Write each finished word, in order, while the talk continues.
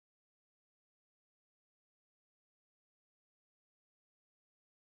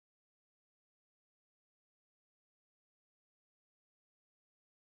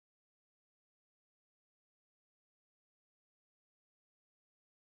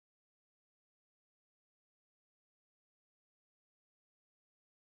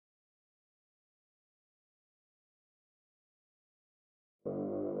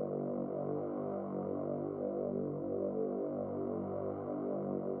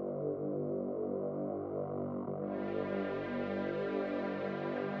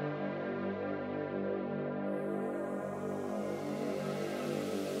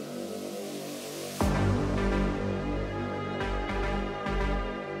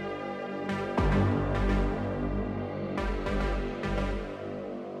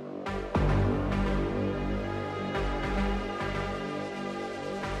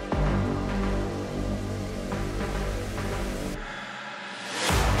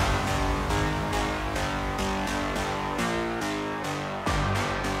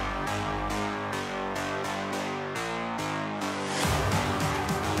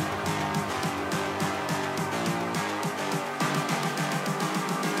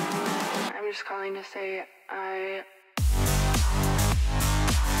just calling to say I...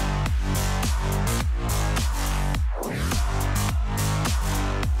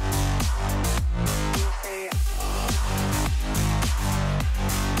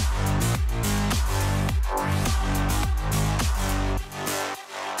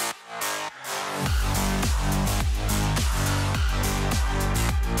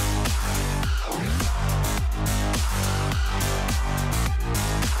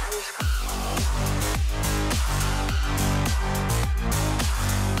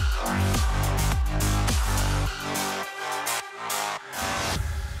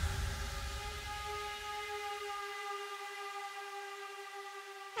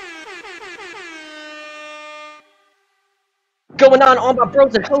 Going on, all my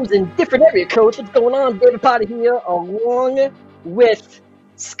bros and hoes in different area codes. What's going on? David Potter here, along with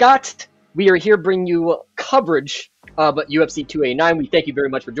Scott. We are here bringing you coverage of UFC 289. We thank you very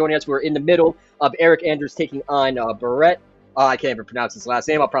much for joining us. We're in the middle of Eric Anders taking on Barrett. I can't even pronounce his last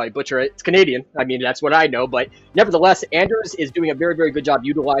name. I'll probably butcher it. It's Canadian. I mean, that's what I know. But nevertheless, Anders is doing a very, very good job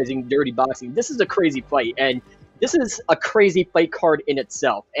utilizing dirty boxing. This is a crazy fight, and this is a crazy fight card in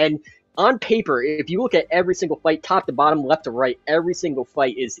itself. And on paper, if you look at every single fight, top to bottom, left to right, every single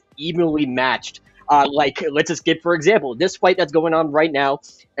fight is evenly matched. Let's just get, for example, this fight that's going on right now,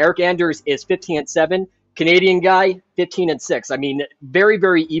 Eric Anders is 15-7, Canadian guy, 15-6. I mean, very,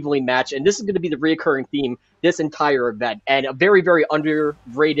 very evenly matched, and this is going to be the reoccurring theme this entire event, and a very, very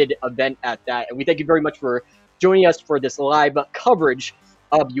underrated event at that. And we thank you very much for joining us for this live coverage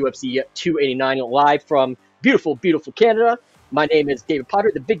of UFC 289, live from beautiful, beautiful Canada. My name is David Potter,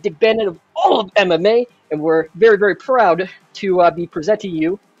 the Big Dick Bandit of all of MMA, and we're very, very proud to be presenting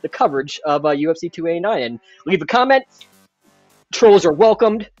you the coverage of UFC 289. And leave a comment. Trolls are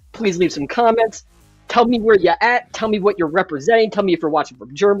welcomed. Please leave some comments. Tell me where you're at. Tell me what you're representing. Tell me if you're watching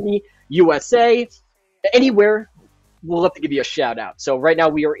from Germany, USA, anywhere. We'll love to give you a shout out. So right now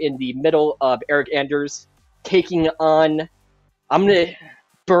we are in the middle of Eric Anders taking on, let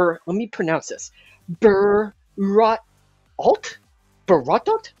me pronounce this, Baratot?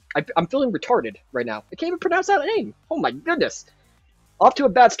 I'm feeling retarded right now. I can't even pronounce that name. Oh my goodness. Off to a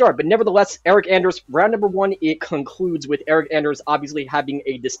bad start, but nevertheless, Eric Anders, round number one, it concludes with Eric Anders obviously having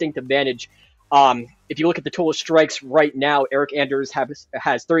a distinct advantage. If you look at the total strikes right now, Eric Anders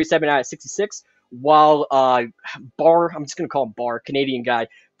has 37 out of 66, while I'm just going to call him Bar, Canadian guy,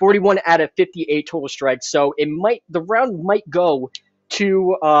 41 out of 58 total strikes. So the round might go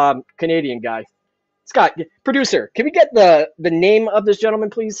to Canadian guy. Scott, producer, can we get the name of this gentleman,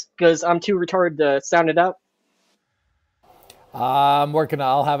 please? Because I'm too retarded to sound it out. I'm working.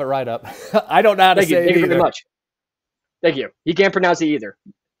 I'll have it right up. I don't know how to say it either. Thank you very much. Thank you. He can't pronounce it either.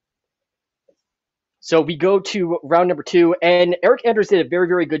 So we go to round number two, and Eric Anders did a very,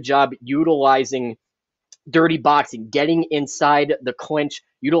 very good job utilizing dirty boxing, getting inside the clinch,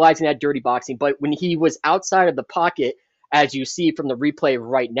 utilizing that dirty boxing. But when he was outside of the pocket, as you see from the replay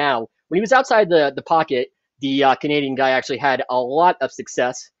right now, when he was outside the pocket, the Canadian guy actually had a lot of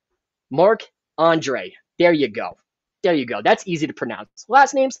success. Marc-Andre. There you go. There you go. That's easy to pronounce.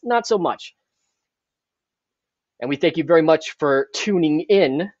 Last names, not so much. And we thank you very much for tuning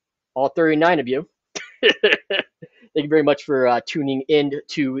in, all 39 of you. Thank you very much for tuning in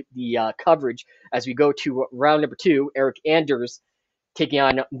to the coverage as we go to round number two. Eric Anders taking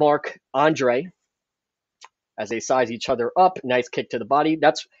on Marc-Andre as they size each other up. Nice kick to the body.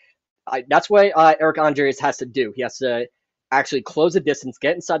 That's what Eric Anders has to do. He has to actually close the distance,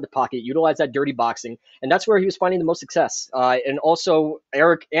 get inside the pocket, utilize that dirty boxing, and that's where he was finding the most success. And also,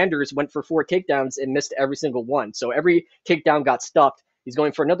 Eric Anders went for 4 takedowns and missed every single one. So every takedown got stuffed. He's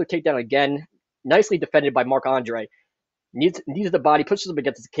going for another takedown again. Nicely defended by Marc-Andre. Needs the body, pushes him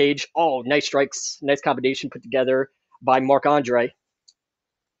against the cage. Oh, nice strikes. Nice combination put together by Marc-Andre.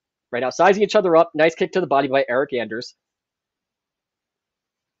 Right now, sizing each other up. Nice kick to the body by Eric Anders.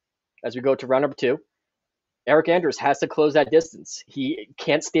 As we go to round number two, Eric Anders has to close that distance. He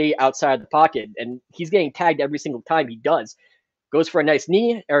can't stay outside the pocket, and he's getting tagged every single time he does. Goes for a nice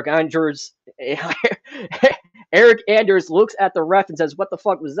knee. Eric Anders looks at the ref and says, "What the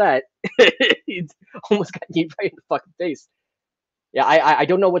fuck was that?" He almost got kneed right in the fucking face. Yeah, I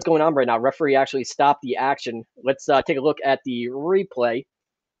don't know what's going on right now. Referee actually stopped the action. Let's take a look at the replay.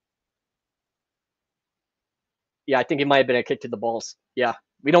 Yeah, I think it might have been a kick to the balls. Yeah,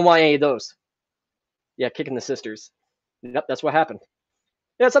 we don't want any of those. Yeah, kicking the sisters. Yep, that's what happened.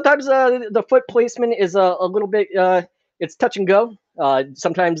 Yeah, sometimes the foot placement is a little bit, it's touch and go.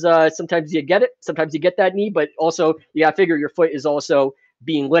 Sometimes you get it. Sometimes you get that knee, but also you gotta figure your foot is also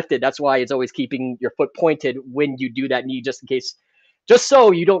being lifted. That's why it's always keeping your foot pointed when you do that knee, just in case just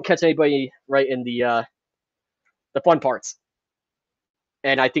so you don't catch anybody right in the fun parts.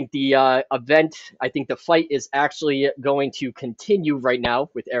 And I think the I think the fight is actually going to continue right now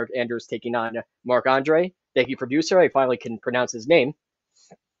with Eric Anders taking on Marc-Andre. Thank you, producer. I finally can pronounce his name.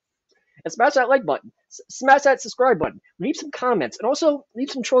 And smash that like button. Smash that subscribe button. Leave some comments. And also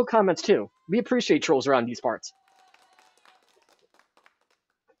leave some troll comments too. We appreciate trolls around these parts.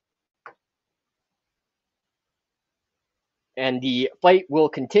 And the fight will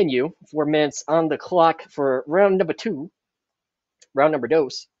continue. 4 minutes on the clock for round number 2. Round number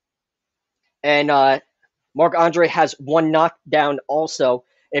dos. And Marc-Andre has 1 knockdown also.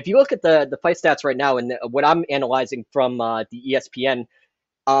 If you look at the fight stats right now, and what I'm analyzing from the ESPN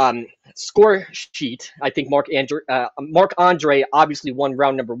score sheet, I think Marc-Andre obviously won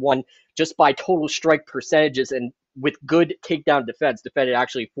round number 1 just by total strike percentages and with good takedown defense. Defended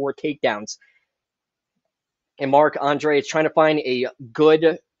actually 4 takedowns. And Marc-Andre is trying to find a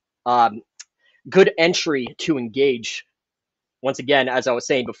good entry to engage. Once again, as I was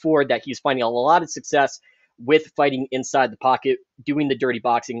saying before, that he's finding a lot of success with fighting inside the pocket, doing the dirty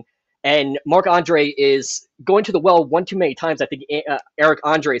boxing. And Marc-Andre is going to the well one too many times. I think Eric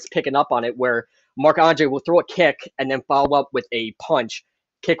Andre is picking up on it, where Marc-Andre will throw a kick and then follow up with a punch.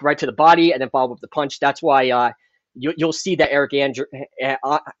 Kick right to the body and then follow up with the punch. That's why you'll see that Eric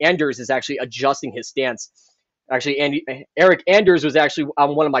Anders is actually adjusting his stance. Actually, Eric Anders was actually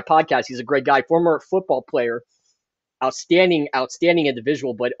on one of my podcasts. He's a great guy, former football player. Outstanding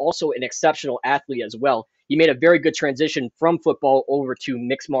individual, but also an exceptional athlete as well. He made a very good transition from football over to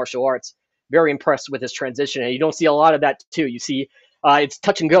mixed martial arts. Very impressed with his transition, and you don't see a lot of that too. You see, it's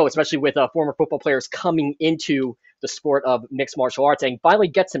touch and go, especially with former football players coming into the sport of mixed martial arts, and finally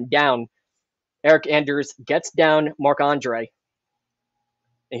gets him down. Eric Anders gets down Marc-Andre,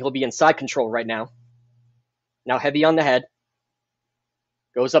 and he'll be in side control right now. Now heavy on the head.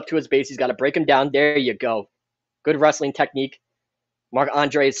 Goes up to his base. He's got to break him down. There you go. Good wrestling technique.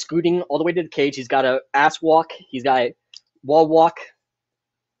 Marc-Andre is scooting all the way to the cage. He's got a ass walk. He's got a wall walk.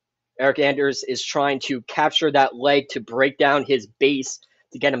 Eric Anders is trying to capture that leg to break down his base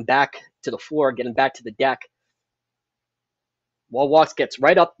to get him back to the floor, get him back to the deck. Wall walks, gets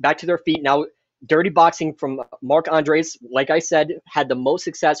right up, back to their feet. Now, dirty boxing from Marc-Andre's, like I said, had the most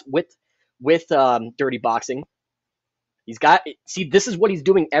success with dirty boxing. This is what he's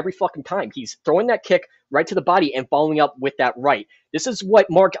doing every fucking time. He's throwing that kick right to the body and following up with that right. This is what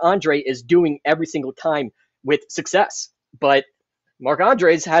Marc-Andre is doing every single time with success. But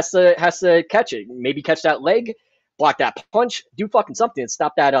Marc-Andre has to catch it. Maybe catch that leg, block that punch, do fucking something and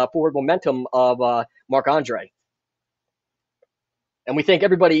stop that forward momentum of Marc-Andre. And we thank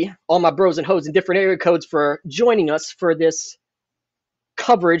everybody, all my bros and hoes in different area codes, for joining us for this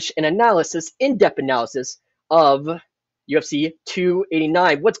coverage and analysis, in-depth analysis of UFC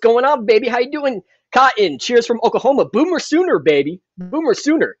 289. What's going on, baby? How you doing? Cotton, cheers from Oklahoma. Boomer Sooner, baby. Boomer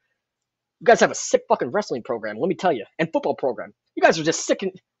Sooner. You guys have a sick fucking wrestling program, let me tell you. And football program. You guys are just sick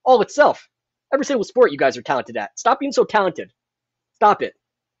in all itself. Every single sport you guys are talented at. Stop being so talented. Stop it.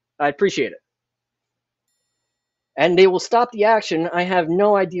 I appreciate it. And they will stop the action. I have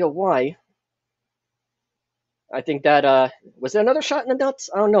no idea why. I think that, was there another shot in the nuts?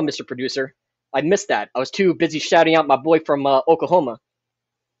 I don't know, Mr. Producer. I missed that. I was too busy shouting out my boy from Oklahoma.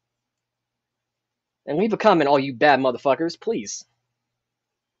 And leave a comment, all you bad motherfuckers, please.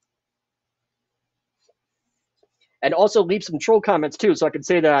 And also leave some troll comments too, so I can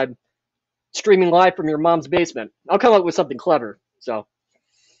say that I'm streaming live from your mom's basement. I'll come up with something clever. So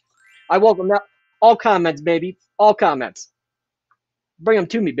I welcome that. All comments, baby. All comments. Bring them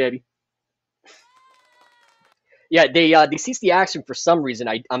to me, baby. Yeah, they ceased the action for some reason.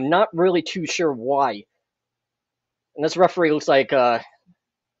 I'm not really too sure why. And this referee looks like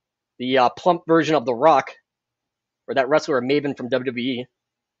the plump version of The Rock, or that wrestler Maven from WWE.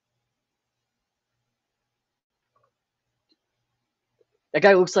 That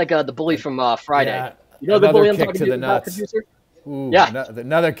guy looks like the bully from Friday. Yeah, you know the bully I'm kick talking to the about, nuts. producer? Ooh, Yeah.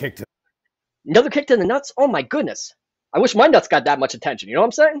 Another kick to. Another kick to the nuts? Oh my goodness. I wish my nuts got that much attention. You know what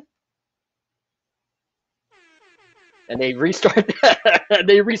I'm saying? And they restart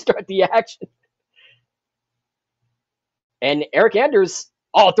the action. And Eric Anders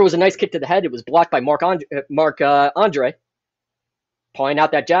throws a nice kick to the head. It was blocked by Marc-Andre. Pulling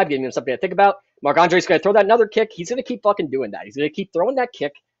out that jab, giving him something to think about. Marc-Andre's going to throw that another kick. He's going to keep fucking doing that. He's going to keep throwing that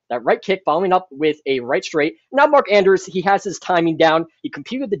kick, that right kick, following up with a right straight. Now Marc-Anders, he has his timing down. He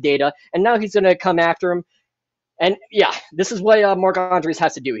computed the data, and now he's going to come after him. And yeah, this is what Marc-Andres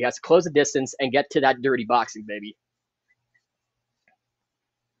has to do. He has to close the distance and get to that dirty boxing, baby.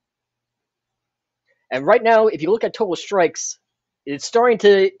 And right now, if you look at total strikes, it's starting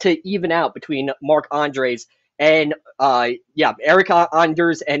to even out between Mark Andres and Eric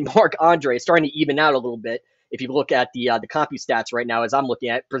Anders and Mark Andre. It's starting to even out a little bit. If you look at the CompuStats right now, as I'm looking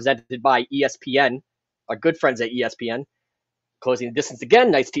at, presented by ESPN, our good friends at ESPN. Closing the distance again,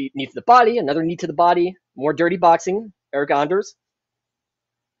 nice knee to the body, another knee to the body, more dirty boxing. Eric Anders,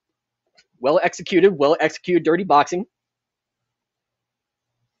 well executed dirty boxing.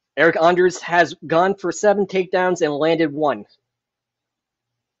 Eric Anders has gone for 7 takedowns and landed 1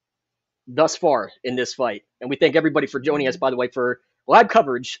 thus far in this fight. And we thank everybody for joining us, by the way, for live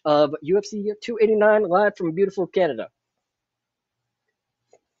coverage of UFC 289 live from beautiful Canada.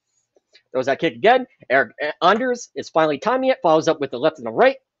 Throws that kick again. Eric Anders is finally timing it, follows up with the left and the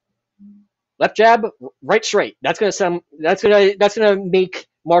right. Left jab, right straight. That's gonna make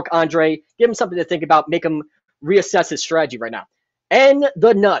Mark Andre, give him something to think about, make him reassess his strategy right now. And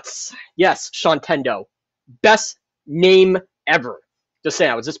the nuts. Yes, Sean Tendo. Best name ever. Just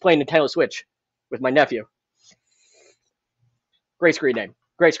saying, I was just playing Nintendo Switch with my nephew. Great screen name.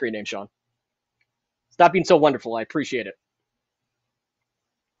 Great screen name, Sean. Stop being so wonderful. I appreciate it.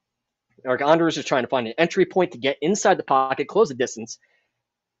 Eric Anders is trying to find an entry point to get inside the pocket, close the distance.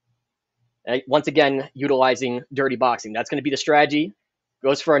 Once again, utilizing dirty boxing. That's going to be the strategy.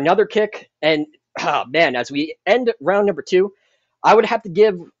 Goes for another kick. And, man, as we end round number 2, I would have to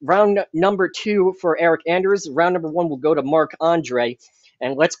give round number 2 for Eric Anders. Round number 1 will go to Mark Andre.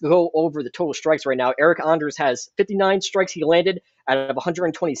 And let's go over the total strikes right now. Eric Anders has 59 strikes he landed out of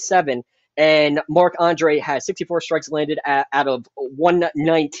 127. And Mark Andre has 64 strikes landed out of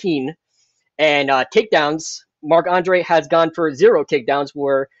 119. And takedowns, Mark Andre has gone for 0 takedowns,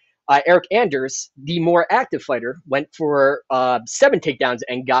 where Eric Anders, the more active fighter, went for 7 takedowns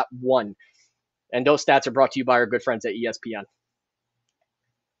and got 1. And those stats are brought to you by our good friends at ESPN.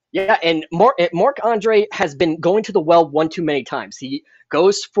 Yeah, and Mark Andre has been going to the well one too many times. He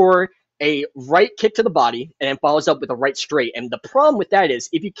goes for a right kick to the body and then follows up with a right straight. And the problem with that is,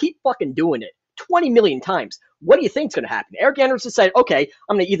 if you keep fucking doing it 20 million times, what do you think's going to happen? Eric Anders decided, okay,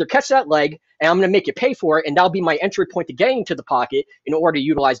 I'm going to either catch that leg and I'm going to make you pay for it, and that'll be my entry point to getting to the pocket in order to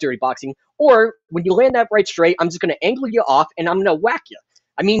utilize dirty boxing. Or when you land that right straight, I'm just going to angle you off and I'm going to whack you.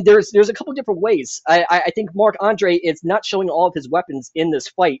 I mean, there's a couple different ways. I think Mark Andre is not showing all of his weapons in this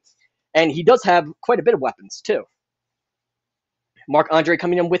fight, and he does have quite a bit of weapons too. Mark Andre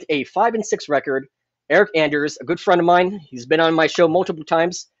coming in with a 5-6 record. Eric Anders, a good friend of mine, he's been on my show multiple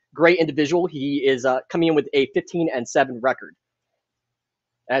times. Great individual. He is coming in with a 15-7 record.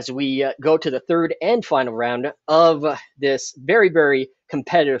 As we go to the third and final round of this very, very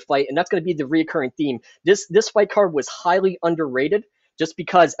competitive fight, and that's going to be the recurring theme. This fight card was highly underrated, just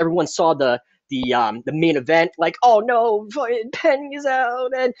because everyone saw the main event, like, oh no, Pena's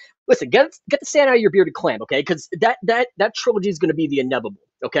out, and listen, get the sand out of your bearded clam, okay? Because that trilogy is going to be the inevitable,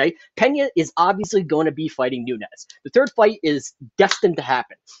 okay? Pena is obviously going to be fighting Nunes. The third fight is destined to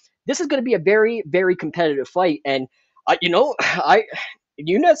happen. This is going to be a very, very competitive fight, and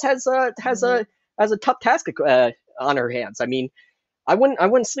Nunes has a tough task on her hands. I mean, I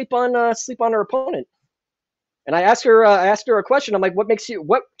wouldn't sleep on her opponent. And I asked her a question. I'm like,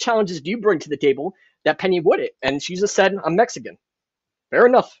 what challenges do you bring to the table that Penny wouldn't? And she just said, I'm Mexican. Fair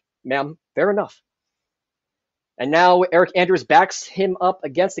enough, ma'am. Fair enough. And now Eric Anders backs him up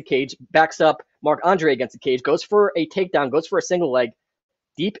against the cage, backs up Mark Andre against the cage, goes for a takedown, goes for a single leg,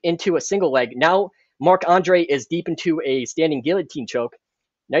 deep into a single leg. Now Mark Andre is deep into a standing guillotine choke.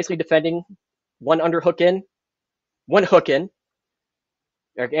 Nicely defending. One underhook in, one hook in.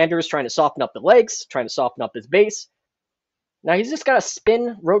 Eric Anders trying to soften up the legs, trying to soften up his base. Now he's just got to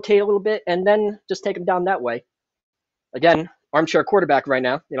spin, rotate a little bit, and then just take him down that way. Again, armchair quarterback right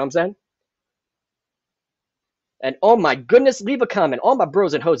now, you know what I'm saying? And oh my goodness, leave a comment. All my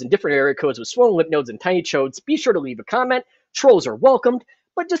bros and hoes in different area codes with swollen lymph nodes and tiny chodes, be sure to leave a comment. Trolls are welcomed,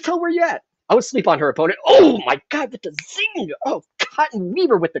 but just tell where you're at. I would sleep on her opponent. Oh my god, with the zing! Oh, Cotton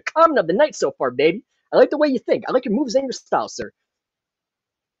Weaver with the comment of the night so far, baby. I like the way you think. I like your moves and your style, sir.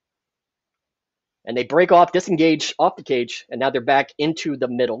 And they break off, disengage off the cage, and now they're back into the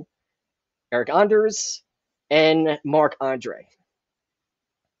middle. Eric Anders and Mark Andre.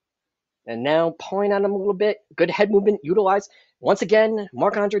 And now pulling on him a little bit. Good head movement utilized. Once again,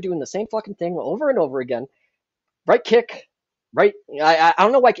 Mark Andre doing the same fucking thing over and over again. Right kick. Right. I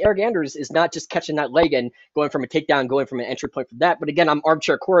don't know why Eric Anders is not just catching that leg and going from a takedown, going from an entry point from that. But again, I'm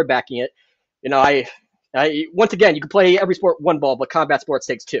armchair quarterbacking it. You know, I once again, you can play every sport one ball, but combat sports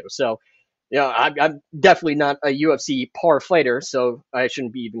takes two. So, you know, I'm definitely not a UFC par fighter, so I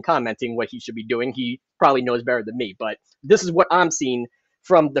shouldn't be even commenting what he should be doing. He probably knows better than me, but this is what I'm seeing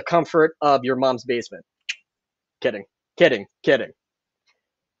from the comfort of your mom's basement. Kidding. Kidding.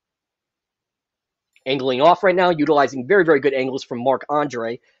 Angling off right now, utilizing very, very good angles from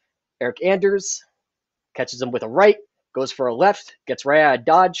Marc-Andre. Eric Anders catches him with a right, goes for a left, gets right out of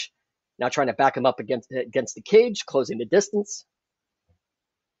dodge. Now trying to back him up against the cage, closing the distance.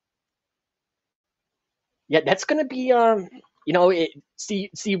 Yeah, that's going to be,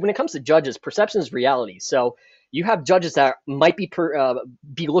 see, when it comes to judges, perception is reality. So you have judges that might be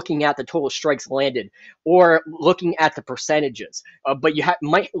looking at the total strikes landed or looking at the percentages, but you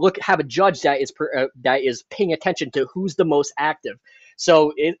might have a judge that is paying attention to who's the most active.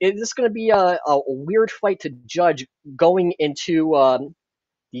 So it's going to be a weird fight to judge going into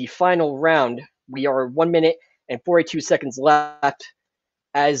the final round. We are 1 minute and 42 seconds left.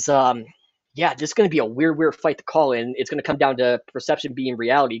 As this is going to be a weird fight to call in. It's going to come down to perception being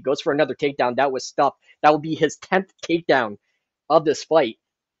reality. Goes for another takedown. That was stuffed. That will be his 10th takedown of this fight.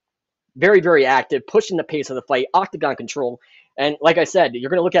 Very, very active, pushing the pace of the fight, octagon control. And like I said, you're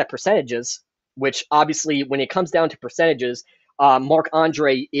going to look at percentages, which obviously when it comes down to percentages,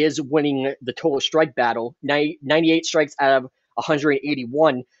 Marc-Andre is winning the total strike battle, 98 strikes out of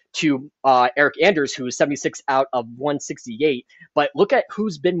 181 to Eric Anders, who is 76 out of 168. But look at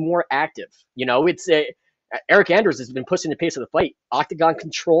who's been more active. It's Eric Anders has been pushing the pace of the fight, octagon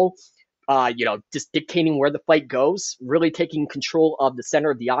control, just dictating where the fight goes, really taking control of the center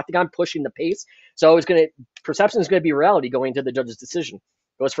of the octagon, pushing the pace. So perception is going to be reality going into the judge's decision.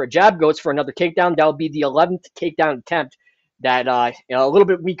 Goes for a jab, goes for another takedown. That'll be the 11th takedown attempt. That a little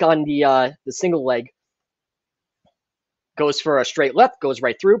bit weak on the single leg. Goes for a straight left, goes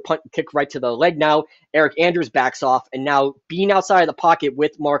right through, punt, kick right to the leg. Now Eric Anders backs off, and now being outside of the pocket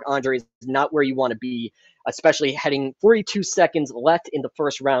with Marc-Andre is not where you want to be, especially heading 42 seconds left in the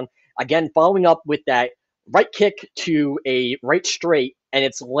first round. Again, following up with that right kick to a right straight, and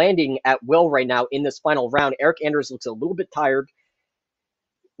it's landing at will right now in this final round. Eric Anders looks a little bit tired.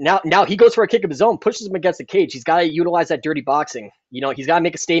 Now he goes for a kick of his own, pushes him against the cage. He's got to utilize that dirty boxing. He's got to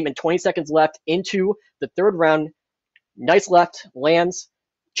make a statement. 20 seconds left into the third round. Nice left, lands,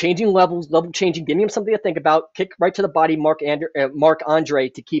 changing levels, level changing, giving him something to think about. Kick right to the body, Marc-Andre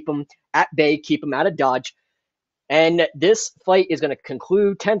to keep him at bay, keep him out of dodge. And this fight is going to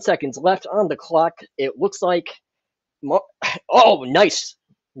conclude. 10 seconds left on the clock. It looks like, nice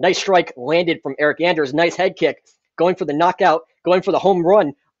strike landed from Eric Anders. Nice head kick, going for the knockout, going for the home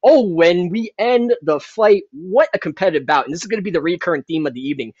run. When we end the fight, what a competitive bout. And this is going to be the recurrent theme of the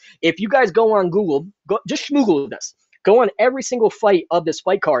evening. If you guys go on Google, just schmoogle this. Go on every single fight of this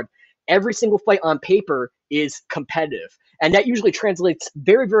fight card. Every single fight on paper is competitive. And that usually translates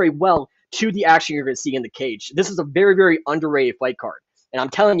very, very well to the action you're going to see in the cage. This is a very, very underrated fight card. And I'm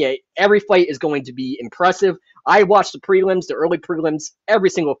telling you, every fight is going to be impressive. I watched the prelims, the early prelims.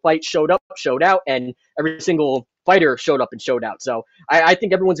 Every single fight showed up, showed out, and every single fighter showed up and showed out. So I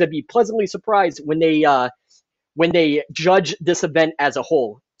think everyone's going to be pleasantly surprised when they judge this event as a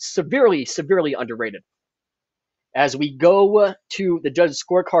whole. Severely, severely underrated. As we go to the judge's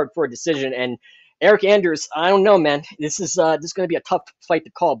scorecard for a decision, and Eric Anders, I don't know, man. This is going to be a tough fight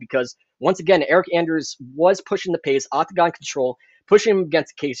to call because once again, Eric Anders was pushing the pace, octagon control, pushing him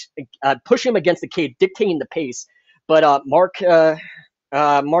against the cage, dictating the pace. But Marc-Andre,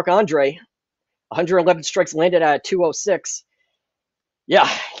 111 strikes landed at 206.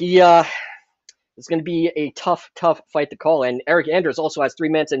 Yeah, it's going to be a tough fight to call. And Eric Anders also has 3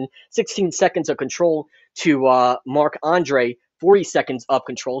 minutes and 16 seconds of control to Marc-Andre, 40 seconds of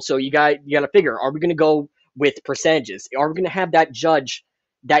control. So you got to figure, are we going to go with percentages? Are we going to have that judge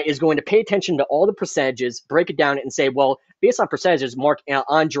that is going to pay attention to all the percentages, break it down, and say, well, based on percentages,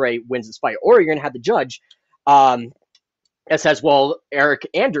 Marc-Andre wins this fight? Or you're going to have the judge that says, well, Eric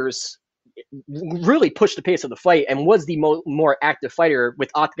Anders really pushed the pace of the fight and was the more active fighter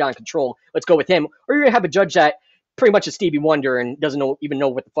with octagon control. Let's go with him. Or you're going to have a judge that pretty much is Stevie Wonder and doesn't even know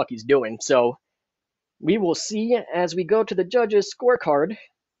what the fuck he's doing. So we will see as we go to the judge's scorecard.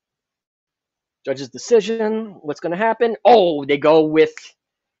 Judge's decision. What's going to happen? They go with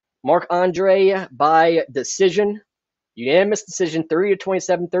Marc-Andre by decision. Unanimous decision,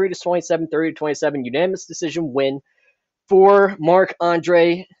 30-27, 30-27, 30-27. Unanimous decision win for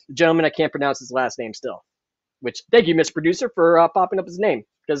Marc-Andre. The gentleman, I can't pronounce his last name still. Which, thank you, Mr. Producer, for popping up his name.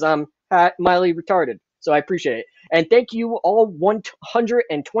 Because I'm mildly retarded. So I appreciate it. And thank you all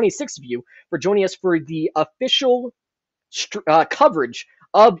 126 of you for joining us for the official coverage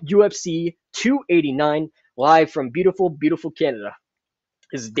of UFC 289 live from beautiful, beautiful Canada.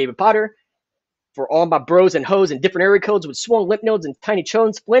 This is David Potter. For all my bros and hoes and different area codes with swollen lymph nodes and tiny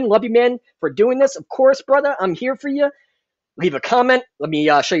chones, Flynn, love you, man, for doing this. Of course, brother, I'm here for you. Leave a comment. Let me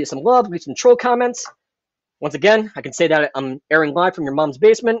show you some love. Leave some troll comments. Once again, I can say that I'm airing live from your mom's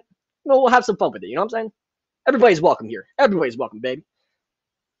basement. We'll have some fun with it. You know what I'm saying? Everybody's welcome here. Everybody's welcome, baby.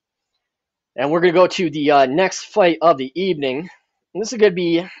 And we're going to go to the next fight of the evening. And this is going to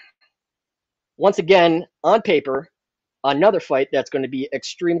be, once again, on paper, another fight that's going to be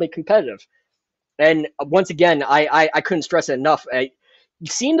extremely competitive. And once again, I couldn't stress it enough.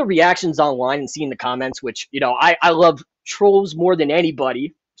 Seeing the reactions online and seeing the comments, which, I love trolls more than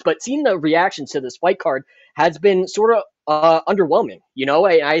anybody, but seeing the reactions to this fight card has been sort of underwhelming.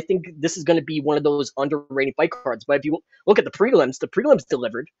 I think this is going to be one of those underrated fight cards. But if you look at the prelims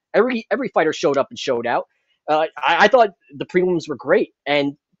delivered. Every fighter showed up and showed out. I thought the prelims were great.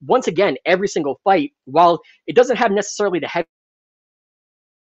 And once again, every single fight, while it doesn't have necessarily the heavy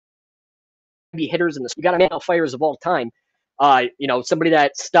hitters in this, you got male fighters of all time. Somebody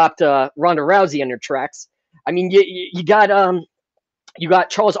that stopped Ronda Rousey in her tracks. I mean, you got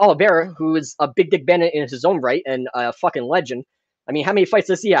Charles Oliveira, who is a big Dick Bennett in his own right and a fucking legend. I mean, how many fights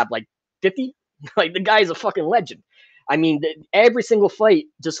does he have? Like 50? Like, the guy is a fucking legend. I mean, every single fight,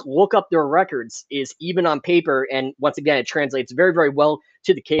 just look up their records, is even on paper. And once again, it translates very, very well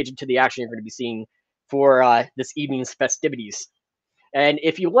to the cage and to the action you're going to be seeing for this evening's festivities. And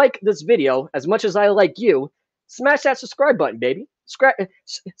if you like this video as much as I like you, smash that subscribe button, baby.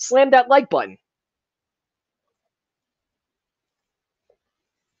 Slam that like button.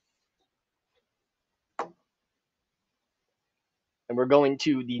 And we're going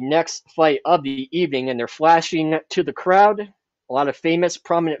to the next fight of the evening, and they're flashing to the crowd. A lot of famous,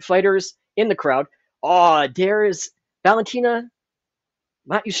 prominent fighters in the crowd. Oh, there is Valentina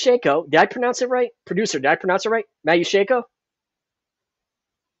Matviyenko. Did I pronounce it right? Producer, did I pronounce it right? Matviyenko?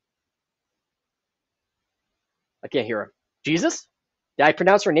 I can't hear her. Jesus? Did I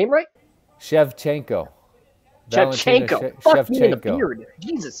pronounce her name right? Shevchenko. Shevchenko. Fuck me in the beard.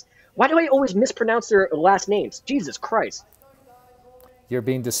 Jesus. Why do I always mispronounce their last names? Jesus Christ. You're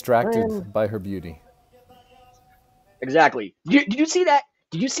being distracted by her beauty. Exactly. Did you see that?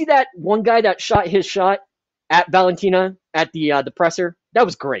 Did you see that one guy that shot his shot at Valentina at the presser? That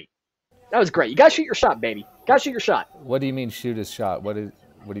was great. That was great. You gotta shoot your shot, baby. Gotta shoot your shot. What do you mean shoot his shot? What do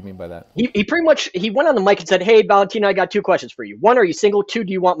you mean by that? He pretty much went on the mic and said, "Hey, Valentina, I got 2 questions for you. 1, are you single? 2,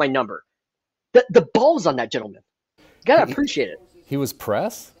 do you want my number?" The balls on that gentleman. You gotta appreciate it. He was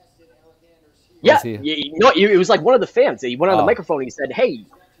press? Yeah, it was like one of the fans. He went on the microphone and he said, "Hey,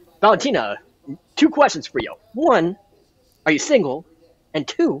 Valentina, 2 questions for you. 1, are you single? And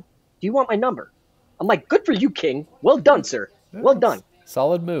 2, do you want my number?" I'm like, good for you, King. Well done, sir. Well done.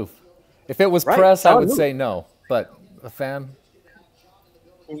 Solid move. If it was press, I would say no. But a fan?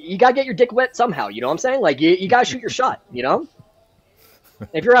 You got to get your dick wet somehow, you know what I'm saying? Like, you got to shoot your shot, you know?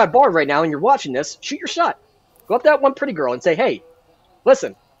 If you're at a bar right now and you're watching this, shoot your shot. Go up to that one pretty girl and say, "Hey,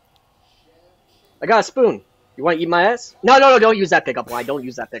 listen, I got a spoon. You want to eat my ass?" No, don't use that pickup line. Don't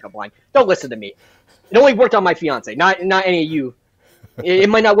use that pickup line. Don't listen to me. It only worked on my fiance, not any of you. It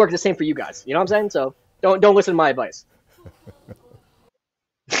might not work the same for you guys. You know what I'm saying? So don't listen to my advice.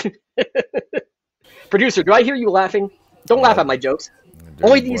 Producer, do I hear you laughing? Don't laugh at my jokes.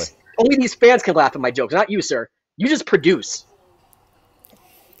 Only these fans can laugh at my jokes, not you, sir. You just produce.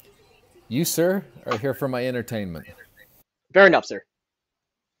 You, sir, are here for my entertainment. Fair enough, sir.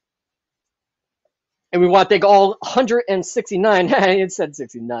 And we want to thank all 169, it said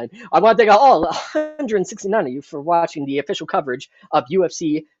 69. I want to thank all 169 of you for watching the official coverage of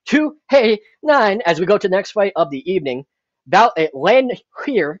UFC 289 as we go to the next fight of the evening. Land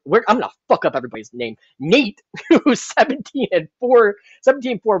here, I'm going to fuck up everybody's name. Nate, who's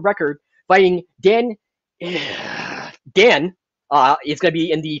 17-4 record, fighting Dan. It's going to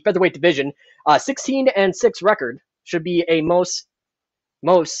be in the featherweight division. 16-6 record. Should be a most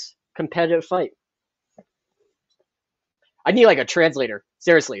competitive fight. I need like a translator.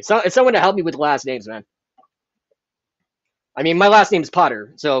 Seriously. Someone to help me with last names, man. I mean, my last name is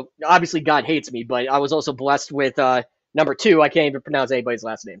Potter, so obviously God hates me, but I was also blessed with number 2. I can't even pronounce anybody's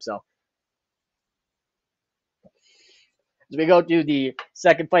last name, so. As we go to the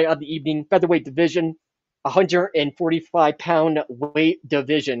second fight of the evening, featherweight division, 145-pound weight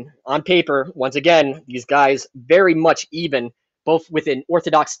division. On paper, once again, these guys very much even, both with an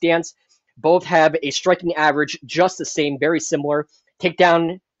orthodox stance. Both have a striking average just the same, very similar.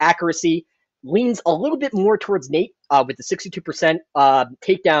 Takedown accuracy leans a little bit more towards Nate with the 62%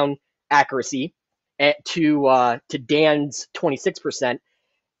 takedown accuracy to Dan's 26%.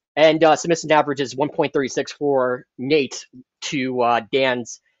 And submission average is 1.36 for Nate to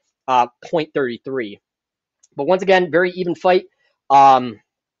Dan's 0.33. But once again, very even fight.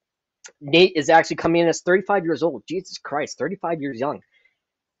 Nate is actually coming in as 35 years old. Jesus Christ, 35 years young.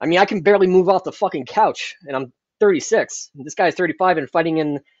 I mean, I can barely move off the fucking couch, and I'm 36. This guy's 35 and fighting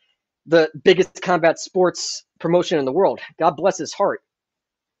in the biggest combat sports promotion in the world. God bless his heart.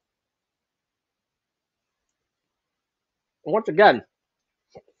 And once again,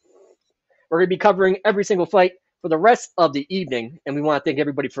 we're going to be covering every single fight for the rest of the evening, and we want to thank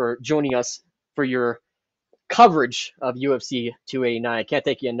everybody for joining us for your coverage of UFC 289. I can't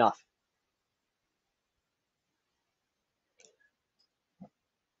thank you enough.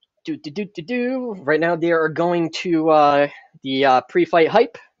 Right now, they are going to the pre-fight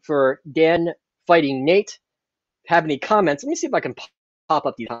hype for Dan fighting Nate. Have any comments? Let me see if I can pop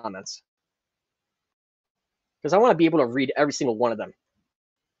up these comments, because I want to be able to read every single one of them.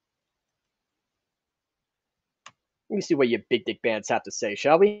 Let me see what you big dick bands have to say,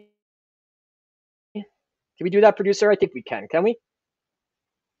 shall we? Can we do that, producer? I think we can we?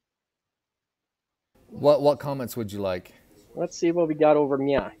 What comments would you like? Let's see what we got over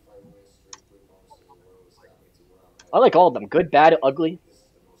Mia. I like all of them. Good, bad, ugly.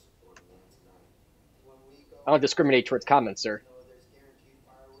 I don't discriminate towards comments, sir.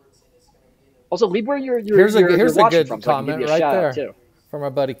 Also, leave where you're here's a good from, comment so right there too. From our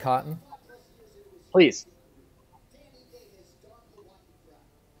buddy Cotton. Please.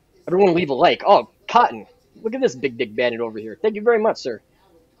 Everyone leave a like. Oh, Cotton. Look at this big dick bandit over here. Thank you very much, sir.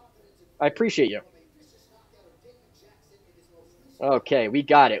 I appreciate you. Okay, we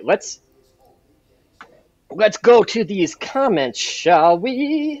got it. Let's go to these comments, shall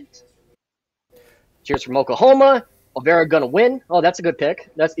we? Cheers from Oklahoma. Oliveira gonna win. Oh, that's a good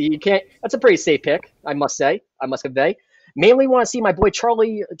pick. That's a pretty safe pick, I must say. I must convey. Mainly want to see my boy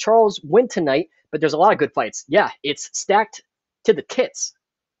Charles win tonight, but there's a lot of good fights. Yeah, it's stacked to the tits.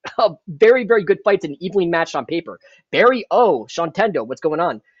 Very, very good fights and evenly matched on paper. Barry O, Sean Tendo, what's going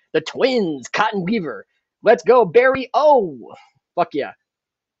on? The Twins, Cotton Weaver. Let's go, Barry O. Fuck yeah.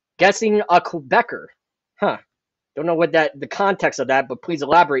 Guessing a Quebecer. Huh. Don't know what the context of that, but please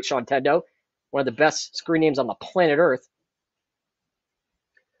elaborate, Sean Tendo. One of the best screen names on the planet Earth.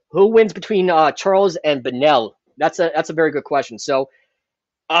 Who wins between Charles and Beneil? That's a very good question. So,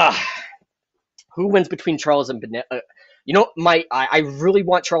 who wins between Charles and Beneil? I really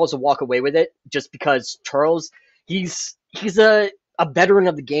want Charles to walk away with it, just because Charles, he's a veteran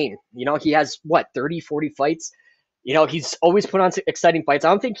of the game. He has, 30, 40 fights? He's always put on exciting fights. I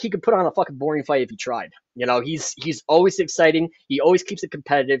don't think he could put on a fucking boring fight if he tried. He's always exciting. He always keeps it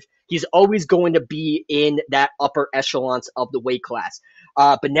competitive. He's always going to be in that upper echelons of the weight class.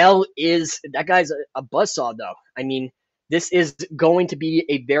 Beneil that guy's a buzzsaw, though. I mean, this is going to be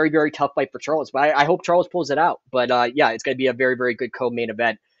a very, very tough fight for Charles. But I hope Charles pulls it out. But yeah, it's going to be a very, very good co-main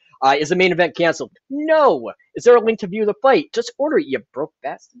event. Is the main event canceled? No. Is there a link to view the fight? Just order it, you broke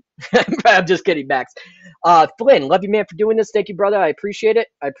bastard. I'm just kidding, Max. Flynn, love you, man, for doing this. Thank you, brother. I appreciate it.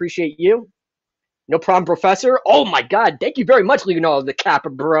 I appreciate you. No problem, Professor. Oh, my God. Thank you very much, Leonardo the Kappa,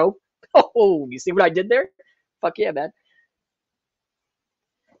 bro. Oh, you see what I did there? Fuck yeah, man.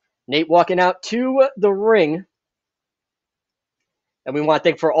 Nate walking out to the ring. And we want to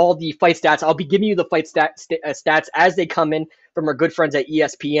thank for all the fight stats. I'll be giving you the fight stats as they come in from our good friends at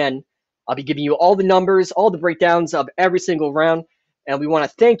ESPN. I'll be giving you all the numbers, all the breakdowns of every single round. And we want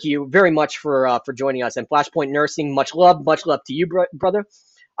to thank you very much for joining us. And Flashpoint Nursing, much love to you, brother.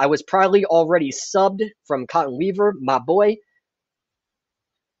 I was proudly already subbed from Cotton Weaver, my boy.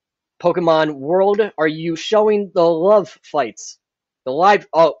 Pokemon World, are you showing the love fights? The live,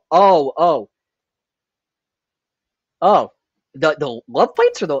 oh. The love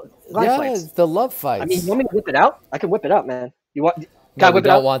fights or the live fights? Yeah, the love fights. I mean, you want me to whip it out? I can whip it out, man. You want? No, we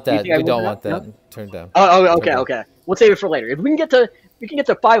don't want that. We don't want that. No? Turn down. Oh, okay. We'll save it for later. If we can get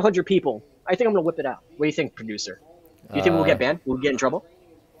to 500 people, I think I'm gonna whip it out. What do you think, producer? Do you think we'll get banned? Will we get in trouble?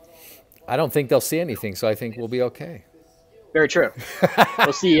 I don't think they'll see anything, so I think we'll be okay. Very true.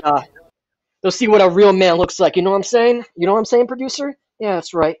 They'll see. They'll see what a real man looks like. You know what I'm saying? You know what I'm saying, producer? Yeah,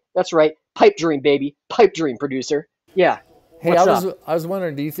 that's right. That's right. Pipe dream, baby. Pipe dream, producer. Yeah. Hey, I was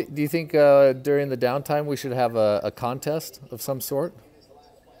wondering, do you think during the downtime we should have a contest of some sort?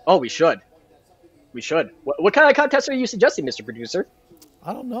 Oh, we should. We should. What kind of contest are you suggesting, Mr. Producer?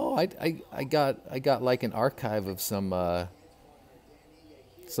 I don't know. I got like an archive of some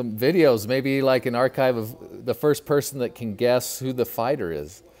videos, maybe like an archive of the first person that can guess who the fighter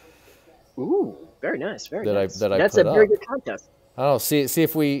is. Ooh, very nice. Very nice. That's a very good contest. I don't know. See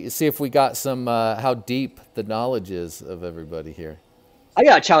if we got some how deep the knowledge is of everybody here. I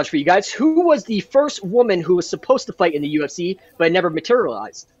got a challenge for you guys. Who was the first woman who was supposed to fight in the UFC but never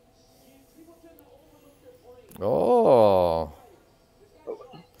materialized? Oh.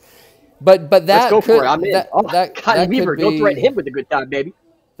 But that Let's go could, for it. I'm in. That Cotton Weaver, don't threaten him with a good time, baby.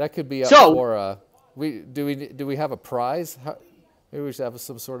 That could be up So, for. Do we have a prize? Maybe we should have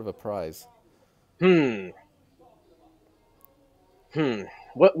some sort of a prize. What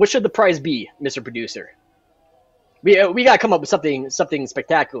should the prize be, Mr. Producer? We got to come up with something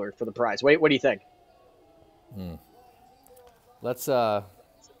spectacular for the prize. Wait, what do you think? Let's. I'm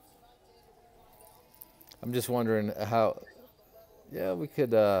just wondering how. Yeah, we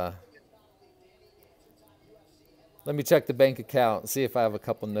could. Let me check the bank account and see if I have a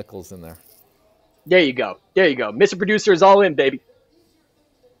couple nickels in there. There you go. Mr. Producer is all in, baby.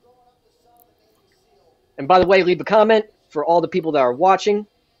 And by the way, leave a comment for all the people that are watching.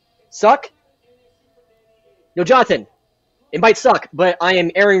 Suck? No, Jonathan, it might suck, but I am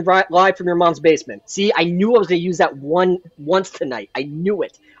airing live from your mom's basement. See, I knew I was going to use that once tonight. I knew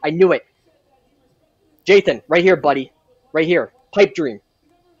it. Jathan, right here, buddy. Right here. Pipe dream.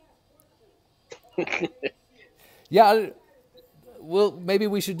 Yeah, well, maybe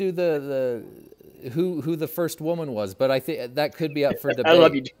we should do the who the first woman was, but I think that could be up for debate. I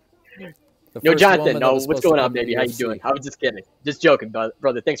love you. No, Jonathan, no, what's going on, baby? How you doing? I was just kidding. Just joking,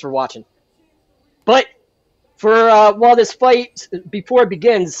 brother. Thanks for watching. But for while this fight, before it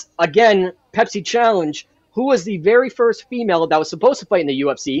begins, again, Pepsi Challenge, who was the very first female that was supposed to fight in the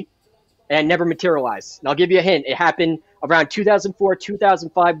UFC and never materialized? And I'll give you a hint. It happened around 2004,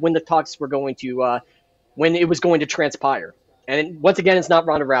 2005 when the talks were going to, when it was going to transpire. And once again, it's not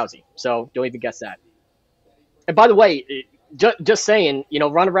Ronda Rousey, so don't even guess that. And by the way, just saying,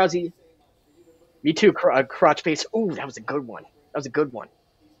 Ronda Rousey, me too, crotch face. Ooh, that was a good one.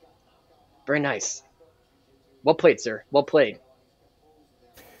 Very nice. Well played, sir. Well played.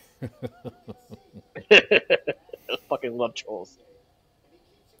 Fucking love trolls.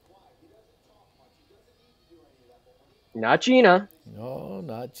 Not Gina. No,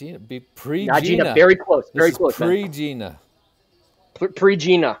 not Gina. Be pre-Gina. Not Gina. Very close. Very close. Pre-Gina.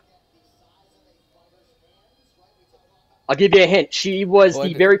 Pre-Gina. I'll give you a hint. She was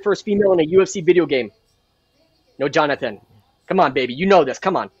the very first female in a UFC video game. No, Jonathan. Come on, baby. You know this.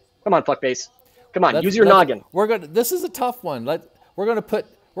 Come on, fuckface. Come on. Use your noggin. This is a tough one. We're gonna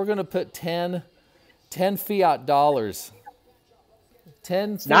put 10 fiat dollars.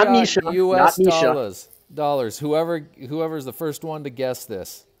 10 fiat not Misha. US not Misha. dollars. Whoever's the first one to guess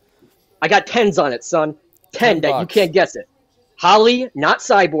this. I got 10s on it, son. 10 that you can't guess it. Holly, not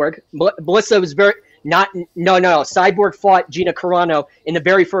Cyborg. Melissa was no. Cyborg fought Gina Carano in the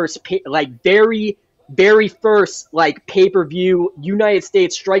very first, very first pay-per-view United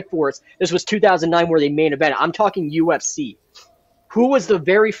States Strikeforce. This was 2009 where they main event. I'm talking UFC. Who was the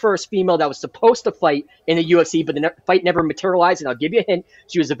very first female that was supposed to fight in the UFC, but the fight never materialized? And I'll give you a hint.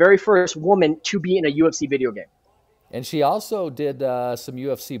 She was the very first woman to be in a UFC video game. And she also did some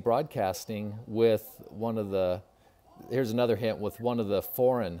UFC broadcasting with one of the, here's another hint, with one of the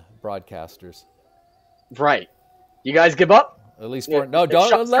foreign broadcasters. Right. You guys give up? At least foreign. No,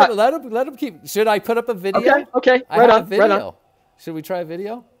 don't let him keep. Should I put up a video? Okay. Right on. Should we try a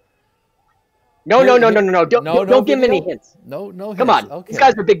video? No. Don't give them any hints. No hints. Come on. Okay. These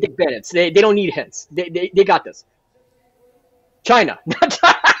guys are big dick bandits. They don't need hints. They got this. China.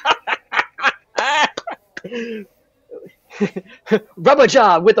 Rubber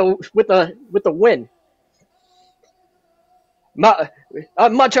jaw with a win.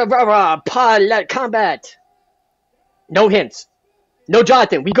 Much of pilot combat. No hints. No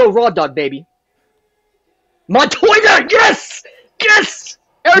Jonathan. We go raw dog, baby. Montoya. Yes.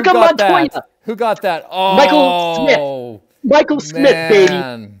 Erica Montoya. Who got that? Oh, Michael Smith, baby.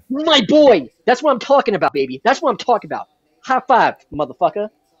 My boy. That's what I'm talking about, baby. That's what I'm talking about. High five, motherfucker.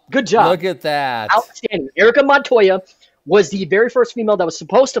 Good job. Look at that. Outstanding. Erica Montoya was the very first female that was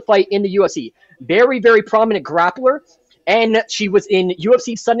supposed to fight in the UFC. Very, very prominent grappler. And she was in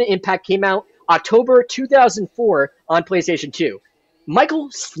UFC Sudden Impact, came out October 2004 on PlayStation 2. Michael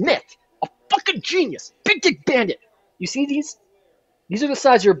Smith, a fucking genius. Big dick bandit. You see these? These are the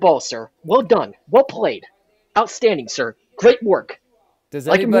size of your balls, sir. Well done. Well played. Outstanding, sir. Great work. Does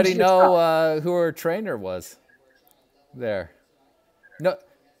anybody know who her trainer was? There. No.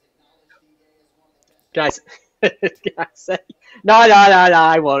 Guys. No,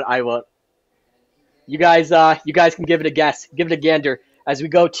 I won't. You guys can give it a guess. Give it a gander as we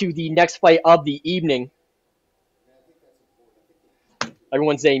go to the next fight of the evening.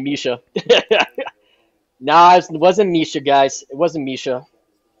 Everyone's saying Misha. Nah, it wasn't Misha, guys. It wasn't Misha.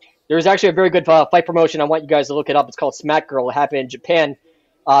 There was actually a very good fight promotion. I want you guys to look it up. It's called Smack Girl. It happened in Japan.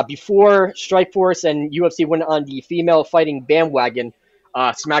 Before Strikeforce and UFC went on the female fighting bandwagon,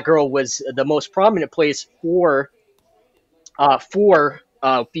 Smack Girl was the most prominent place for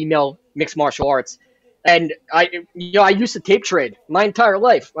female mixed martial arts. And I used to tape trade my entire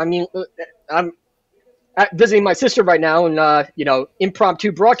life. I mean, I'm visiting my sister right now and,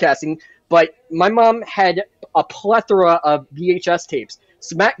 impromptu broadcasting, but my mom had a plethora of VHS tapes.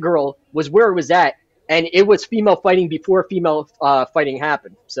 Smack Girl was where it was at, and it was female fighting before female fighting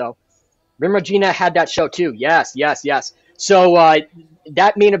happened. So, remember Gina had that show too. Yes, yes, yes. So,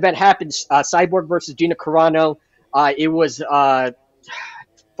 that main event happened, Cyborg versus Gina Carano. It was,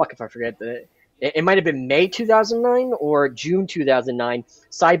 fuck if I forget it might have been May 2009 or June 2009.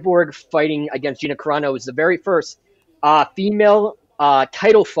 Cyborg fighting against Gina Carano was the very first female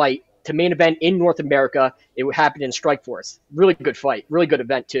title fight to main event in North America. It happened in Strikeforce. Really good fight. Really good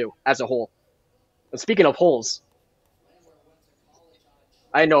event, too, as a whole. And speaking of holes,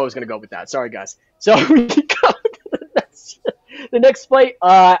 I know I was going to go with that. Sorry, guys. So we go to the next fight.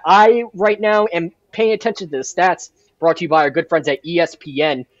 I, right now, am paying attention to the stats brought to you by our good friends at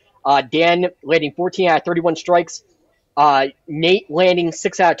ESPN. Dan landing 14 out of 31 strikes. Nate landing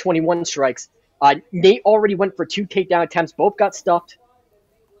 6 out of 21 strikes. Nate already went for 2 takedown attempts. Both got stuffed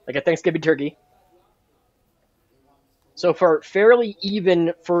like a Thanksgiving turkey. So for fairly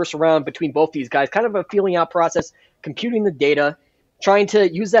even first round between both these guys, kind of a feeling out process, computing the data, trying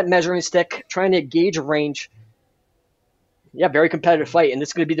to use that measuring stick, trying to gauge range. Yeah, very competitive fight. And this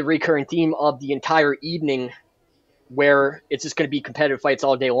is going to be the recurring theme of the entire evening, where it's just going to be competitive fights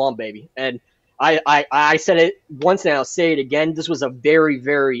all day long, baby. And I said it once and I'll say it again. This was a very,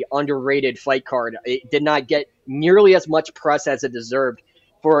 very underrated fight card. It did not get nearly as much press as it deserved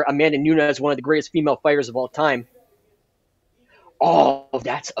for Amanda Nunes, one of the greatest female fighters of all time. Oh,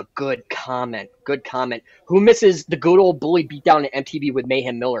 that's a good comment. Good comment. Who misses the good old bully beatdown at MTV with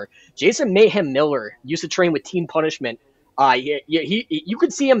Mayhem Miller? Jason Mayhem Miller used to train with Team Punishment. You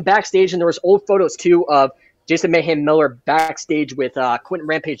could see him backstage, and there was old photos too of Jason Mayhem Miller backstage with Quentin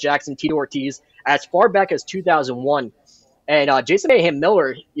Rampage Jackson, Tito Ortiz, as far back as 2001. And Jason Mayhem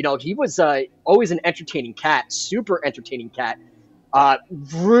Miller, he was always an entertaining cat, super entertaining cat.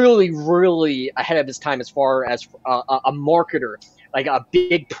 Really, really ahead of his time as far as a marketer, like a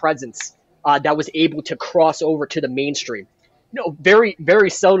big presence that was able to cross over to the mainstream. Very, very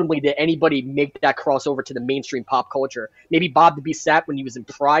seldomly did anybody make that crossover to the mainstream pop culture. Maybe Bob the Beast Sapp when he was in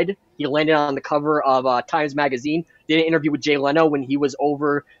Pride. He landed on the cover of Times Magazine. Did an interview with Jay Leno when he was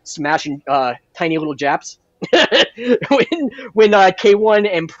over smashing tiny little Japs. when K1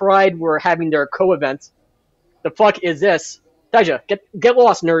 and Pride were having their co-events. The fuck is this? Taija, get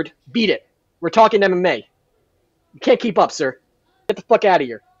lost, nerd. Beat it. We're talking MMA. You can't keep up, sir. Get the fuck out of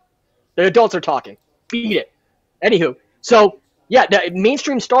here. The adults are talking. Beat it. Anywho, so yeah, the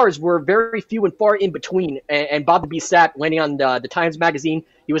mainstream stars were very few and far in between. And Bob the Beast Sapp landing on the Times Magazine.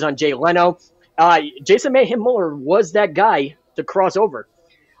 He was on Jay Leno. Jason Mayhem Miller was that guy to cross over.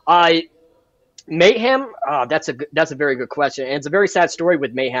 Mayhem, that's a very good question, and it's a very sad story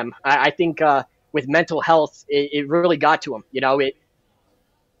with Mayhem. I think with mental health, it really got to him.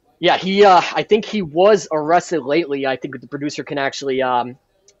 I think he was arrested lately. I think the producer can actually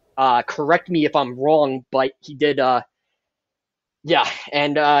correct me if I'm wrong, but he did. And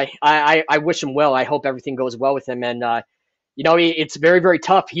I wish him well. I hope everything goes well with him. And it's very, very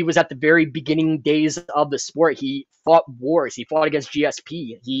tough. He was at the very beginning days of the sport. He fought wars. He fought against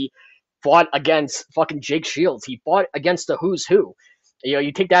GSP. He fought against fucking Jake Shields. He fought against the who's who.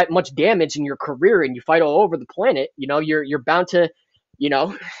 You take that much damage in your career and you fight all over the planet, you're bound to,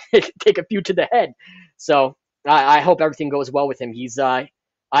 take a few to the head. So I hope everything goes well with him. He's I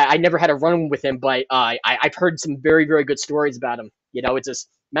never had a run with him, but I've heard some very, very good stories about him. It's just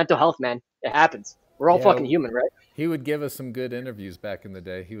mental health, man. It happens. We're all fucking human, right? He would give us some good interviews back in the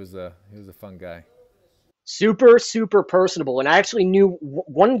day. He was a fun guy. Super, super personable. And I actually knew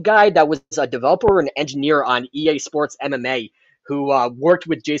one guy that was a developer and engineer on EA Sports MMA who worked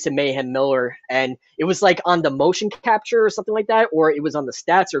with Jason Mayhem Miller. And it was like on the motion capture or something like that, or it was on the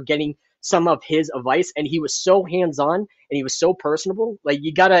stats or getting some of his advice. And he was so hands-on and he was so personable. Like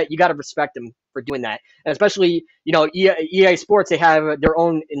you gotta respect him for doing that. And especially, EA Sports, they have their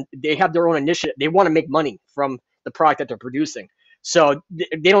own initiative. They want to make money from the product that they're producing. So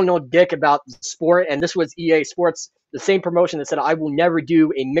they don't know dick about the sport. And this was EA Sports, the same promotion that said, I will never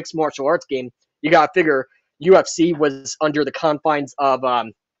do a mixed martial arts game. You got to figure UFC was under the confines of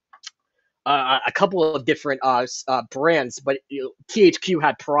a couple of different brands, but THQ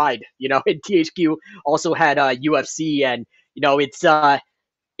had Pride, and THQ also had UFC. And,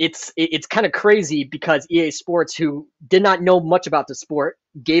 it's kind of crazy because EA Sports, who did not know much about the sport,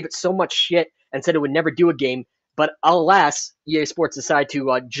 gave it so much shit and said it would never do a game. But alas, EA Sports decided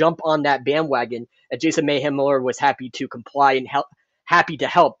to jump on that bandwagon, and Jason Mayhem Miller was happy to comply and happy to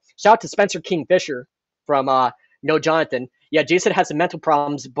help. Shout out to Spencer Kingfisher, from No Jonathan. Yeah, Jason has some mental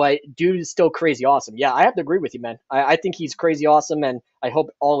problems, but dude is still crazy awesome. Yeah, I have to agree with you, man. I think he's crazy awesome, and I hope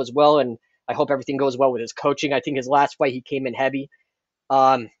all is well, and I hope everything goes well with his coaching. I think his last fight he came in heavy.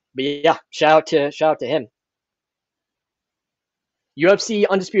 But yeah, shout out to him. UFC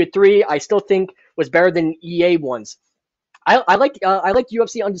Undisputed 3, I still think was better than EA ones. I like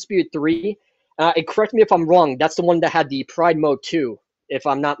UFC Undisputed 3. And correct me if I'm wrong. That's the one that had the Pride mode 2, if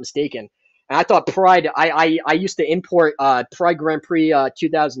I'm not mistaken. And I thought Pride. I used to import Pride Grand Prix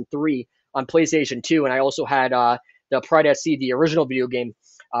 2003 on PlayStation 2, and I also had the Pride SC, the original video game,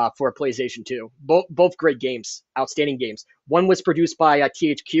 for PlayStation 2. Both great games, outstanding games. One was produced by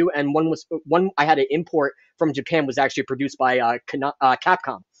THQ, and one I had to import from Japan was actually produced by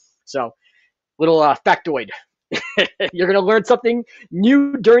Capcom. So little factoid. You're going to learn something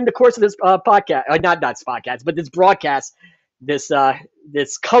new during the course of this podcast. Not this podcast, but this broadcast, this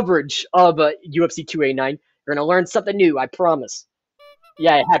coverage of UFC 289. You're going to learn something new, I promise.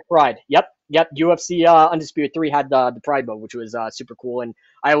 Yeah, it had Pride. Yep. UFC Undisputed 3 had the Pride mode, which was super cool. And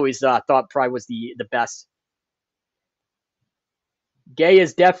I always thought Pride was the best. Gay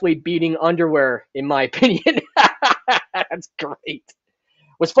is definitely beating underwear, in my opinion. That's great.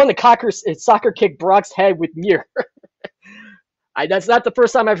 Was fun to soccer kick Brock's head with Muir. That's not the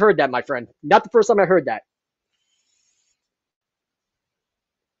first time I've heard that, my friend. Not the first time I heard that.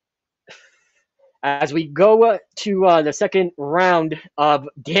 As we go to the second round of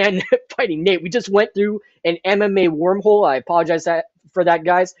Dan fighting Nate, we just went through an MMA wormhole. I apologize for that,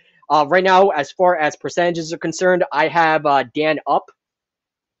 guys. Right now, as far as percentages are concerned, I have Dan up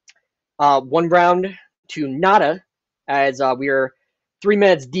 1 round to nada, as we are 3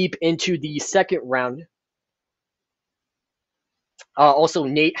 minutes deep into the second round. Also,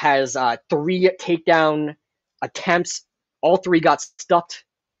 Nate has 3 takedown attempts. All 3 got stuffed.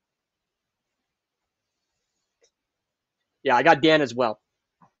 Yeah, I got Dan as well.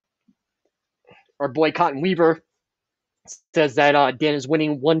 Our boy Cotton Weaver says that Dan is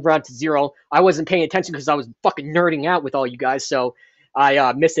winning 1 round to 0. I wasn't paying attention because I was fucking nerding out with all you guys, so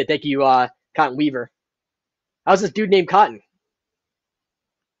I missed it. Thank you, Cotton Weaver. How's this dude named Cotton?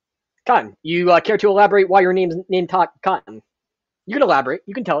 Cotton, you care to elaborate why your name's named Cotton? You can elaborate.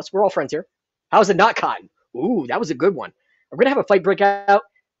 You can tell us. We're all friends here. How's it not Cotton? Ooh, that was a good one. We're going to have a fight break out.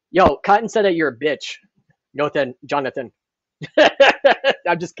 Yo, Cotton said that you're a bitch. Jonathan.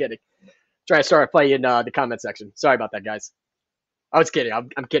 I'm just kidding. Try to start a fight in the comment section. Sorry about that, guys. I was kidding. I'm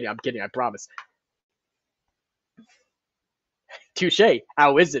kidding. I promise. Touche.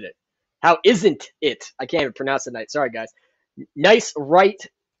 How isn't it? How isn't it? I can't even pronounce the night. Sorry, guys. Nice right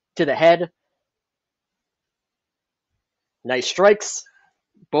to the head. Nice strikes.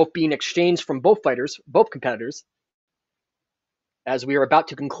 Both being exchanged from both fighters, both competitors. As we are about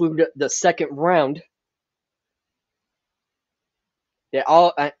to conclude the second round. Yeah,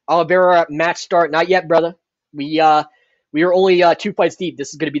 Oliveira match start. Not yet, brother. We are only 2 fights deep. This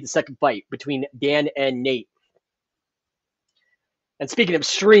is going to be the second fight between Dan and Nate. And speaking of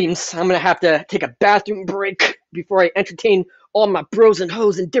streams, I'm going to have to take a bathroom break before I entertain all my bros and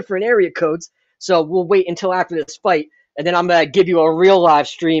hoes in different area codes. So we'll wait until after this fight, and then I'm going to give you a real live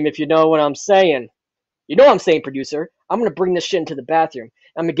stream if you know what I'm saying. You know what I'm saying, producer. I'm going to bring this shit into the bathroom.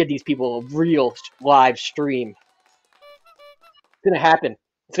 I'm going to give these people a real live stream. It's going to happen.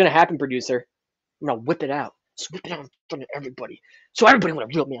 It's going to happen, producer. I'm going to whip it out. Just whip it out in front of everybody. So everybody what a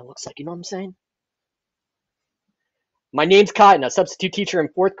real man looks like. You know what I'm saying? My name's Cotton, a substitute teacher in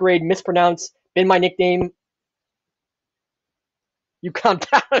 4th grade. Mispronounced. Been my nickname. You calm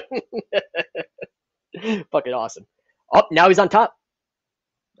down. Fucking awesome. Oh, now he's on top.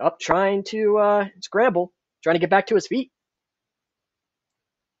 Up, trying to scramble. Trying to get back to his feet.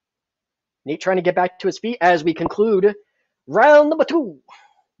 Nate trying to get back to his feet as we conclude round number 2.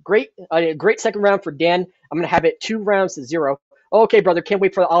 Great second round for Dan. I'm going to have it 2 rounds to 0. Okay, brother, can't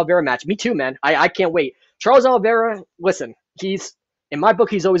wait for the Oliveira match. Me too, man. I can't wait. Charles Oliveira, listen, in my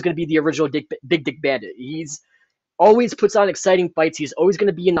book, he's always going to be the original Big Dick Bandit. He's always puts on exciting fights. He's always going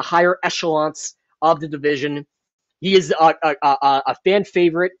to be in the higher echelons of the division. He is a fan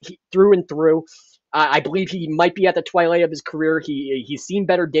favorite through and through. I believe he might be at the twilight of his career. He's seen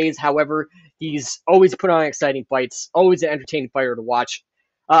better days. However, he's always put on exciting fights. Always an entertaining fighter to watch.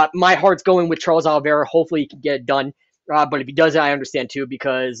 My heart's going with Charles Oliveira. Hopefully he can get it done. But if he does, I understand too,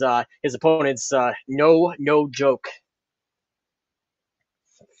 because his opponent's no joke.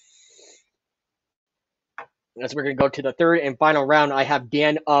 As we're going to go to the third and final round, I have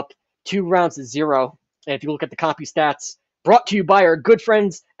Dan up 2 rounds to 0. And if you look at the CompuStats, brought to you by our good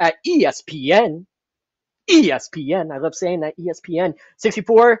friends at ESPN. ESPN. I love saying that, ESPN.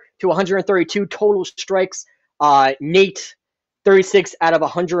 64 to 132 total strikes. Nate, 36 out of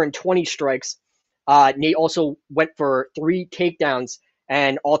 120 strikes. Nate also went for 3 takedowns,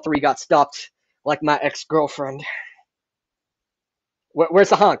 and all 3 got stopped, like my ex-girlfriend. Where's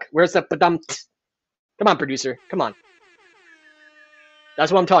the honk? Where's the badum? Come on, producer. Come on.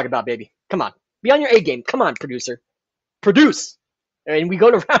 That's what I'm talking about, baby. Come on. Be on your A game. Come on, producer. Produce. And we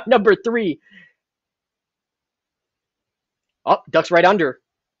go to round number 3. Oh, ducks right under.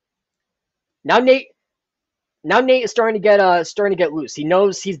 Now Nate is starting to get loose. He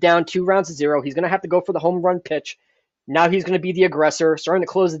knows he's down 2-0. He's gonna have to go for the home run pitch. Now he's gonna be the aggressor, starting to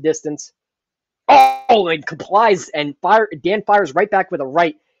close the distance. Oh, and complies and Dan fires right back with a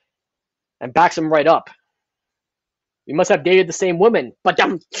right and backs him right up. We must have dated the same woman. But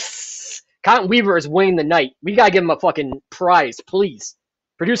Cotton Weaver is winning the night. We gotta give him a fucking prize, please.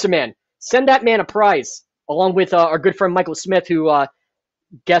 Producer man, send that man a prize, along with our good friend Michael Smith, who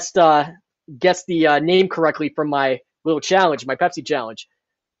guessed the name correctly from my little challenge, my Pepsi challenge.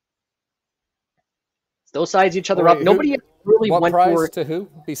 Those size each other up. Nobody really went prize for to who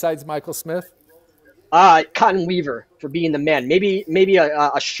besides Michael Smith? Cotton Weaver for being the man. Maybe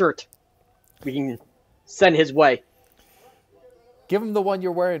a shirt we can send his way. Give him the one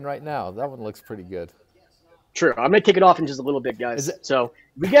you're wearing right now. That one looks pretty good. True. I'm gonna take it off in just a little bit, guys. So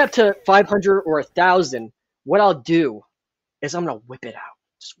we get up to 500 or 1,000. What I'll do is I'm gonna whip it out.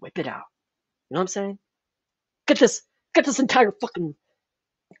 Just whip it out. You know what I'm saying? Get this entire fucking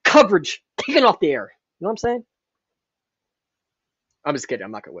coverage taken off the air. You know what I'm saying? I'm just kidding.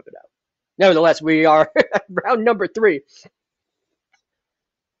 I'm not gonna whip it out. Nevertheless, we are round number 3.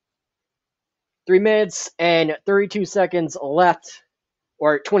 3 minutes and 32 seconds left,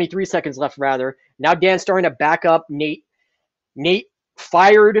 or 23 seconds left, rather. Now Dan's starting to back up Nate. Nate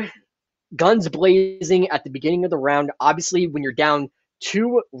fired guns blazing at the beginning of the round. Obviously, when you're down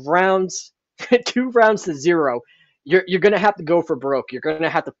 2 rounds, 2-0, you're going to have to go for broke. You're going to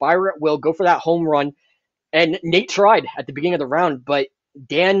have to fire at will, go for that home run. And Nate tried at the beginning of the round, but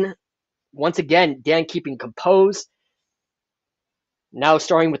Dan, once again, Dan keeping composed. Now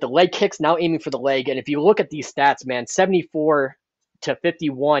starting with the leg kicks, now aiming for the leg. And if you look at these stats, man, 74 to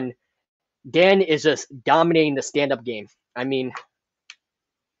 51, Dan is just dominating the stand-up game. I mean,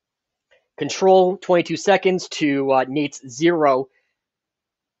 control 22 seconds to Nate's 0.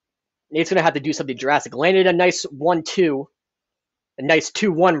 Nate's going to have to do something drastic. Landed a nice 1-2, a nice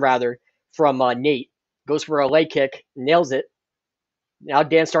 2-1 rather, from Nate. Goes for a leg kick, nails it. Now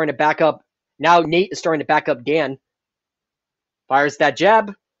Dan's starting to back up. Now Nate is starting to back up Dan. Fires that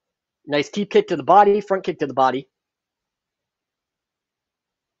jab. Nice teep kick to the body, front kick to the body.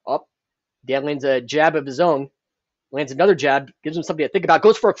 Up. Dan lands a jab of his own. Lands another jab. Gives him something to think about.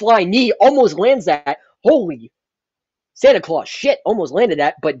 Goes for a flying knee. Almost lands that. Holy Santa Claus. Shit. Almost landed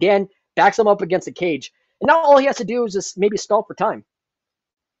that. But Dan backs him up against the cage. And now all he has to do is just maybe stall for time.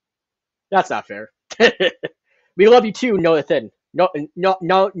 That's not fair. We love you too, Nathan. No,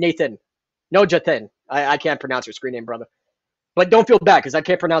 Nathan. No, Jathan. I can't pronounce your screen name, brother. But don't feel bad, because I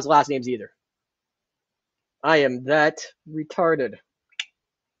can't pronounce last names either. I am that retarded.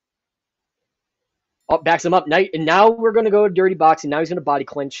 Oh, backs him up. And now we're going to go dirty boxing. Now he's going to body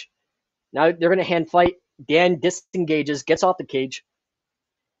clinch. Now they're going to hand fight. Dan disengages, gets off the cage.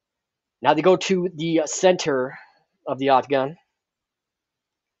 Now they go to the center of the octagon.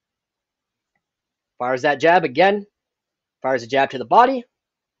 Fires that jab again. Fires a jab to the body.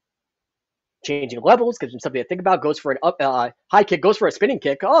 Changing levels, gives him something to think about. Goes for an high kick, goes for a spinning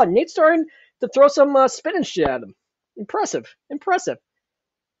kick. Oh, Nate's starting to throw some spinning shit at him. Impressive.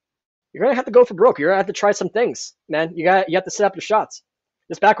 You're going to have to go for broke. You're going to have to try some things, man. You have to set up your shots.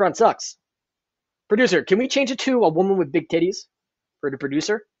 This background sucks. Producer, can we change it to a woman with big titties for the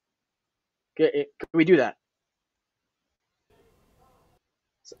producer? Can we do that?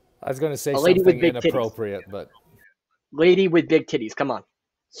 I was going to say something inappropriate, but... Lady with big titties, come on.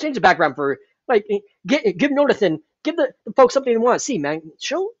 Let's change the background for... Like, give Nathan, give the folks something they want to see, man.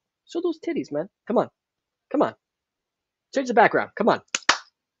 Show those titties, man. Come on. Change the background. Come on.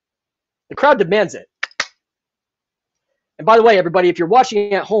 The crowd demands it. And by the way, everybody, if you're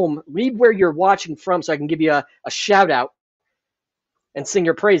watching at home, leave where you're watching from so I can give you a shout out and sing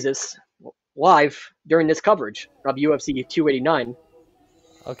your praises live during this coverage of UFC 289.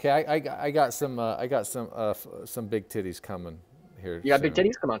 Okay, I got some big titties coming here. You got big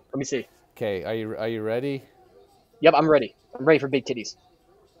titties? Come on, let me see. Okay, are you ready? Yep, I'm ready. I'm ready for big titties.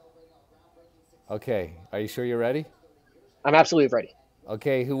 Okay, are you sure you're ready? I'm absolutely ready.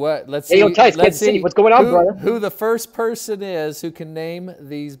 Okay, let's see. Hey, yo, Tice, Kansas City, what's going on, brother? Who the first person is who can name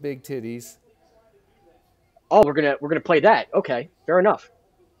these big titties. Oh, we're gonna play that. Okay, fair enough.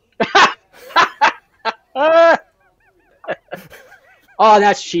 Uh, oh,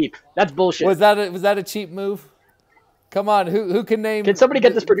 that's cheap. That's bullshit. Was that a cheap move? Come on, who can Can name somebody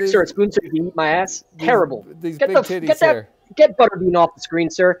get this producer a spoon so he can eat my ass? Terrible. these Get big the titties get that here? get Butterbean off the screen,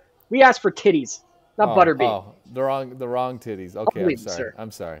 sir. We asked for titties, not Butterbean. The wrong titties. Okay, I'm Unbelievable, sorry. sir.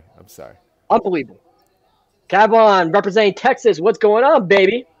 I'm sorry. I'm sorry. Unbelievable. Cabon representing Texas. What's going on,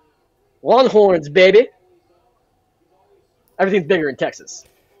 baby? Longhorns, baby. Everything's bigger in Texas,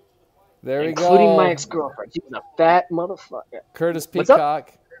 There we including my go. ex-girlfriend. She was a fat motherfucker. Curtis What's up?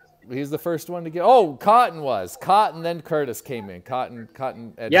 Peacock. He's the first one to get. Oh, Cotton. Then Curtis came in. Cotton. Edged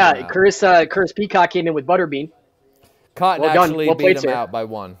him Yeah, out. Curtis Peacock came in with Butterbean. Cotton Well done. actually Well beat played, him sir. out by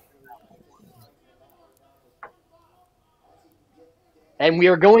 1. And we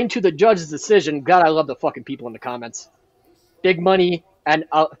are going to the judge's decision. God, I love the fucking people in the comments. Big Money and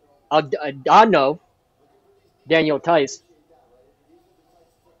Adano, Daniel Tice.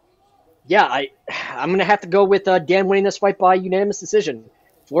 Yeah, I'm going to have to go with Dan winning this fight by unanimous decision.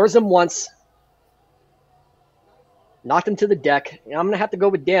 Floors him once. Knocked him to the deck. I'm going to have to go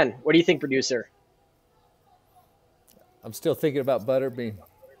with Dan. What do you think, producer? I'm still thinking about Butterbean.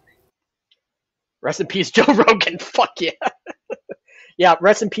 Rest in peace, Joe Rogan. Fuck yeah. Yeah,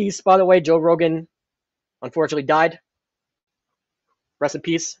 rest in peace, by the way. Joe Rogan unfortunately died. Rest in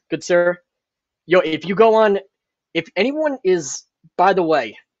peace, good sir. Yo, if you go on, if anyone is, by the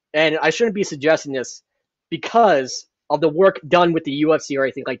way, and I shouldn't be suggesting this because of the work done with the UFC or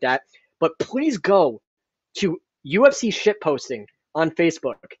anything like that, but please go to UFC shitposting on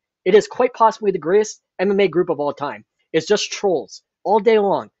Facebook. It is quite possibly the greatest MMA group of all time. It's just trolls all day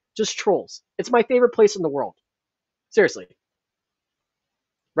long, just trolls. It's my favorite place in the world. Seriously.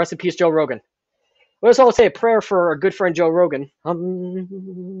 Rest in peace, Joe Rogan. Let us all say a prayer for our good friend Joe Rogan.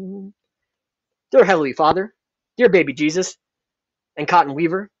 Dear Heavenly Father, dear baby Jesus, and Cotton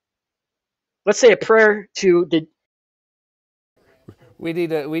Weaver, let's say a prayer to the. We need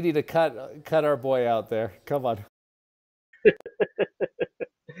to cut our boy out there. Come on.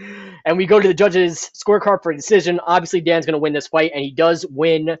 And we go to the judges' scorecard for a decision. Obviously, Dan's going to win this fight, and he does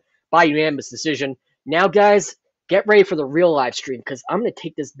win by unanimous decision. Now, guys, get ready for the real live stream because I'm going to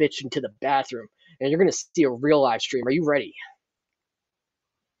take this bitch into the bathroom, and you're going to see a real live stream. Are you ready?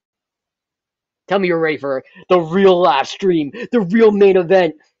 Tell me you're ready for the real live stream, the real main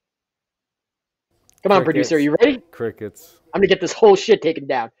event. Come on, producer. Are you ready? Crickets. I'm going to get this whole shit taken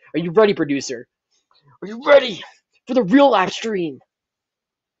down. Are you ready, producer? Are you ready for the real live stream?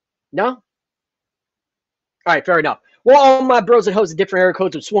 No? All right, fair enough. Well, all my bros and hoes with different area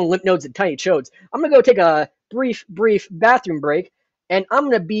codes with swollen lymph nodes and tiny chodes. I'm going to go take a brief bathroom break, and I'm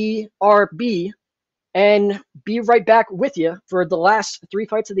going to be RB and be right back with you for the last 3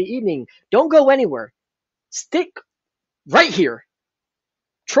 fights of the evening. Don't go anywhere. Stick right here.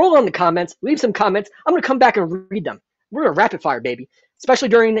 Troll on the comments. Leave some comments. I'm going to come back and read them. We're going to rapid fire, baby. Especially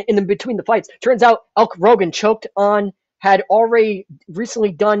in the between the fights. Turns out Elk Rogan had already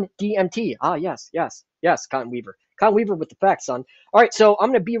recently done DMT. Ah, yes, Cotton Weaver. Cotton Weaver with the facts, son. All right, so I'm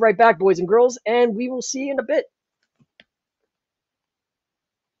going to be right back, boys and girls, and we will see you in a bit.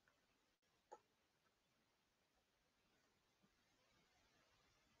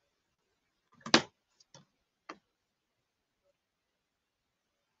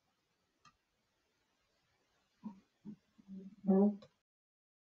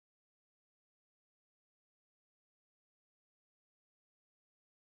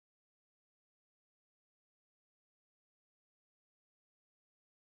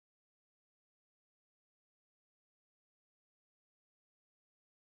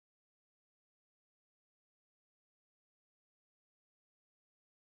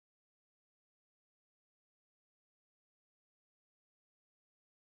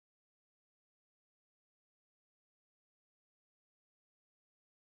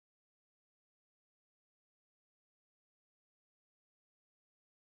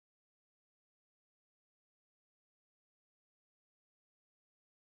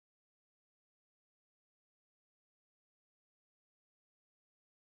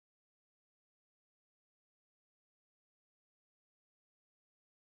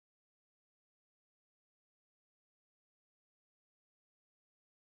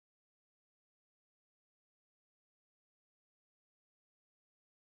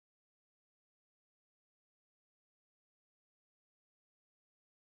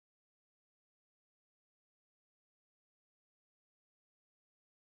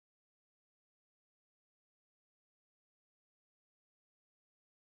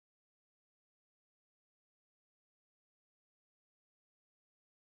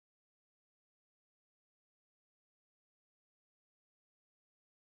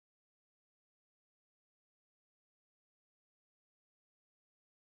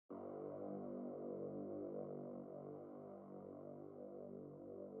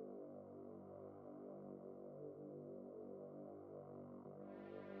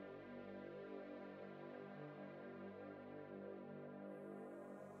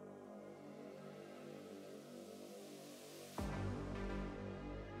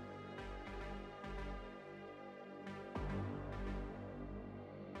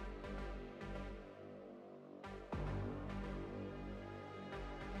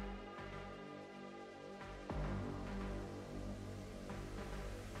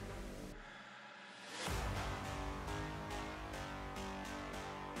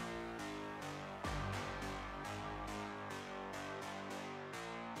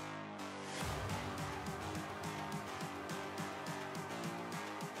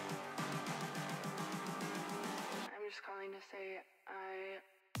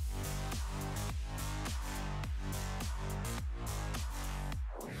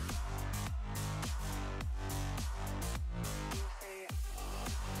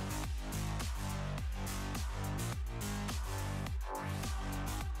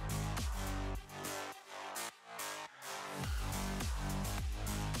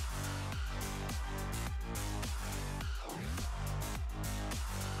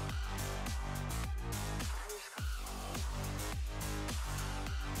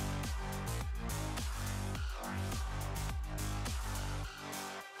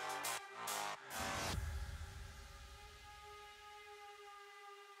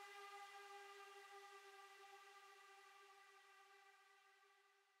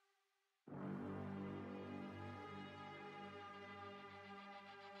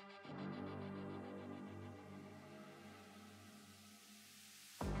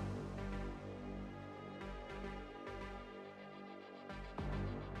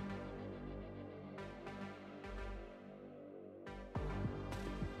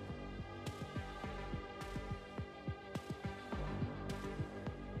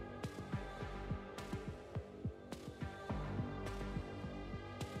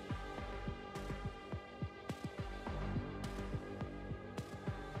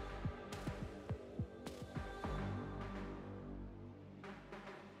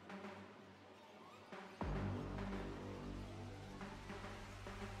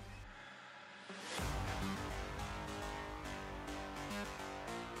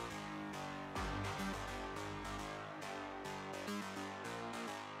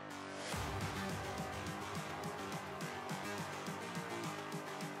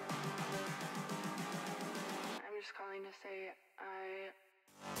 I'm just calling to say I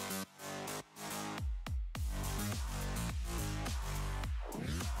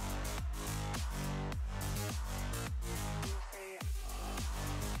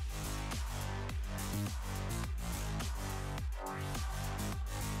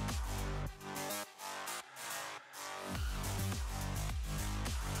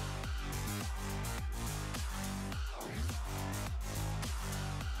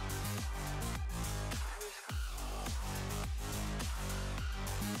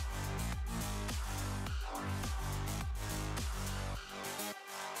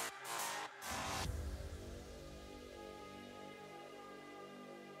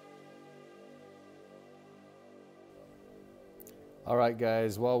All right,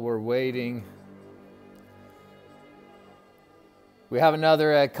 guys, while we're waiting, we have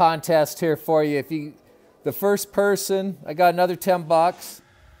another contest here for you. If you, the first person, I got another 10 bucks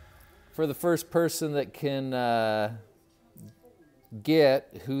for the first person that can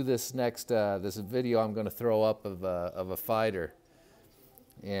get who this next, this video I'm going to throw up of a fighter.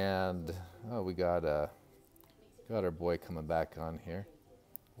 And, oh, we got our boy coming back on here.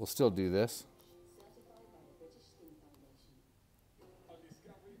 We'll still do this.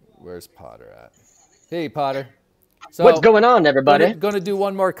 Where's Potter at? Hey, Potter. So what's going on, everybody? Going to do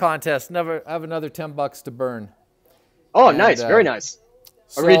one more contest. I have another 10 bucks to burn. Oh, and, nice. Very nice.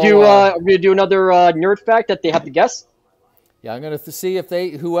 So, are we gonna do another nerd fact that they have to guess? Yeah, I'm going to see if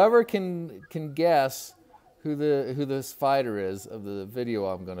whoever can guess who this fighter is of the video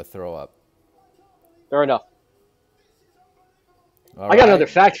I'm going to throw up. Fair enough. All I got another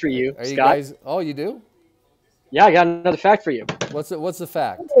fact for you, Are Scott. you guys, oh, you do? Yeah, I got another fact for you. What's the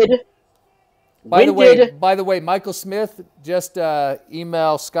fact? By the way, Michael Smith, just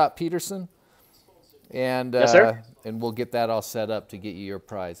email Scott Peterson, and yes, sir. And we'll get that all set up to get you your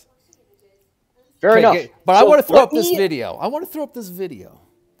prize. Fair enough. But so I want to throw up this video. I want to throw up this video.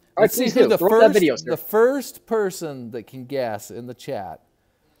 All right, please do. Throw up that video, sir. The first person that can guess in the chat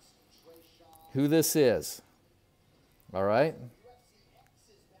who this is. All right?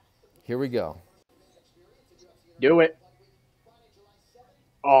 Here we go. Do it.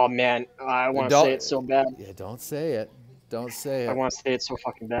 Oh, man. I want to say it so bad. Yeah, don't say it. Don't say it. I want to say it so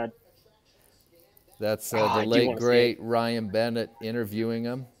fucking bad. That's the late, great Ryan Bennett interviewing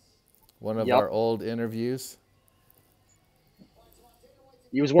him. One of our old interviews.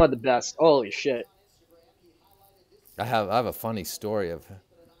 He was one of the best. Holy shit. I have a funny story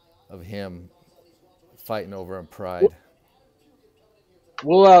of him fighting over in Pride.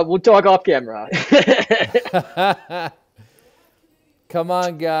 We'll talk off camera. Come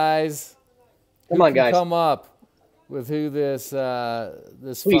on, guys. Come on, guys. Come up with who this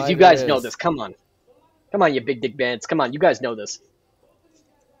Please, you guys know this. Come on. Come on, you big dick bands. Come on, you guys know this.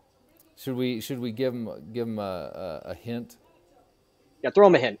 Should we give him a hint? Yeah, throw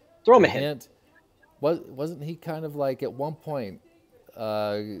him a hint. Throw him a hint. Wasn't he kind of like at one point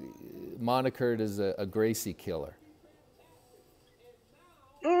monikered as a Gracie killer?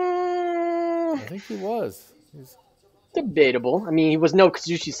 think he was. He's... Debatable. I mean, he was no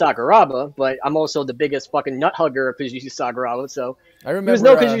Kazushi Sakuraba, but I'm also the biggest fucking nut hugger of Kazushi Sakuraba, so I remember, he was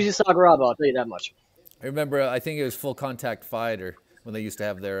no Kazushi Sakuraba, I'll tell you that much. I remember, I think it was Full Contact Fighter when they used to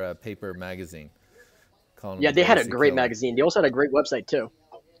have their paper magazine. Yeah, they had a great magazine. They also had a great website, too.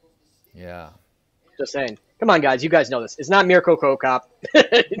 Yeah. Just saying. Come on, guys. You guys know this. It's not Mirko Cop.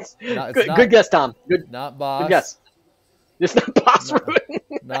 Good guess, Tom. Not Boss. Good guess. It's not Boss.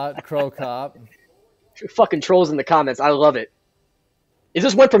 Not Crow Cop. Fucking trolls in the comments. I love it. It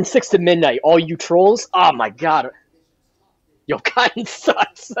just went from 6 to midnight. All you trolls. Oh, my God. Yo, Cotton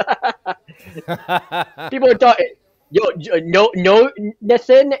sucks. People are talking. Yo,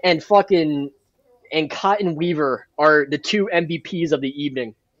 Nathan and Cotton Weaver are the 2 MVPs of the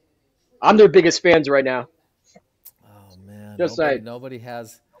evening. I'm their biggest fans right now. Oh, man. Just nobody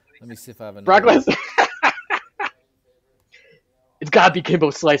has. Let me see if I have a. Brock Lesnar. It's got to be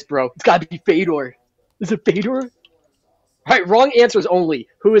Kimbo Slice, bro. It's got to be Fedor. Is it Fedor? All right, wrong answers only.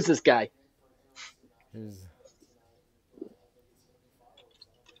 Who is this guy?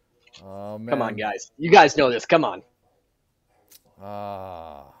 Oh, man. Come on, guys. You guys know this. Come on.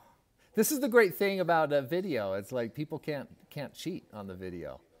 This is the great thing about a video. It's like people can't cheat on the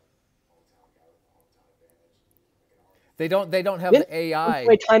video. They don't have the AI.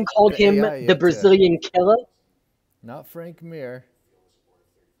 My time called him the Brazilian killer. Not Frank Mir.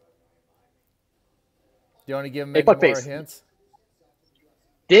 Do you want to give him any more hints?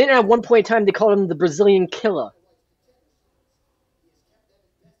 Didn't at one point in time they called him the Brazilian killer?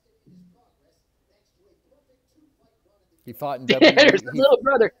 He fought in There's his little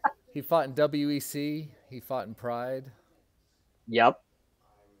brother. He fought in WEC. He fought in Pride. Yep.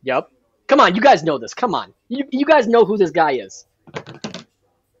 Come on, you guys know this. Come on. You guys know who this guy is.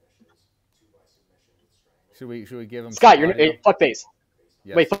 Should we give him Scott, you're fuckface.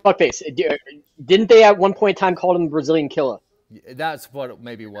 Yes. Wait, fuckface. Didn't they at one point in time call him the Brazilian killer? That's what it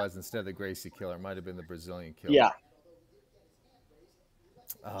maybe was instead of the Gracie killer. It might have been the Brazilian killer. Yeah.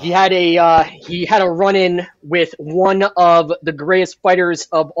 He had a run-in with one of the greatest fighters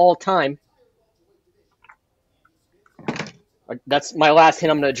of all time. That's my last hint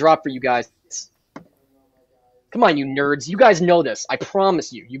I'm going to drop for you guys. Come on, you nerds. You guys know this. I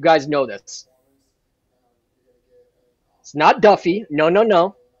promise you. You guys know this. It's not Duffy.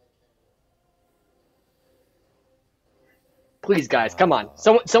 No. Please, guys, come on.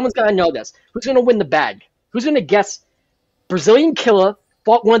 Someone's got to know this. Who's going to win the bag? Who's going to guess Brazilian killer,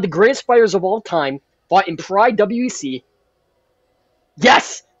 fought one of the greatest fighters of all time, fought in Pride WEC?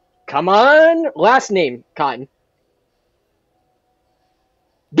 Yes! Come on. Last name, Cotton.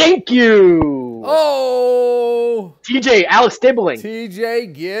 Thank you! Oh! TJ, Alex Stabling.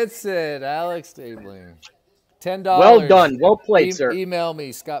 TJ gets it. Alex Stabling. $10. Well done. Well played, sir. Email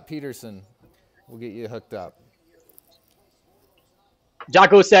me, Scott Peterson. We'll get you hooked up.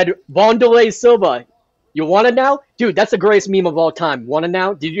 Jocko said, Vondelay Silva. You want it now? Dude, that's the greatest meme of all time. Want it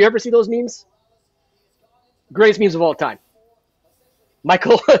now? Did you ever see those memes? Greatest memes of all time.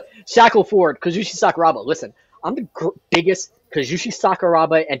 Michael Shackleford, Kazushi Sakuraba. Listen, I'm the biggest Kazushi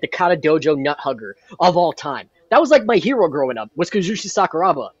Sakuraba and Takata Dojo nut hugger of all time. That was like my hero growing up, was Kazushi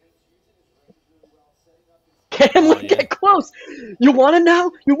Sakuraba. Get close. You want it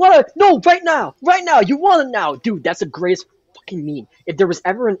now? You want it? No, right now. Right now. You want it now. Dude, that's the greatest fucking meme. If there was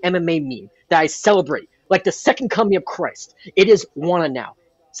ever an MMA meme that I celebrate, like the second coming of Christ, it is want it now.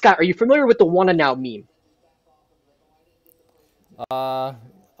 Scott, are you familiar with the want it now meme? I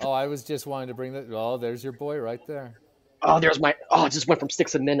was just wanting to bring that. Oh, there's your boy right there. Oh, there's my. Oh, it just went from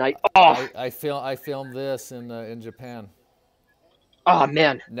 6 to midnight. Oh, I filmed this in Japan. Oh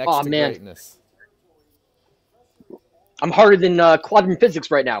man. Next to greatness. I'm harder than quadrant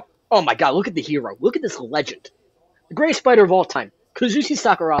physics right now. Oh my god, look at the hero. Look at this legend. The greatest fighter of all time. Kazushi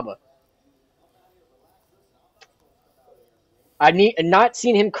Sakuraba. I not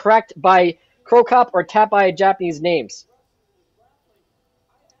seen him cracked by Krokop or tapped by Japanese names.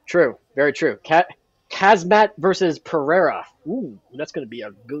 True. Very true. Kazmat versus Pereira. Ooh, that's going to be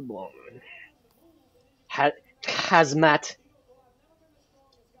a good one. Kazmat.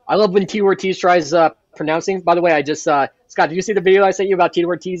 I love when T. Ortiz tries pronouncing. By the way, I just Scott, did you see the video I sent you about T.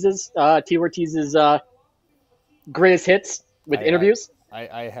 Ortiz's greatest hits with interviews?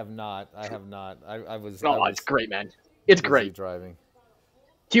 I have not. I was. It's great, man. It's great. Driving.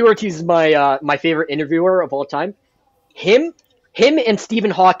 T. Ortiz is my favorite interviewer of all time. Him and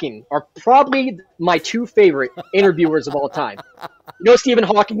Stephen Hawking are probably my 2 favorite interviewers of all time. You know Stephen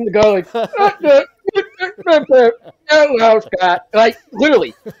Hawking, the guy like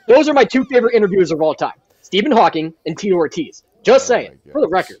literally, those are my 2 favorite interviewers of all time. Stephen Hawking and Tito Ortiz. Just saying, for the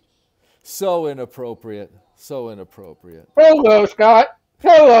record. So inappropriate. So inappropriate. Hello, Scott.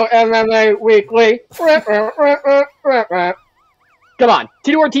 Hello, MMA Weekly. Come on,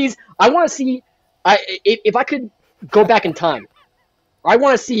 Tito Ortiz. I want to see. If I could go back in time, I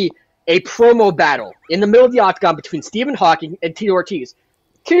want to see a promo battle in the middle of the octagon between Stephen Hawking and Tito Ortiz.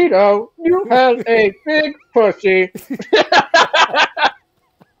 Tito, you have a big pussy.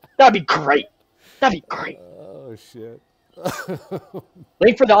 That'd be great. That'd be great. Oh shit.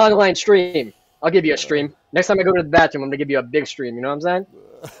 Link for the online stream. I'll give you a stream. Next time I go to the bathroom, I'm gonna give you a big stream. You know what I'm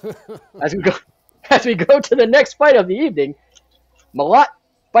saying? As we go to the next fight of the evening, Malat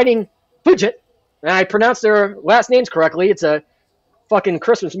fighting Fujit. And I pronounced their last names correctly. It's a fucking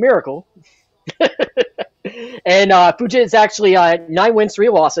Christmas miracle. And Fujit is actually 9 wins, 3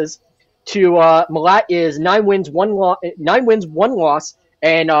 losses. To Malat is 9 wins, 1 loss,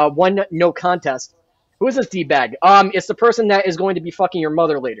 and 1 no contest. Who is this D-bag? It's the person that is going to be fucking your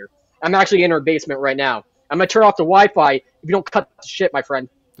mother later. I'm actually in her basement right now. I'm gonna turn off the Wi-Fi if you don't cut the shit, my friend.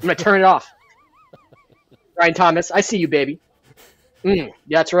 I'm gonna turn it off. Ryan Thomas, I see you, baby.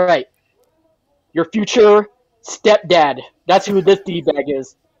 That's right. Your future stepdad. That's who this D-bag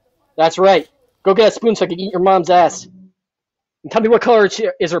is. That's right. Go get a spoon so I can eat your mom's ass. And tell me what color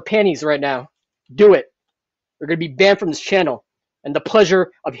is her panties right now. Do it. You're gonna be banned from this channel. And the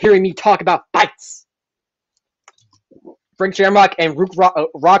pleasure of hearing me talk about fights. Frank Shamrock and Rook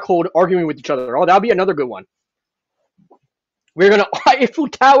Rockhold arguing with each other. Oh, that'll be another good one. We're going to Eiffel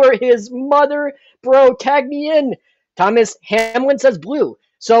Tower his mother. Bro, tag me in. Thomas Hamlin says blue.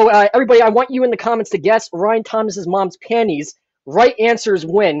 So, everybody, I want you in the comments to guess Ryan Thomas's mom's panties. Right answers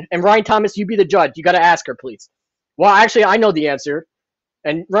win. And Ryan Thomas, you be the judge. You got to ask her, please. Well, actually, I know the answer.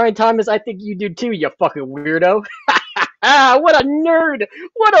 And Ryan Thomas, I think you do too, you fucking weirdo. What a nerd!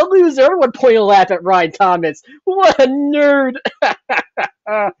 What a loser! Everyone point a laugh at Ryan Thomas. What a nerd!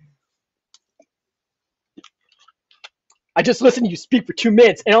 I just listened to you speak for 2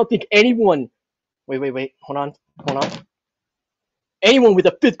 minutes, and I don't think anyone... Wait. Hold on. Anyone with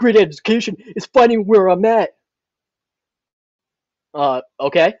a 5th grade education is finding where I'm at.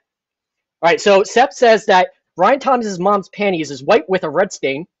 Okay. Alright, so Sep says that Ryan Thomas's mom's panties is white with a red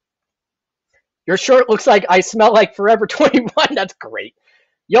stain. Your shirt looks like I smell like Forever 21. That's great.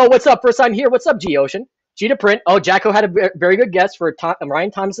 Yo, what's up? First time here. What's up, G-Ocean? Cheetah Print. Oh, Jacko had a very good guess for Ryan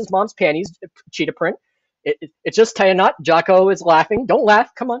Thomas's mom's panties. Cheetah Print. It's just tie a knot. Jacko is laughing. Don't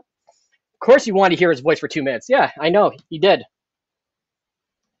laugh. Come on. Of course you wanted to hear his voice for 2 minutes. Yeah, I know. He did.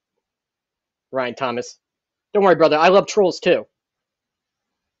 Ryan Thomas. Don't worry, brother. I love trolls, too.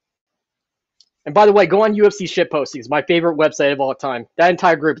 And by the way, go on UFC shit postings, my favorite website of all time. That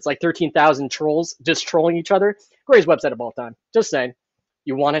entire group, it's like 13,000 trolls just trolling each other. Greatest website of all time. Just saying.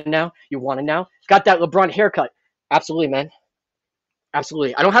 You want it now? You want it now? Got that LeBron haircut. Absolutely, man.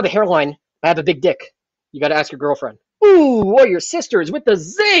 Absolutely. I don't have a hairline. I have a big dick. You got to ask your girlfriend. Ooh, Warrior Sisters with the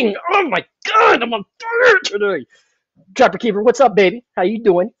zing. Oh, my God. I'm on fire today. Trapper Keeper, what's up, baby? How you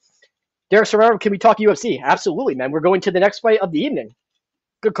doing? Derek Serrano, can we talk UFC? Absolutely, man. We're going to the next fight of the evening.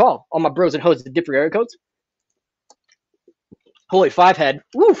 Good call. All my bros and hoes with different area codes. Holy 5 head.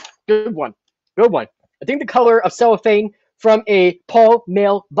 Woof. Good one. Good one. I think the color of cellophane from a Paul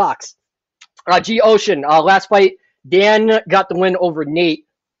mail box. G Ocean. Last fight, Dan got the win over Nate.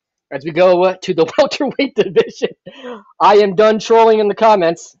 As we go to the welterweight division, I am done trolling in the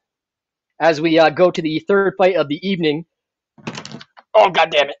comments. As we go to the 3rd fight of the evening. Oh, God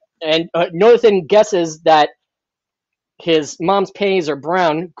damn it. And Northan guesses that his mom's panties are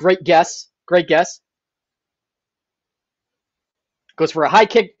brown. Great guess. Great guess. Goes for a high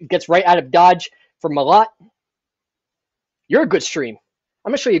kick. Gets right out of dodge from Malat. You're a good stream. I'm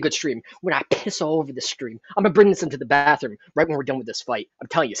going to show you a good stream. When I piss all over the stream, I'm going to bring this into the bathroom right when we're done with this fight. I'm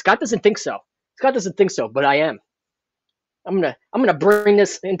telling you, Scott doesn't think so. Scott doesn't think so, but I am. I'm gonna bring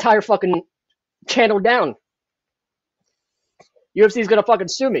this entire fucking channel down. UFC's going to fucking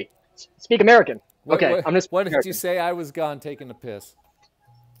sue me. Speak American. Okay, I'm gonna. What did you say? I was gone taking a piss.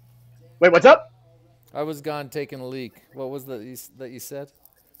 Wait, what's up? I was gone taking a leak. What was that you said?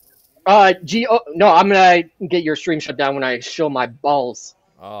 No, I'm gonna get your stream shut down when I show my balls.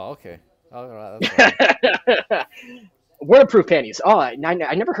 Oh, okay. All right, that's fine. Waterproof panties. Oh, I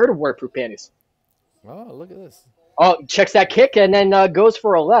never heard of waterproof panties. Oh, look at this. Oh, checks that kick and then goes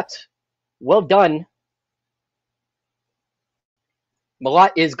for a left. Well done.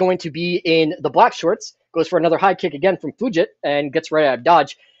 Malat is going to be in the black shorts. Goes for another high kick again from Fujit and gets right out of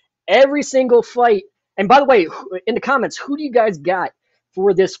dodge. Every single fight. And by the way, in the comments, who do you guys got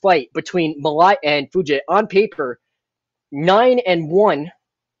for this fight between Malat and Fujit? On paper, 9-1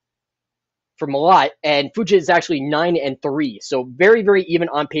 for Malat, and Fujit is actually 9-3. So very, very even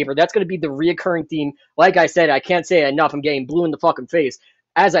on paper. That's going to be the reoccurring theme. Like I said, I can't say it enough. I'm getting blue in the fucking face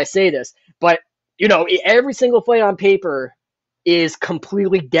as I say this. But, you know, every single fight on paper is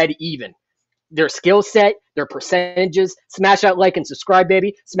completely dead even. Their skill set, their percentages. Smash that like and subscribe,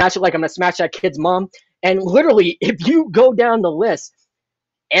 baby. Smash it like I'm going to smash that kid's mom. And literally, if you go down the list,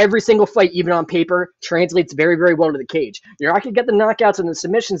 every single fight, even on paper, translates very, very well to the cage. You're not going to get the knockouts and the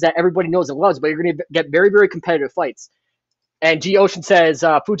submissions that everybody knows and loves, but you're going to get very, very competitive fights. And G. Ocean says,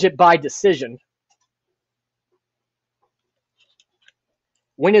 Fujit by decision.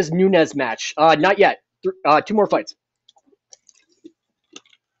 When is Nunes match? Not yet. 2 more fights.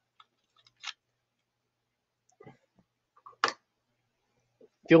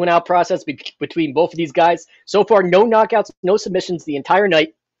 Feeling out process between both of these guys. So far, no knockouts, no submissions the entire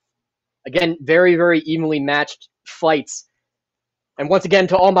night. Again, very, very evenly matched fights. And once again,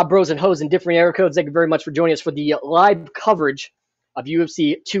 to all my bros and hoes in different area codes, thank you very much for joining us for the live coverage of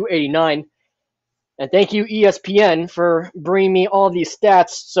UFC 289. And thank you, ESPN, for bringing me all these stats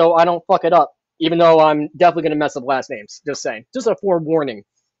so I don't fuck it up, even though I'm definitely going to mess up last names. Just saying. Just a forewarning.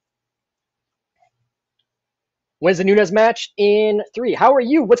 When's the Nunes match? In 3. How are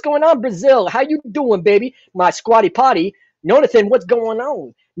you? What's going on, Brazil? How you doing, baby? My squatty potty. Jonathan, what's going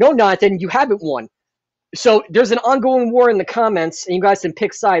on? No, Jonathan, you haven't won. So there's an ongoing war in the comments, and you guys can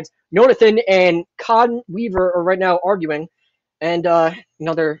pick sides. Jonathan and Con Weaver are right now arguing, and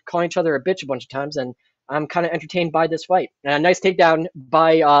they're calling each other a bitch a bunch of times, and I'm kind of entertained by this fight. And a nice takedown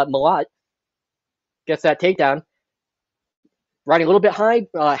by Malat. Gets that takedown. Riding a little bit high,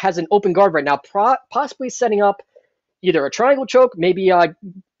 has an open guard right now, possibly setting up either a triangle choke, maybe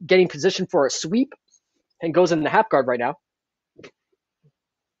getting positioned for a sweep, and goes in the half guard right now.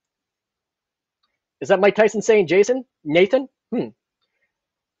 Is that Mike Tyson saying Jason? Nathan?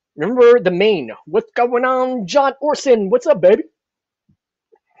 Remember the main. What's going on, John Orson? What's up, baby?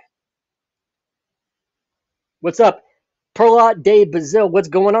 What's up? Perla de Brazil. What's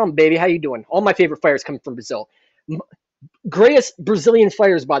going on, baby? How you doing? All my favorite fighters come from Brazil. Greatest Brazilian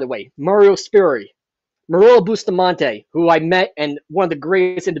fighters, by the way. Mario Spiri. Murilo Bustamante, who I met, and one of the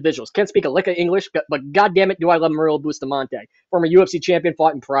greatest individuals. Can't speak a lick of English, but goddamn it, do I love Murilo Bustamante. Former UFC champion,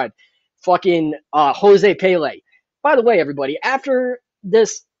 fought in Pride. Fucking Jose Pele. By the way, everybody, after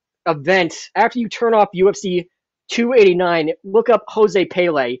this event, after you turn off UFC 289, look up Jose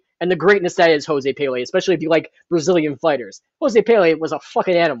Pele and the greatness that is Jose Pele, especially if you like Brazilian fighters. Jose Pele was a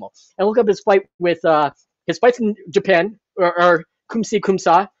fucking animal. And look up his fight with his fights in Japan, or Kumsi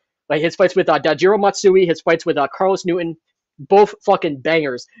Kumsa, like his fights with Dajiro Matsui, his fights with Carlos Newton, both fucking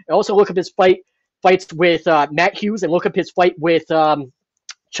bangers. And also look up his fights with Matt Hughes, and look up his fight with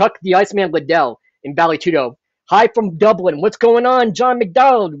Chuck the Iceman Liddell in Vale-Tudo. Hi from Dublin. What's going on, John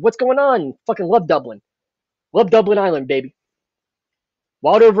McDonald? What's going on? Fucking love Dublin. Love Dublin Island, baby.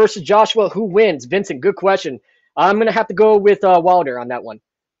 Wilder versus Joshua. Who wins? Vincent, good question. I'm going to have to go with Wilder on that one.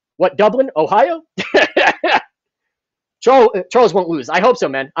 What, Dublin? Ohio? Charles won't lose. I hope so,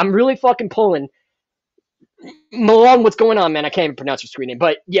 man. I'm really fucking pulling. Malone, what's going on, man? I can't even pronounce your screen name.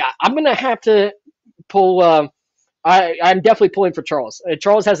 But yeah, I'm going to have to pull... I'm definitely pulling for Charles.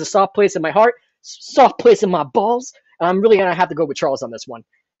 Charles has a soft place in my heart, soft place in my balls. I'm really going to have to go with Charles on this one.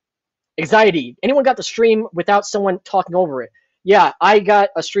 Anxiety. Anyone got the stream without someone talking over it? Yeah, I got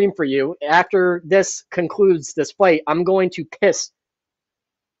a stream for you. After this concludes this fight, I'm going to piss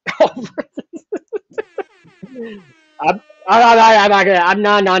over I'm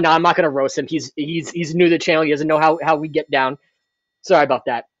not gonna roast him. He's new to the channel. He doesn't know how we get down. Sorry about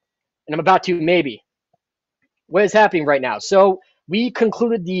that. And I'm about to maybe. What is happening right now? So we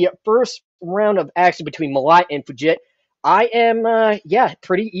concluded the first round of action between Malat and Fujit. I am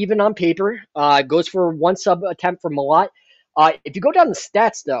pretty even on paper. Goes for 1 sub attempt for Malat. If you go down the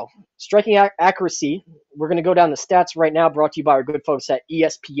stats though, striking accuracy, we're gonna go down the stats right now. Brought to you by our good folks at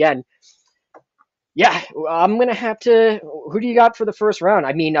ESPN. Yeah, I'm gonna have to. Who do you got for the first round?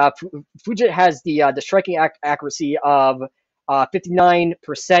 I mean, Fujit has the striking accuracy of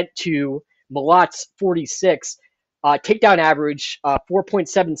 59% to Malat's 46. Takedown average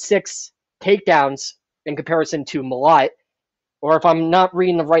 4.76 takedowns in comparison to Malat. Or if I'm not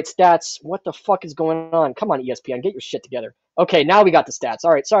reading the right stats, what the fuck is going on? Come on, ESPN, get your shit together. Okay, now we got the stats.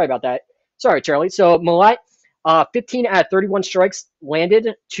 All right, sorry about that. Sorry, Charlie. So Malat, 15 out of 31 strikes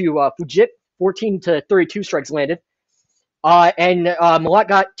landed to Fujit. 14 to 32 strikes landed. And Malat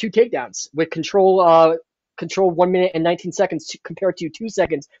got 2 takedowns with control 1 minute and 19 seconds compared to 2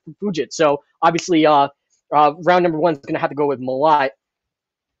 seconds from Fujit. So obviously round number 1 is going to have to go with Malat.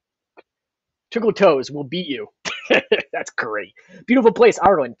 Tickle Toes will beat you. That's great. Beautiful place,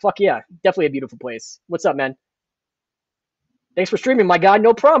 Ireland. Fuck yeah. Definitely a beautiful place. What's up, man? Thanks for streaming, my guy.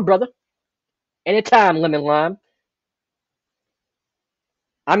 No problem, brother. Anytime, Lemon Lime.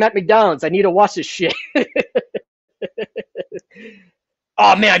 I'm at McDonald's. I need to watch this shit.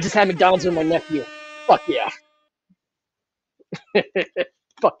 Oh, man, I just had McDonald's with my nephew. Fuck yeah.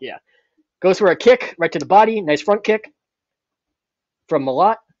 Fuck yeah. Goes for a kick right to the body. Nice front kick from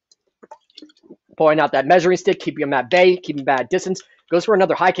Malat. Pulling out that measuring stick, keeping him at bay, keeping him at distance. Goes for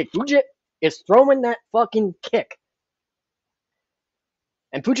another high kick. Fujit is throwing that fucking kick.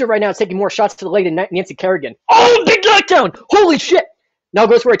 And Fujit right now is taking more shots to the leg than Nancy Kerrigan. Oh, big knockdown! Holy shit! Now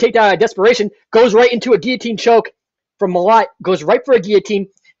goes for a takedown out of desperation. Goes right into a guillotine choke from Malat. Goes right for a guillotine.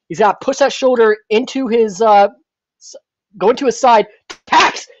 He's got to push that shoulder into his, go into his side.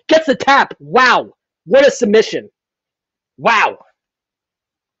 Taps! Gets the tap. Wow. What a submission. Wow.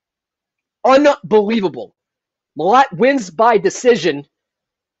 Unbelievable. Malat wins by decision.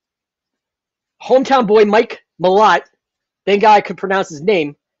 Hometown boy Mike Malat, thank God I could pronounce his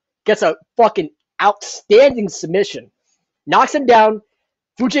name, gets a fucking outstanding submission. Knocks him down.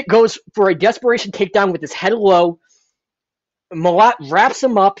 Fujit goes for a desperation takedown with his head low. Malat wraps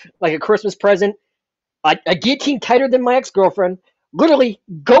him up like a Christmas present. A guillotine tighter than my ex-girlfriend. Literally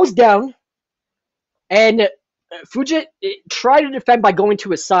goes down. And Fujit tried to defend by going to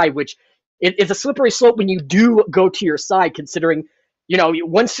his side, which it's a slippery slope when you do go to your side, considering, you know,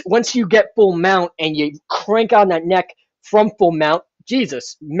 once you get full mount and you crank on that neck from full mount,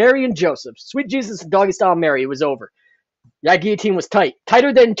 Jesus, Mary and Joseph, sweet Jesus and doggy style Mary, it was over. That guillotine was tight.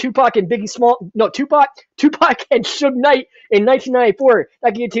 Tighter than Tupac and Biggie Small. No, Tupac and Suge Knight in 1994.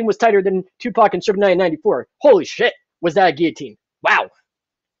 That guillotine was tighter than Tupac and Suge Knight in 94. Holy shit, was that a guillotine. Wow.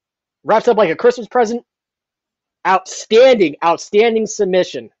 Wraps up like a Christmas present. Outstanding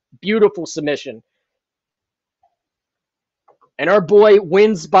submission. Beautiful submission. And our boy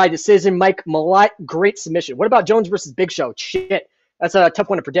wins by decision. Mike Malat, great submission. What about Jones versus Big Show? Shit, that's a tough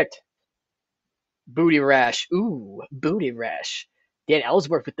one to predict. Booty rash. Ooh, booty rash. Dan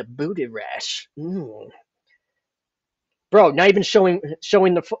Ellsworth with the booty rash. Bro, not even showing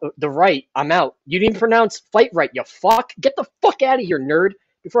the right. I'm out. You didn't pronounce fight right, you fuck. Get the fuck out of here, nerd,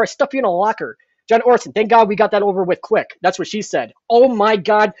 before I stuff you in a locker. John Orson, thank God we got that over with quick. That's what she said. Oh my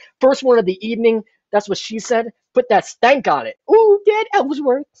God. First one of the evening. That's what she said. Put that stank on it. Ooh, Dan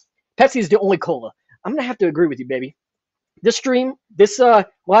Ellsworth. Pepsi is the only cola. I'm going to have to agree with you, baby. This stream, this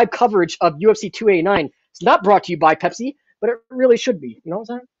live coverage of UFC 289 is not brought to you by Pepsi, but it really should be. You know what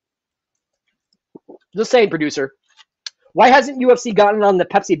I'm saying? Just saying, producer. Why hasn't UFC gotten on the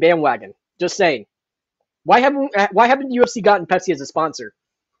Pepsi bandwagon? Just saying. Why haven't UFC gotten Pepsi as a sponsor?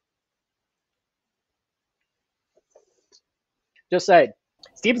 Just saying.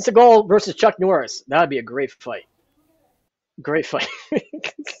 Steven Seagal versus Chuck Norris. That would be a great fight. Great fight.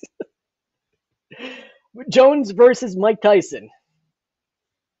 Jones versus Mike Tyson.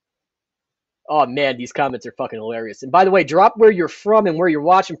 Oh, man, these comments are fucking hilarious. And by the way, drop where you're from and where you're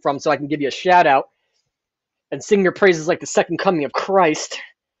watching from so I can give you a shout-out and sing your praises like the second coming of Christ.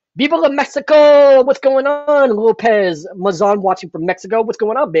 Viva la Mexico! What's going on? Lopez Mazan watching from Mexico. What's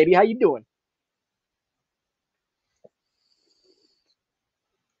going on, baby? How you doing?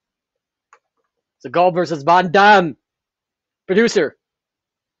 Seagal versus Van Damme. Producer.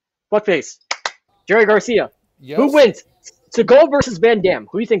 Fuckface. Jerry Garcia. Yes. Who wins? Seagal versus Van Damme.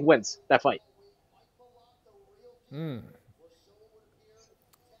 Who do you think wins that fight?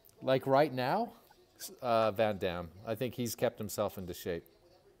 Like right now, Van Damme. I think he's kept himself into shape.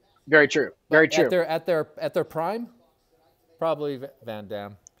 Very true. Very true. At their prime, probably Van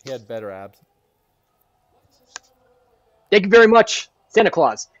Damme. He had better abs. Thank you very much, Santa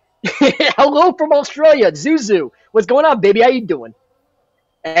Claus. Hello from Australia, Zuzu. What's going on, baby? How you doing?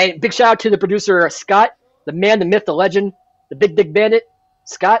 And big shout out to the producer, Scott, the man, the myth, the legend, the big dick bandit.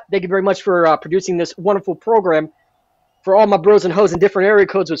 Scott, thank you very much for producing this wonderful program for all my bros and hoes in different area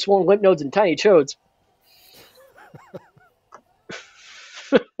codes with swollen lymph nodes and tiny chodes.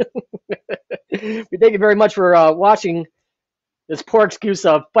 We thank you very much for watching this poor excuse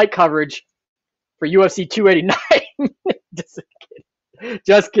of fight coverage for UFC 289.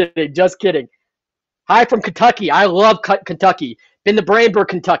 Just kidding. Hi from Kentucky. I love Kentucky. Been to Brandenburg,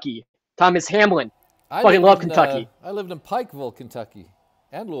 Kentucky. Thomas Hamlin. Fucking love Kentucky. I lived in Pikeville, Kentucky,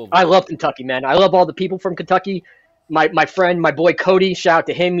 and Louisville. I love Kentucky, man. I love all the people from Kentucky. My friend, my boy Cody, shout out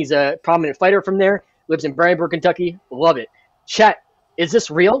to him. He's a prominent fighter from there. Lives in Brandenburg, Kentucky. Love it. Chat, is this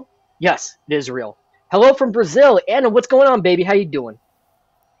real? Yes, it is real. Hello from Brazil. Anna, what's going on, baby? How you doing?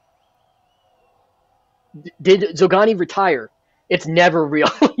 Did Zogani retire? It's never real.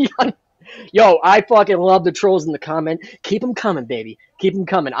 Yo, I fucking love the trolls in the comment. Keep them coming, baby. Keep them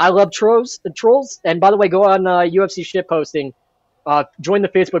coming. I love trolls. And by the way, go on UFC shit posting. Join the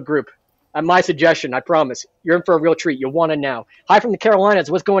Facebook group. At my suggestion, I promise. You're in for a real treat. You'll want to now. Hi from the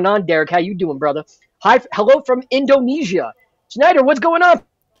Carolinas. What's going on, Derek? How you doing, brother? Hello from Indonesia. Schneider, what's going on?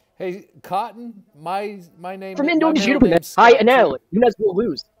 Hey, Cotton, my name From my Indonesia. middle name's Hi, Scott, Anel. too. Nunes will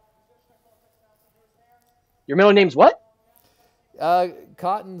lose. Your middle name's what?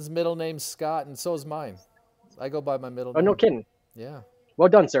 Cotton's middle name's Scott, and so is mine. I go by my middle Oh, name. no kidding. Yeah. Well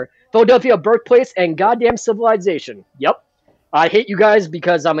done, sir. Philadelphia, birthplace and goddamn civilization. Yep. I hate you guys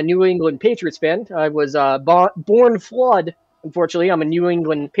because I'm a New England Patriots fan. I was born flawed, unfortunately. I'm a New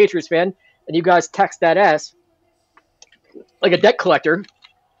England Patriots fan, and you guys text that ass like a debt collector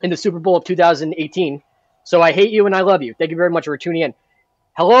in the Super Bowl of 2018. So I hate you and I love you. Thank you very much for tuning in.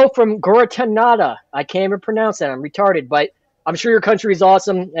 Hello from Guatemala. I can't even pronounce that. I'm retarded, but I'm sure your country is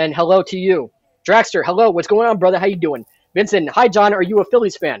awesome, and hello to you. Dragster, hello. What's going on, brother? How you doing? Vincent, hi, John. Are you a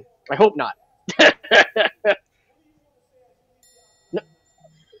Phillies fan? I hope not. No.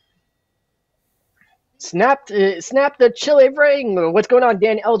 Snap the chili ring. What's going on,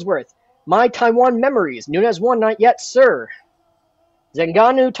 Dan Ellsworth? My Taiwan memories. Nunes won, not yet, sir.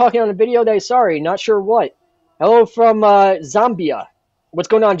 Zenganu talking on a video day. Sorry, not sure what. Hello from Zambia. What's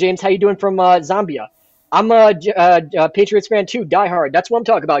going on, James? How you doing from Zambia? I'm a Patriots fan too, diehard. That's what I'm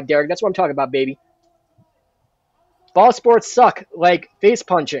talking about, Derek. That's what I'm talking about, baby. Ball sports suck, like face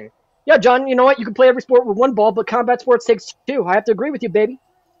punching. Yeah, John, you know what? You can play every sport with one ball, but combat sports takes two. I have to agree with you, baby.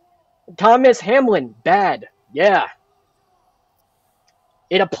 Thomas Hamlin, bad. Yeah.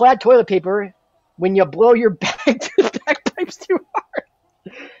 In a plaid toilet paper, when you blow your bagpipes too hard.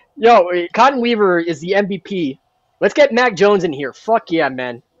 Yo, Cotton Weaver is the MVP. Let's get Mac Jones in here. Fuck yeah,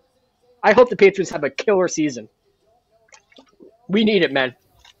 man. I hope the Patriots have a killer season. We need it, man.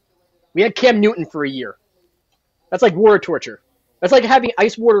 We had Cam Newton for a year. That's like water torture. That's like having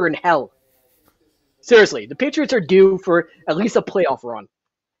ice water in hell. Seriously, the Patriots are due for at least a playoff run.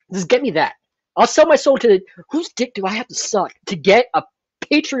 Just get me that. I'll sell my soul to whose dick do I have to suck to get a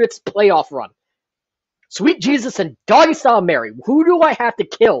Patriots playoff run? Sweet Jesus and doggy style Mary. Who do I have to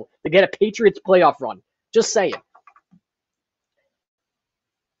kill to get a Patriots playoff run? Just saying.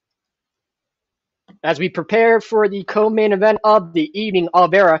 As we prepare for the co-main event of the evening,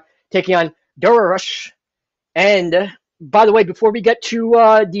 Oliveira taking on Dariush. And by the way, before we get to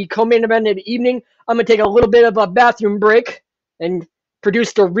the co-main event of the evening, I'm going to take a little bit of a bathroom break and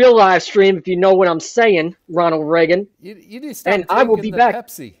produce the real live stream, if you know what I'm saying, Ronald Reagan. You need to stop and I will be back.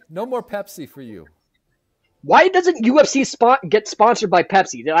 Pepsi. No more Pepsi for you. Why doesn't UFC get sponsored by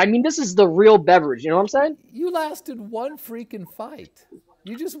Pepsi? I mean, this is the real beverage. You know what I'm saying? You lasted one freaking fight.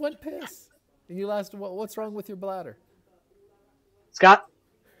 You just went piss. And you lasted, what's wrong with your bladder? Scott,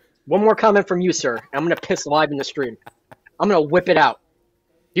 one more comment from you, sir. I'm going to piss live in the stream. I'm going to whip it out.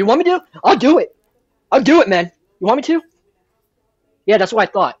 Do you want me to? I'll do it. I'll do it, man. You want me to? Yeah, that's what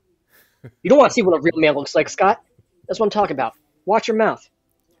I thought. You don't want to see what a real man looks like, Scott. That's what I'm talking about. Watch your mouth.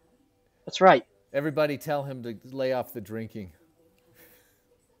 That's right. Everybody tell him to lay off the drinking.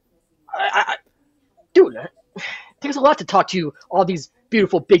 Dude, it takes a lot to talk to all these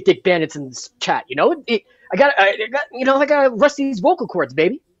beautiful big dick bandits in this chat, you know? I gotta rest these vocal cords,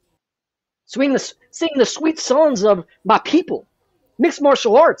 baby. Sing the sweet songs of my people. Mixed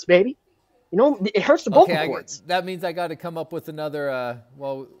martial arts, baby. You know, it hurts the vocal cords. That means I got to come up with another,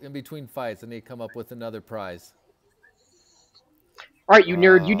 in between fights, I need to come up with another prize. All right, you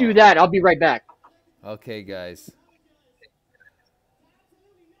nerd, you do that. I'll be right back. Okay, guys.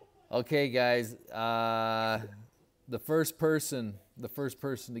 Okay, guys. The first person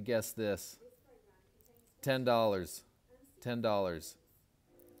to guess this. $10. $10.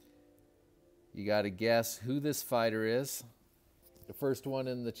 You got to guess who this fighter is. The first one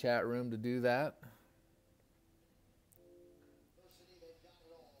in the chat room to do that.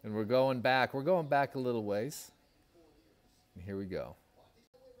 And we're going back. We're going back a little ways. And here we go.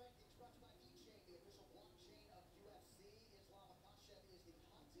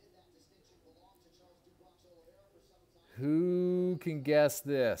 Who can guess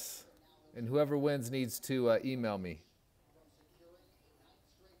this? And whoever wins needs to email me.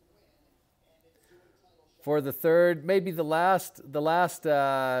 For the third, maybe the last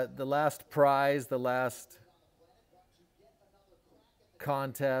prize, the last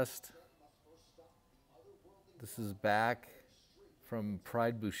contest. This is back from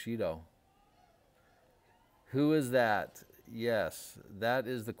Pride Bushido. Who is that? Yes, that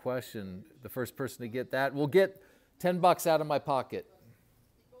is the question. The first person to get that will get $10 out of my pocket.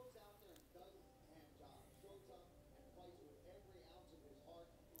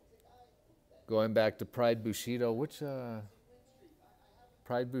 Going back to Pride Bushido, which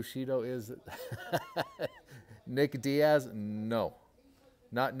Pride Bushido is it? Nick Diaz? No,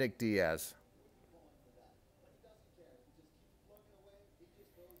 not Nick Diaz.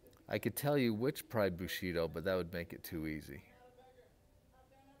 I could tell you which Pride Bushido, but that would make it too easy.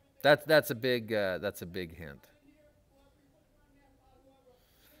 That's a big hint.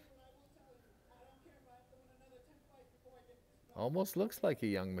 Almost looks like a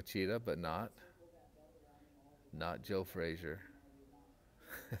young Machida, but not. Not Joe Frazier.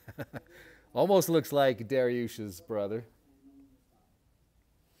 Almost looks like Dariush's brother.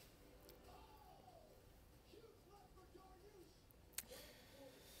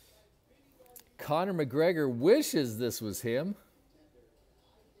 Conor McGregor wishes this was him.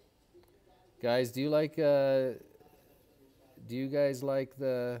 Guys, do you guys like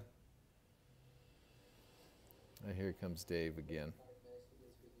the... Oh, here comes Dave again.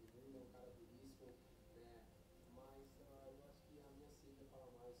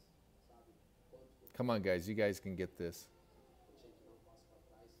 Come on, guys. You guys can get this.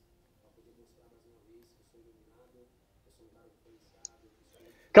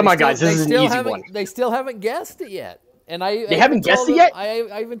 Come on, guys. This is an easy one. They still haven't guessed it yet. And they haven't guessed it yet?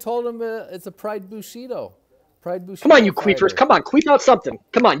 I even told them it's a Pride Bushido. Pride Bushido. Come on, you queefers. Come on, queef out something.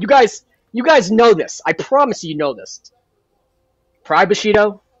 Come on, you guys know this. I promise you know this. Pride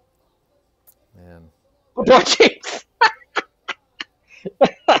Bushido. Man. LeBron James.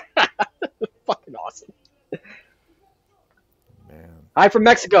 Fucking awesome. Man. Hi from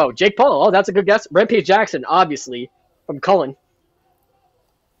Mexico. Jake Paul. Oh, that's a good guess. Rampage Jackson, obviously, from Cullen.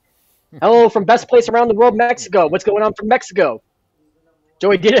 Hello from best place around the world, Mexico. What's going on from Mexico?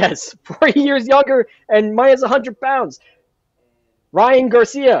 Joey Diaz, 40 years younger and minus 100 pounds. Ryan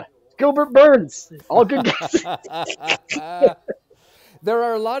Garcia, Gilbert Burns, all good guesses. There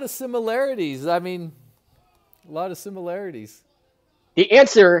are a lot of similarities. I mean, a lot of similarities. The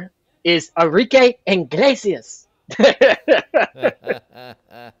answer is Enrique Iglesias.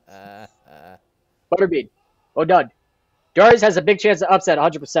 Butterbean. Oh, done. Darius has a big chance to upset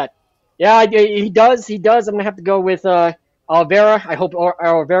 100%. Yeah, he does. He does. I'm going to have to go with Oliveira. I hope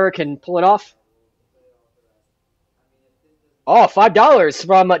Oliveira can pull it off. Oh, $5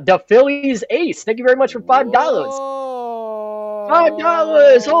 from the Phillies Ace. Thank you very much for $5. Whoa.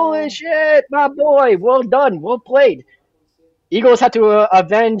 $5. Holy shit, my boy. Well done. Well played. Eagles had to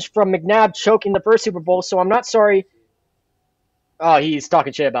avenge from McNabb choking the first Super Bowl, so I'm not sorry. Oh, he's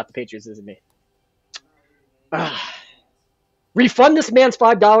talking shit about the Patriots, isn't he? Refund this man's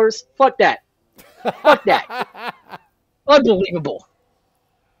 $5? Fuck that. Fuck that. Unbelievable.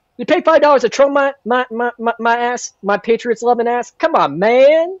 You pay $5 to troll my ass, my Patriots loving ass? Come on,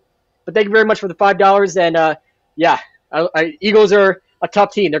 man. But thank you very much for the $5. And yeah, Eagles are a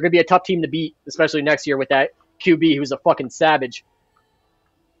tough team. They're going to be a tough team to beat, especially next year with that QB who's a fucking savage.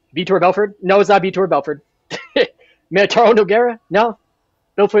 Vitor Belford? No, it's not Vitor Belford. Manataro Noguera? No.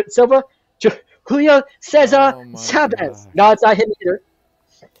 Wilfred Silva? Julio Cesar Chavez. No, it's not him either.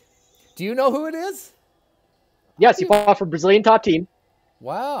 Do you know who it is? Yes, he fought for Brazilian top team.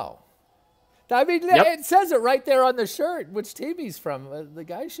 Wow. I mean, It says it right there on the shirt, which team he's from. The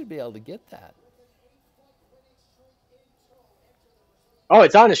guy should be able to get that. Oh,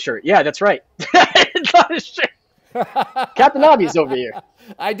 it's on his shirt. Yeah, that's right. It's on his shirt. Captain Obvious over here.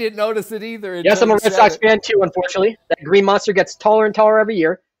 I didn't notice it either. Yes, I'm a Red Sox fan too, unfortunately. That green monster gets taller and taller every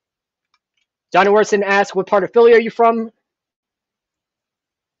year. Johnny Wilson asks, what part of Philly are you from?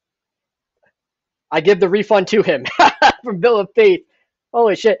 I give the refund to him from Bill of Faith.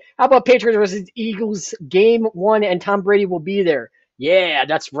 Holy shit. How about Patriots versus Eagles game 1 and Tom Brady will be there? Yeah,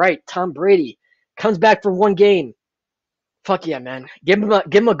 that's right. Tom Brady comes back for one game. Fuck yeah, man. Give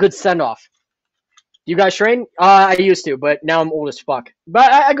him a good send-off. You guys train? I used to, but now I'm old as fuck.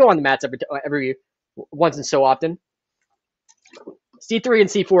 But I go on the mats every once in so often. C3 and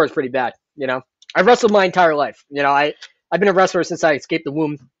C4 is pretty bad, you know. I've wrestled my entire life. You know, I've been a wrestler since I escaped the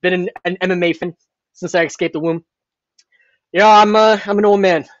womb. Been an MMA fan since I escaped the womb. You know, I'm an old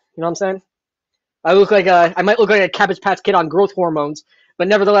man. You know what I'm saying? I might look like a Cabbage Patch Kid on growth hormones, but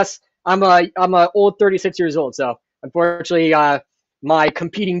nevertheless, I'm a old 36 years old. So unfortunately, my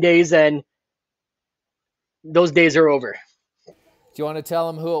competing days and those days are over. Do you want to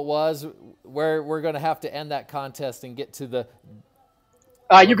tell them who it was? Where we're going to have to end that contest and get to the...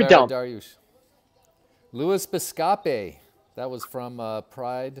 you could tell. Dariush. Luis Biscape. That was from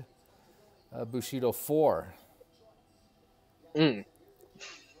Pride Bushido 4.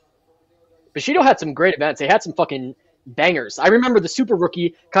 Bushido had some great events. They had some fucking bangers. I remember the super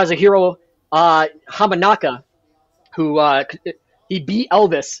rookie Kazuhiro Hamanaka, who he beat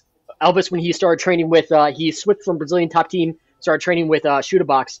Elvis Elvis, when he started training with, he switched from Brazilian top team, started training with Shooter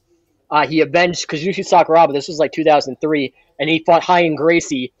Box. He avenged Kazushi Sakuraba. This was like 2003, and he fought Ryan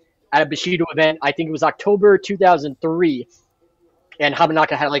Gracie at a Bushido event. I think it was October 2003, and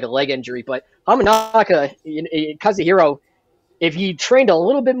Hamanaka had like a leg injury. But Hamanaka, Kazuhiro, if he trained a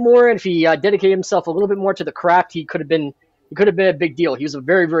little bit more, and if he dedicated himself a little bit more to the craft, he could have been a big deal. He was a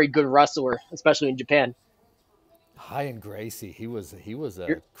very, very good wrestler, especially in Japan. Ryan Gracie, he was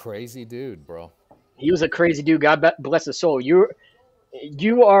a crazy dude, bro. He was a crazy dude. God bless his soul. You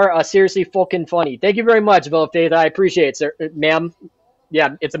are seriously fucking funny. Thank you very much, Villa Faith. I appreciate it, sir. Ma'am.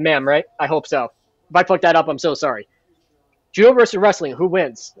 Yeah, it's a ma'am, right? I hope so. If I fucked that up, I'm so sorry. Judo versus wrestling. Who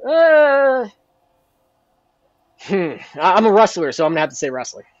wins? I'm a wrestler, so I'm going to have to say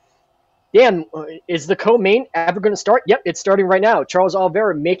wrestling. Damn, is the co-main ever going to start? Yep, it's starting right now. Charles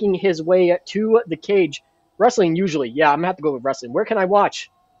Oliveira making his way to the cage. Wrestling usually. Yeah, I'm going to have to go with wrestling. Where can I watch?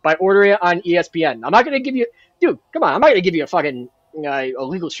 By ordering it on ESPN. I'm not going to give you... Dude, come on. I'm not going to give you a fucking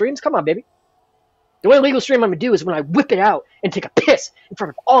illegal streams. Come on, baby. The only legal stream I'm going to do is when I whip it out and take a piss in front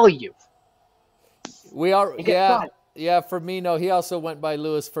of all of you. We are... Yeah, Firmino. He also went by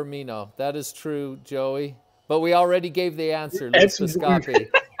Luis Firmino. That is true, Joey. But we already gave the answer, Luis Viscapi.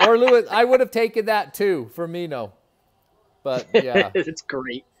 Or Luis, I would have taken that too, Firmino. But yeah. It's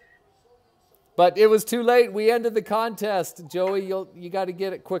great. But it was too late. We ended the contest. Joey, you got to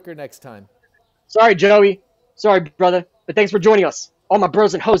get it quicker next time. Sorry, Joey. Sorry, brother. But thanks for joining us. All my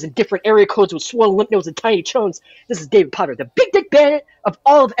bros and hoes in different area codes with swollen lymph nodes and tiny chones. This is David Potter, the big dick bandit of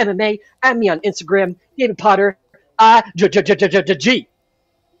all of MMA. Add me on Instagram, David Potter, G.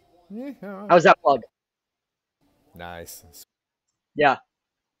 How's that plug? Nice. Yeah.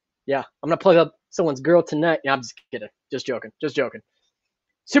 I'm going to plug up someone's girl tonight. Yeah, I'm just kidding. Just joking.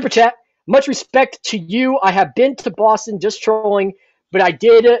 Super chat. Much respect to you. I have been to Boston, just trolling, but I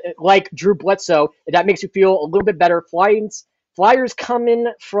did like Drew Bledsoe. That makes you feel a little bit better. Flyers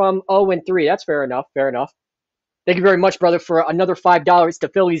coming from 0-3. That's fair enough. Thank you very much, brother, for another $5 to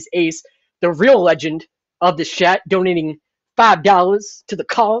Philly's Ace, the real legend of the chat, donating $5 to the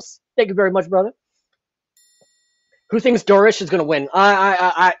cause. Thank you very much, brother. Who thinks Dariush is going to win?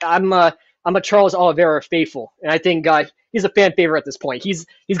 I'm a Charles Oliveira faithful, and I think he's a fan favorite at this point. He's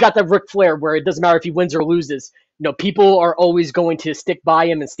got that Ric Flair where it doesn't matter if he wins or loses. People are always going to stick by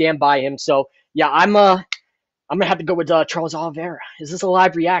him and stand by him. So yeah, I'm gonna have to go with Charles Oliveira. Is this a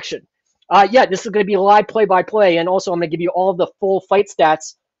live reaction? Yeah, this is gonna be a live play-by-play, and also I'm gonna give you all of the full fight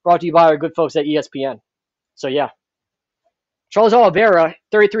stats brought to you by our good folks at ESPN. So yeah. Charles Oliveira,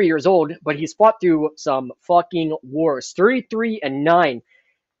 33 years old, but he's fought through some fucking wars. 33-9.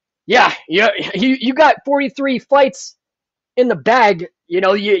 Yeah, you got 43 fights in the bag.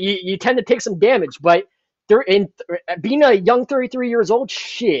 You tend to take some damage, but being a young 33 years old,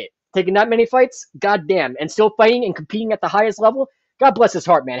 shit, taking that many fights, goddamn, and still fighting and competing at the highest level, God bless his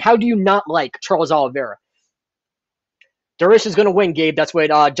heart, man. How do you not like Charles Oliveira? Dariush is going to win, Gabe. That's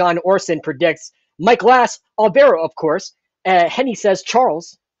what John Orson predicts. Mike Lass, Oliveira, of course. Henny says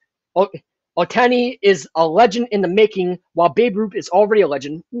Charles. Otani is a legend in the making, while Babe Ruth is already a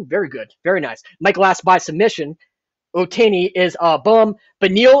legend. Ooh, very good. Very nice. Mike Lass by submission. Otani is a bum.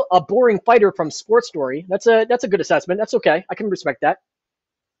 Beneil, a boring fighter from Sports Story. That's a good assessment. That's okay. I can respect that.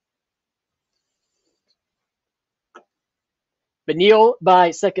 Beneil by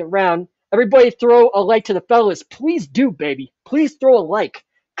second round. Everybody throw a like to the fellas. Please do, baby. Please throw a like.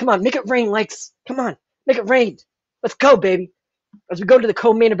 Come on, make it rain likes. Come on, make it rain. Let's go, baby. As we go to the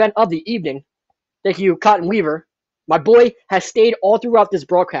co-main event of the evening. Thank you, Cotton Weaver. My boy has stayed all throughout this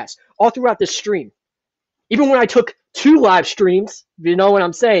broadcast, all throughout this stream. Even when I took 2 live streams, if you know what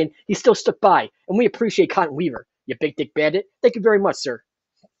I'm saying, he still stuck by. And we appreciate Cotton Weaver, you big dick bandit. Thank you very much, sir.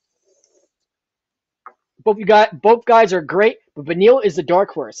 Both guys are great, but Beneil is the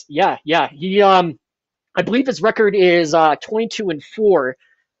dark horse. Yeah. He I believe his record is 22-4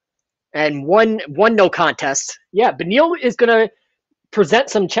 and one no contest. Yeah, Beneil is gonna present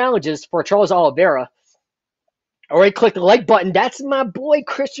some challenges for Charles Oliveira. Already click the like button. That's my boy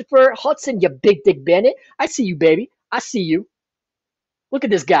Christopher Hudson, you big dick bandit. I see you, baby. I see you. Look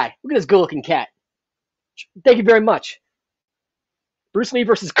at this guy. Look at this good-looking cat. Thank you very much. Bruce Lee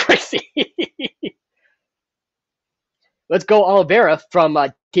versus Gracie. Let's go Oliveira from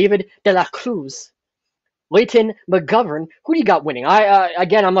David De La Cruz. Leighton McGovern. Who do you got winning?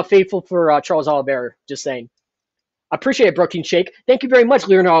 Again, I'm a faithful for Charles Oliveira. Just saying. I appreciate it, Protein Shake. Thank you very much,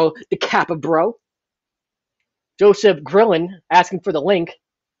 Leonardo the Kappa Bro. Joseph Grillin asking for the link.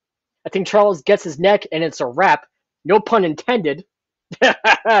 I think Charles gets his neck and it's a wrap. No pun intended.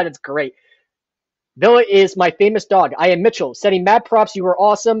 That's great. Villa is my famous dog. I am Mitchell. Sending mad props. You were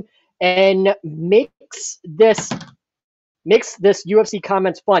awesome. and makes this UFC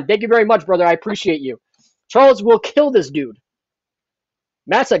comments fun. Thank you very much, brother. I appreciate you. Charles will kill this dude.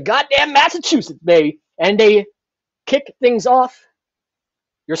 That's a goddamn Massachusetts, baby. And they kick things off.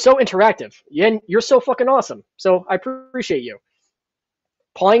 You're so interactive. You're so fucking awesome. So I appreciate you.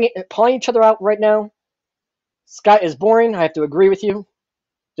 Pawing each other out right now. Scott is boring. I have to agree with you.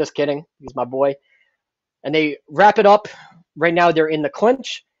 Just kidding. He's my boy. And they wrap it up. Right now they're in the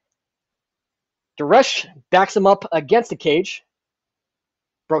clinch. Dariush backs him up against the cage.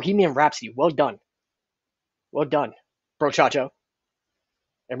 Bohemian Rhapsody. Well done. Well done, bro Chacho.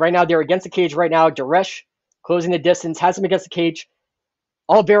 And right now they're against the cage right now. Dariush closing the distance. Has him against the cage.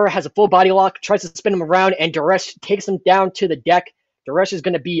 Oliveira has a full body lock. Tries to spin him around. And Dariush takes him down to the deck. Dariush is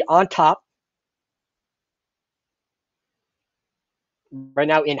going to be on top. Right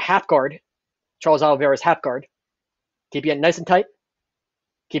now in half guard. Charles Oliveira's half guard. Keep it nice and tight.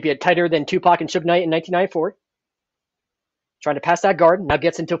 Keep it tighter than Tupac and Suge Knight in 1994. Trying to pass that guard. Now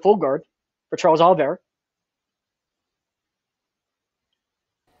gets into full guard for Charles Oliveira.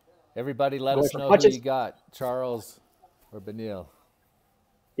 Everybody let us know who you got, Charles or Beneil.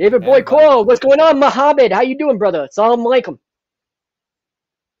 David Boy Cole, what's going on, Mohammed? How you doing, brother? Assalamu alaikum.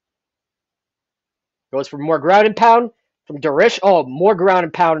 Goes for more ground and pound from Dariush. Oh, more ground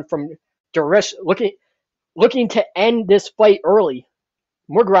and pound from Dariush. Looking to end this fight early.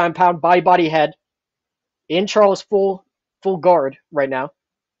 More ground and pound, body, head. In Charles full guard right now.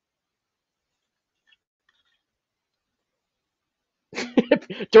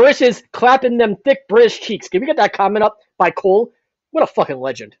 Dariush is clapping them thick British cheeks. Can we get that comment up by Cole? What a fucking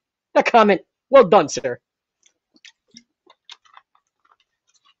legend. That comment, well done, sir.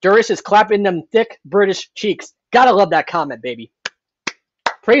 Dariush is clapping them thick British cheeks. Gotta love that comment, baby.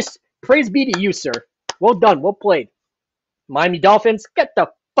 Praise be to you, sir. Well done, well played. Miami Dolphins, get the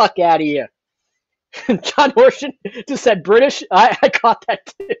fuck out of here. John Horton just said British. I caught that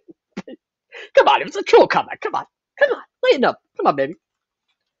too. Come on, it was a troll comment. Come on, lighten up. Come on, baby.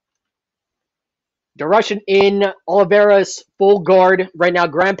 Dariush in Oliveira's full guard right now.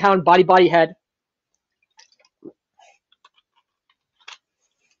 Ground pound, body, head.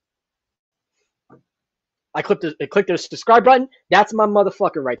 I clicked the subscribe button. That's my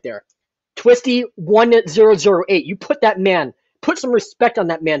motherfucker right there. Twisty1008. You put some respect on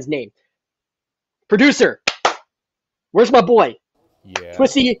that man's name. Producer, where's my boy? Yeah.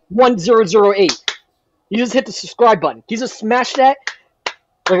 Twisty1008. You just hit the subscribe button. You just smash that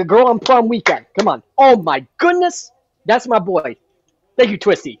like a girl on prom weekend. Come on. Oh my goodness. That's my boy. Thank you,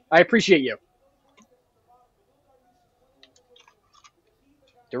 Twisty. I appreciate you.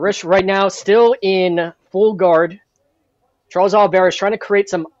 Dariush right now still in full guard. Charles Oliveira is trying to create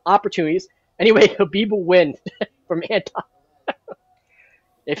some opportunities. Anyway, Habib will win from Anton.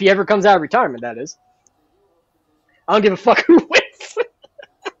 If he ever comes out of retirement, that is. I don't give a fuck who wins.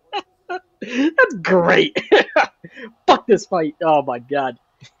 That's great. Fuck this fight. Oh my god.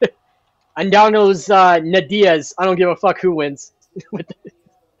 Andano's Nadiaz. I don't give a fuck who wins.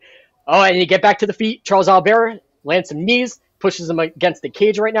 Oh, and you get back to the feet. Charles Oliveira lands some knees. Pushes him against the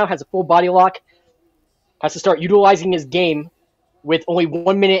cage right now. Has a full body lock. Has to start utilizing his game with only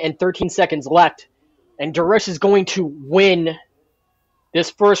 1 minute and 13 seconds left. And Dariush is going to win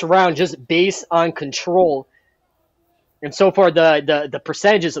this first round just based on control. And so far, the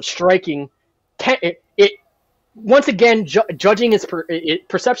percentages of striking, it once again, judging his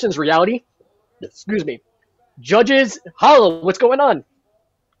perception is reality. Excuse me. Judges, holla, what's going on?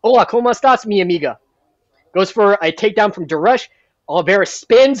 Hola, ¿cómo estás, mi amiga? Goes for a takedown from Dariush. Oliveira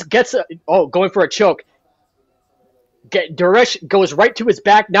spins, going for a choke. Dariush goes right to his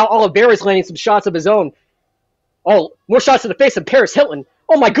back. Now Oliveira's landing some shots of his own. Oh, more shots to the face of Paris Hilton.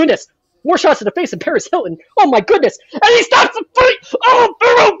 Oh my goodness. More shots to the face of Paris Hilton. Oh my goodness. And he stops the fight. Oh,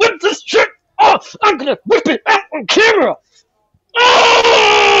 Oliveira whips this shit. Oh, I'm going to whip it out on camera.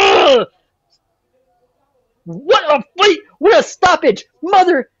 Oh! What a fight. What a stoppage.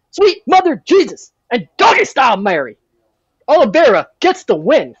 Sweet mother Jesus. And doggy style Mary. Oliveira gets the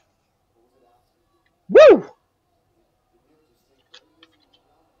win. Woo!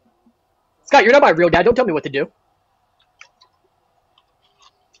 Scott, you're not my real dad. Don't tell me what to do.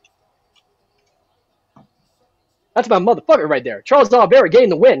 That's my motherfucker right there. Charles Oliveira getting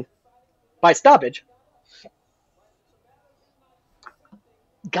the win by stoppage.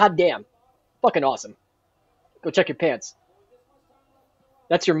 Goddamn. Fucking awesome. Go check your pants.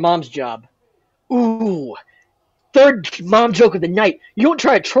 That's your mom's job. Ooh. Third mom joke of the night. You don't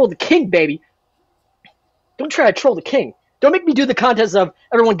try to troll the king, baby. Don't try to troll the king. Don't make me do the contest of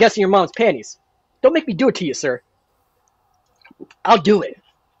everyone guessing your mom's panties. Don't make me do it to you, sir. I'll do it.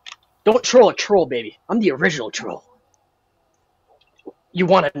 Don't troll a troll, baby. I'm the original troll. You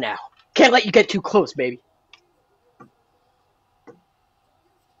want it now. Can't let you get too close, baby.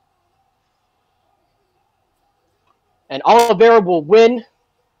 And Oliveira will win.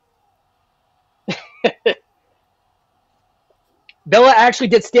 Bella actually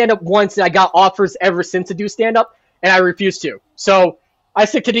did stand up once, and I got offers ever since to do stand up, and I refused to. So I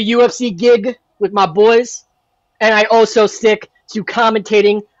stick to the UFC gig with my boys, and I also stick to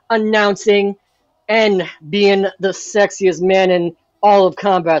commentating, announcing, and being the sexiest man in all of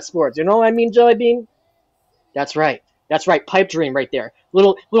combat sports. You know what I mean, Jelly Bean? That's right. That's right. Pipe dream right there.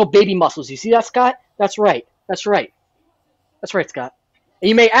 Little baby muscles. You see that, Scott? That's right. That's right. That's right, Scott. And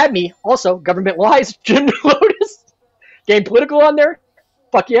you may add me also. Government lies. Jim Lotus. Getting political on there.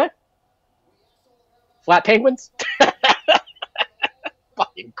 Fuck yeah. Flat penguins.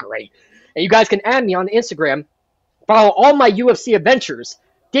 Fucking great. And you guys can add me on Instagram. Follow all my UFC adventures.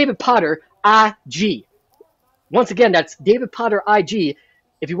 David Potter IG. Once again, that's David Potter IG.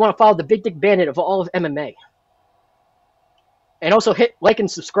 If you want to follow the Big Dick Bandit of all of MMA. And also hit like and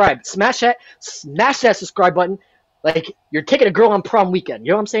subscribe. Smash that subscribe button. Like you're taking a girl on prom weekend.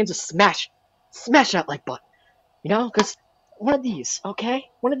 You know what I'm saying? Just smash that like button. You know, because one of these, okay?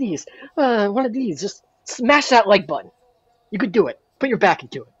 One of these. Just smash that like button. You could do it. Put your back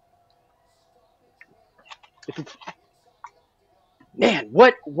into it. Man,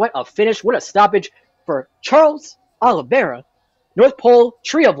 what a finish. What a stoppage for Charles Oliveira. North Pole,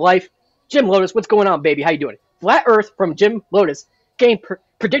 Tree of Life. Jim Lotus, what's going on, baby? How you doing? Flat Earth from Jim Lotus. Game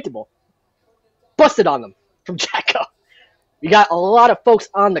predictable. Busted on them from Jacko. We got a lot of folks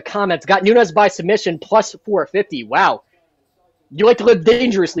on the comments. Got Nunes by submission plus 450. Wow. You like to live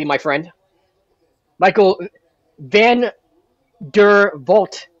dangerously, my friend. Michael Van der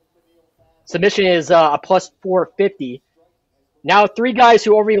Volt. Submission is a plus 450. Now 3 guys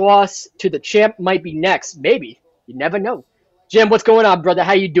who already lost to the champ might be next. Maybe. You never know. Jim, what's going on, brother?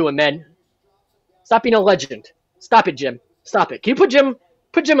 How you doing, man? Stop being a legend. Stop it, Jim. Stop it. Can you put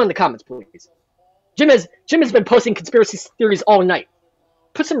Jim in the comments, please? Jim has been posting conspiracy theories all night.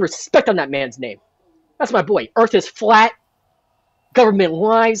 Put some respect on that man's name. That's my boy. Earth is flat. Government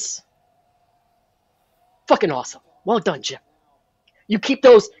lies. Fucking awesome. Well done, Jim. You keep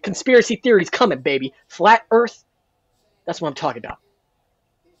those conspiracy theories coming, baby. Flat Earth. That's what I'm talking about.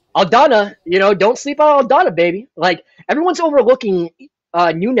 ALDANA, don't sleep on ALDANA, baby. Like, everyone's overlooking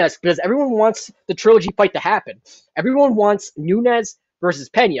Nunes because everyone wants the trilogy fight to happen. Everyone wants Nunes versus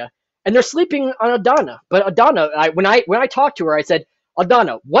Pena, and they're sleeping on ALDANA. But ALDANA, when I talked to her, I said,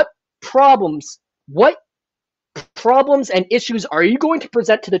 ALDANA, what problems and issues are you going to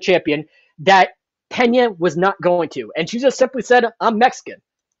present to the champion that Pena was not going to? And she just simply said, I'm Mexican.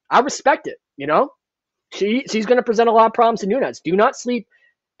 I respect it, She's going to present a lot of problems to Nunes. Do not sleep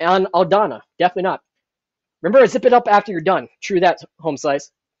on ALDANA. Definitely not. Remember, zip it up after you're done. True that, home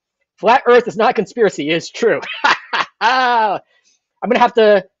slice. Flat Earth is not a conspiracy. It is true. I'm gonna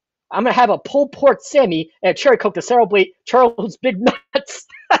have a pulled pork Sammy and a cherry coke to celebrate Charles' big nuts.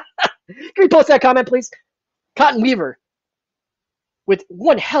 Can we post that comment, please? Cotton Weaver with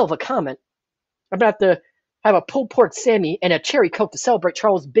one hell of a comment. I'm gonna have a pulled pork Sammy and a cherry coke to celebrate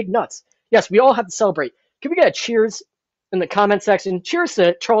Charles' big nuts. Yes, we all have to celebrate. Can we get a cheers in the comment section? Cheers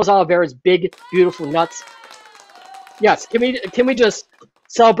to Charles Oliveira's big, beautiful nuts. Yes, can we just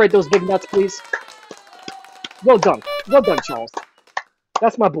celebrate those big nuts, please? Well done, Charles.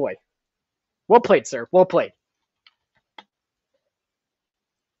 That's my boy. Well played, sir. Well played.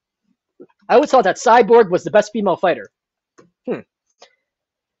 I always thought that Cyborg was the best female fighter.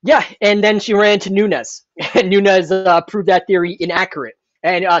 Yeah, and then she ran into Nunes, and Nunes proved that theory inaccurate.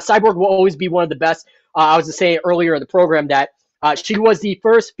 And Cyborg will always be one of the best. I was just saying earlier in the program that she was the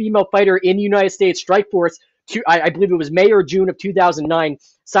first female fighter in the United States Strikeforce. I believe it was May or June of 2009.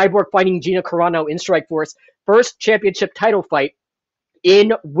 Cyborg fighting Gina Carano in Strikeforce. First championship title fight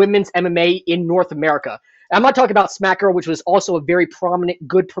in women's MMA in North America. I'm not talking about Smacker, which was also a very prominent,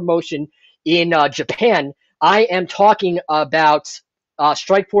 good promotion in Japan. I am talking about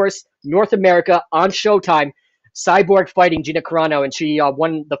Strikeforce North America on Showtime. Cyborg fighting Gina Carano, and she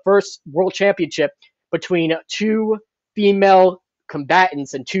won the first world championship between 2 female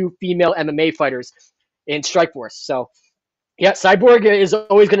combatants and 2 female MMA fighters in Strikeforce. So, yeah, Cyborg is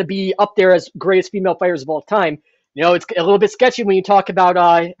always going to be up there as greatest female fighters of all time. It's a little bit sketchy when you talk about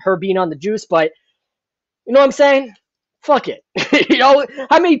her being on the juice, but you know what I'm saying? Fuck it.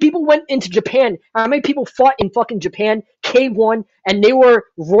 How many people went into Japan? How many people fought in fucking Japan, K1, and they were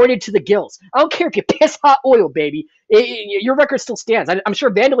roided to the gills? I don't care if you piss hot oil, baby. Your record still stands. I'm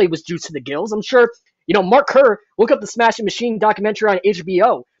sure Beneil was juiced to the gills. I'm sure You know, Mark Kerr, look up the Smashing Machine documentary on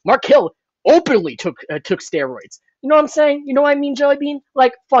HBO. Mark Hill openly took steroids. You know what I'm saying? You know what I mean, Jelly Bean?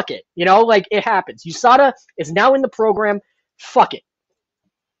 Like, fuck it. You know, like, it happens. USADA is now in the program. Fuck it.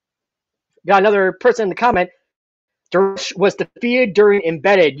 Got another person in the comment. Dariush was defeated during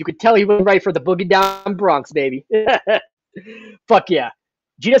Embedded. You could tell he was ready for the Boogie Down Bronx, baby. Fuck yeah.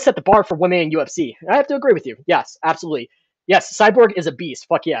 Gina set the bar for women in UFC. I have to agree with you. Yes, absolutely. Yes, Cyborg is a beast.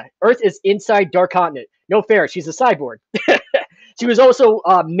 Fuck yeah. Earth is inside Dark Continent. No fair. She's a cyborg. She was also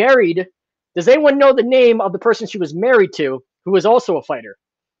married. Does anyone know the name of the person she was married to who was also a fighter?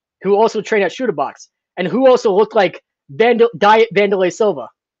 Who also trained at Shooter Box? And who also looked like Diet Vanderlei Silva?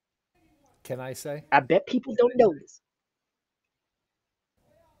 Can I say? I bet people don't know this.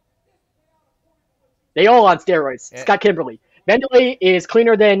 They all on steroids. Scott Kimberly. Vanderlei is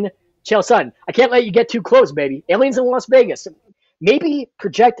cleaner than Chael Sonnen. I can't let you get too close, baby. Aliens in Las Vegas. Maybe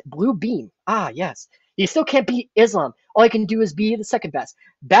project blue beam. Ah, yes. You still can't beat Islam. All I can do is be the second best.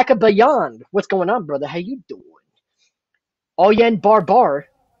 Back up beyond. What's going on, brother? How you doing? All yen bar bar.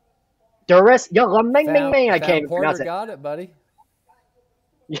 Duress. Yo, meng meng meng. I can't even pronounce it. Got it, buddy.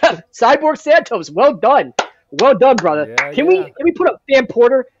 Yeah, Cyborg Santos. Well done. Well done, brother. Yeah, can we put up Fan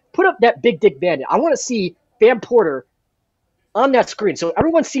Porter? Put up that Big Dick Bandit. I want to see Fan Porter on that screen so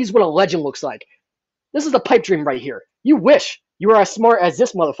everyone sees what a legend looks like. This is a pipe dream right here. You wish you were as smart as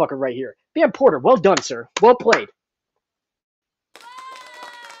this motherfucker right here. Fan Porter, well done, sir. Well played.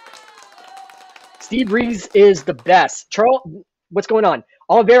 Steve Reeves is the best. Charles, what's going on?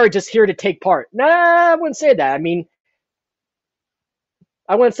 Oliveira just here to take part. Nah, I wouldn't say that. I mean,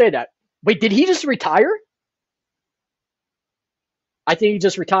 I wouldn't say that. Wait, did he just retire? I think he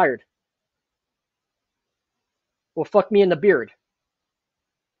just retired. Well, fuck me in the beard.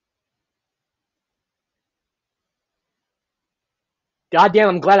 Goddamn,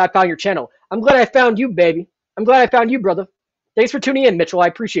 I'm glad I found your channel. I'm glad I found you, baby. I'm glad I found you, brother. Thanks for tuning in, Mitchell. I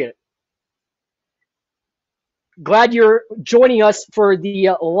appreciate it. Glad you're joining us for the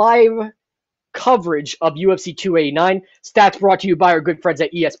live coverage of UFC 289. Stats brought to you by our good friends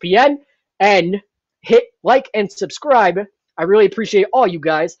at ESPN. And hit like and subscribe. I really appreciate all you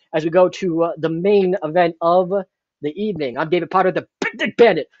guys as we go to the main event of the evening. I'm David Potter, the Big Dick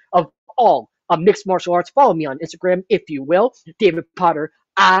Bandit of all mixed martial arts. Follow me on Instagram, if you will. David Potter,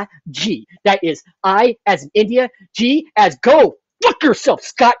 IG. That is I as in India, G as go. Fuck yourself,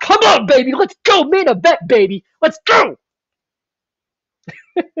 Scott. Come on, baby. Let's go. Main event, baby. Let's go.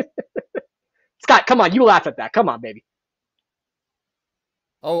 Scott, come on. You laugh at that. Come on, baby.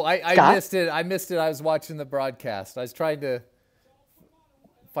 Oh, I missed it. I missed it. I was watching the broadcast. I was trying to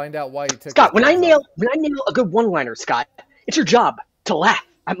find out why you took Scott, when I nail a good one-liner, Scott, it's your job to laugh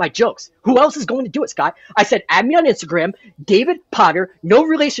at my jokes. Who else is going to do it, Scott? I said, add me on Instagram, David Potter, no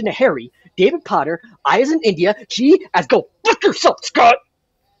relation to Harry, David Potter, I as in India, G as go fuck yourself, Scott.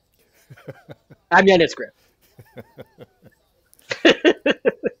 Add me on Instagram.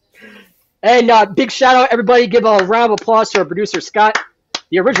 And big shout out, everybody. Give a round of applause to our producer, Scott,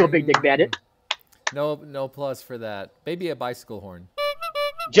 the original Big Dick Bandit. No applause for that. Maybe a bicycle horn.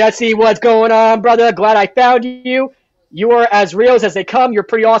 Jesse, what's going on, brother? Glad I found you. You are as real as they come. You're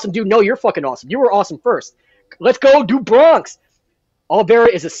pretty awesome, dude. No, you're fucking awesome. You were awesome first. Let's go do Bronx. Oliveira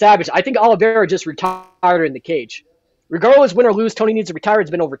is a savage. I think Oliveira just retired in the cage. Regardless, win or lose, Tony needs to retire.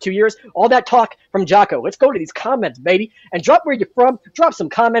 It's been over 2 years. All that talk from Jocko. Let's go to these comments, baby. And drop where you're from. Drop some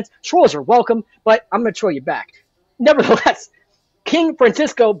comments. Trolls are welcome, but I'm going to troll you back. Nevertheless, King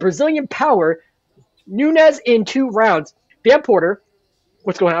Francisco, Brazilian Power, Nunes in 2 rounds. Van Porter,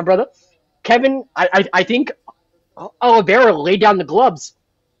 what's going on, brother? Kevin, I think Oliveira laid down the gloves,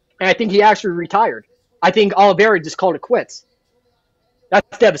 and I think he actually retired. I think Oliveira just called it quits.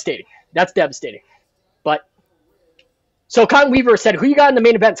 That's devastating. That's devastating. But so Cotton Weaver said, who you got in the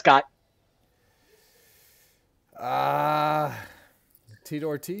main event, Scott? Tito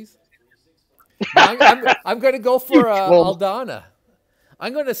Ortiz? No, I'm going to go for Aldana.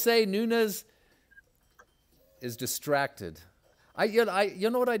 I'm going to say Nunes is distracted. You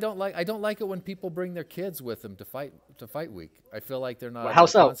know what I don't like? I don't like it when people bring their kids with them to fight week. I feel like they're not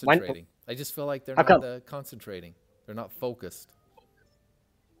concentrating. I just feel like they're not concentrating. They're not focused.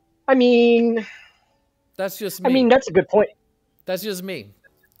 I mean, that's just me. I mean, that's a good point. That's just me.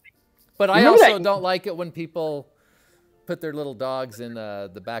 But I also don't like it when people put their little dogs in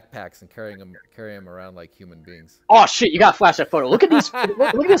the backpacks and carry them around like human beings. Oh shit! You gotta flash that photo. Look at these. look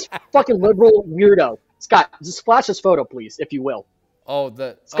at this fucking liberal weirdo. Scott, just flash this photo, please, if you will. So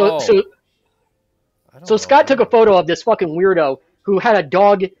Scott took a photo of this fucking weirdo who had a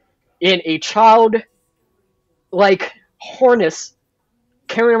dog in a child, like, harness,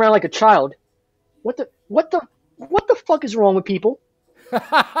 carrying around like a child, What the fuck is wrong with people?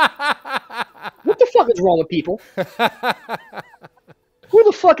 What the fuck is wrong with people? Who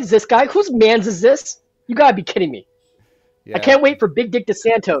the fuck is this guy? Whose mans is this? You gotta be kidding me. Yeah. I can't wait for Big Dick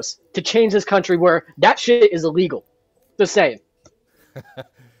DeSantos to change this country where that shit is illegal. Just saying.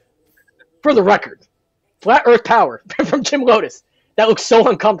 For the record, Flat Earth Power from Jim Lotus. That looks so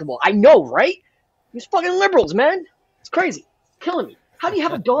uncomfortable. I know, right? These fucking liberals, man. It's crazy. It's killing me. How do you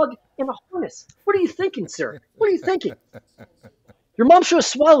have a dog in a harness? What are you thinking, sir? What are you thinking? Your mom should have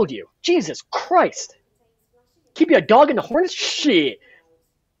swallowed you. Jesus Christ. Keep you a dog in a harness? Shit.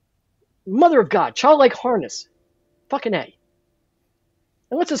 Mother of God. Childlike harness. Fucking A.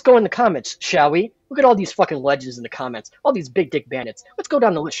 And let's just go in the comments, shall we? Look at all these fucking legends in the comments. All these big dick bandits. Let's go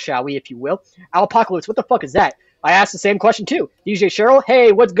down the list, shall we, if you will. Alpocalypse, what the fuck is that? I asked the same question too. DJ Cheryl,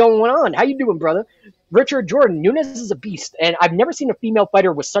 hey, what's going on? How you doing, brother? Richard Jordan, Nunes is a beast, and I've never seen a female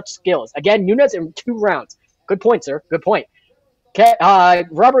fighter with such skills. Again, Nunes in 2 rounds. Good point, sir. Good point. Okay,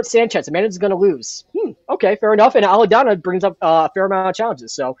 Robert Sanchez, Amanda's going to lose. Okay, fair enough. And ALDANA brings up a fair amount of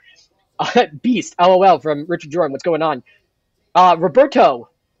challenges. So, beast, LOL from Richard Jordan. What's going on? Roberto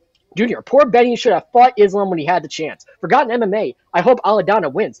Jr., poor Beneil should have fought Islam when he had the chance. Forgotten MMA. I hope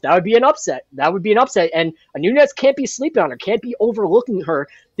ALDANA wins. That would be an upset. That would be an upset. And Nunes can't be sleeping on her, can't be overlooking her,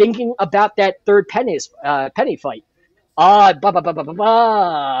 thinking about that third penny fight. Forgotten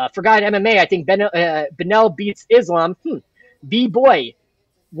MMA. I think Beneil beats Islam. B-boy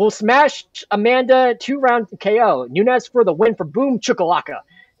will smash Amanda 2-round KO. Nunes for the win for Boom Chukalaka.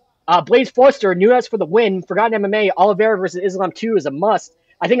 Blaze Foster, Nunes for the win. Forgotten MMA, Oliveira versus Islam 2 is a must.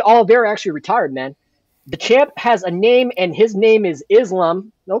 I think Oliveira actually retired, man. The champ has a name, and his name is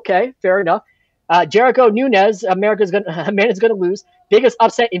Islam. Okay, fair enough. Jericho Nunes, Amanda's gonna lose. Biggest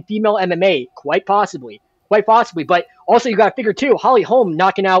upset in female MMA, quite possibly. But also you got to figure too, Holly Holm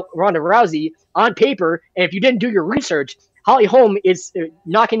knocking out Ronda Rousey on paper, and if you didn't do your research, Holly Holm is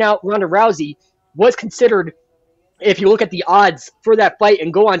knocking out Ronda Rousey was considered. If you look at the odds for that fight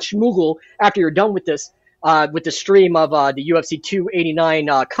and go on Schmoogle after you're done with this, with the stream of the UFC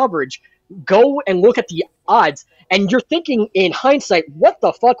 289 coverage, go and look at the odds. And you're thinking in hindsight, what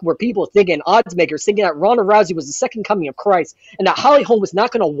the fuck were people thinking, odds makers, thinking that Ronda Rousey was the second coming of Christ and that Holly Holm was not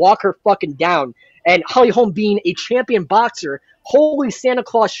going to walk her fucking down. And Holly Holm being a champion boxer, holy Santa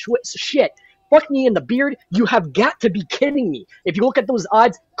Claus shit. Fuck me in the beard. You have got to be kidding me. If you look at those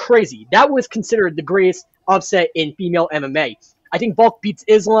odds, crazy. That was considered the greatest upset in female MMA. I think Volk beats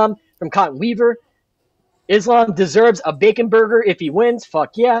Islam from Cotton Weaver. Islam deserves a bacon burger if he wins.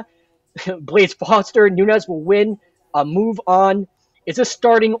 Fuck yeah. Blaze Foster, Nunes will win. Move on. Is this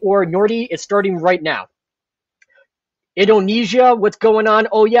starting or Nordi? It's starting right now. Indonesia, what's going on?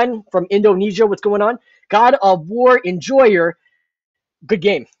 Oyen from Indonesia, what's going on? God of War enjoyer. Good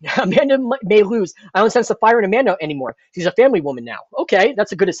game. Amanda may lose. I don't sense the fire in Amanda anymore. She's a family woman now. Okay,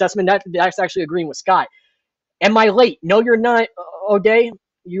 that's a good assessment. That's actually agreeing with Scott. Am I late? No, you're not, O'Day.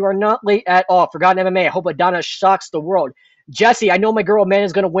 You are not late at all. Forgotten MMA. I hope ALDANA shocks the world. Jesse, I know my girl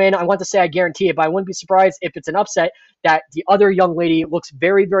Amanda's going to win. I want to say I guarantee it, but I wouldn't be surprised if it's an upset that the other young lady looks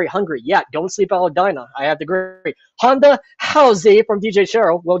very, very hungry. Yeah, don't sleep on ALDANA. I have to agree. Honda Housey from DJ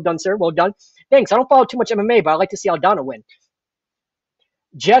Cheryl. Well done, sir. Well done. Thanks. I don't follow too much MMA, but I like to see ALDANA win.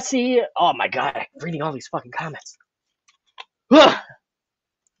 Jesse, oh my God, I'm reading all these fucking comments. Let's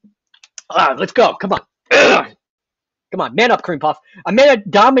go. Come on. Come on, man up, Cream Puff. Amanda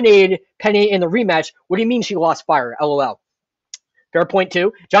dominated Penny in the rematch. What do you mean she lost fire? LOL. Fair point,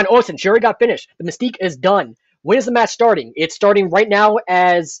 too. John Olsen, she already got finished. The mystique is done. When is the match starting? It's starting right now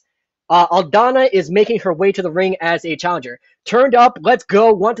as ALDANA is making her way to the ring as a challenger. Turned up. Let's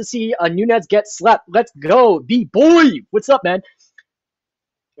go. Want to see Nunes get slept. Let's go. B-boy. What's up, man?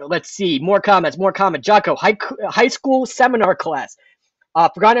 Let's see. More comments. Jocko, high school seminar class.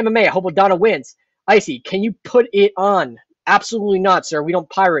 Forgotten MMA. I hope ALDANA wins. Icy, can you put it on? Absolutely not, sir. We don't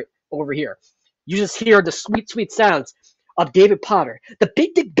pirate over here. You just hear the sweet, sweet sounds of David Potter, the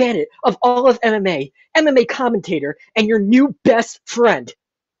big dick bandit of all of MMA, MMA commentator, and your new best friend.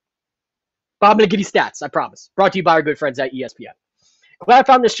 But I'm going to give you stats, I promise. Brought to you by our good friends at ESPN. Glad I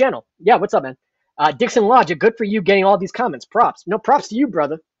found this channel. Yeah, what's up, man? Dixon Logic, good for you getting all these comments. Props. No, props to you,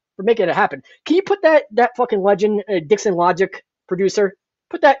 brother, for making it happen. Can you put that fucking legend, Dixon Logic producer,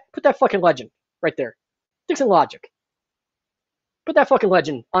 put that fucking legend right there. Dixon Logic. Put that fucking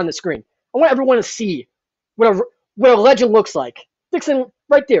legend on the screen. I want everyone to see what a legend looks like. Dixon,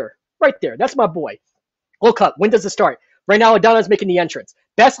 right there. Right there. That's my boy. Look up. When does it start? Right now, ALDANA's making the entrance.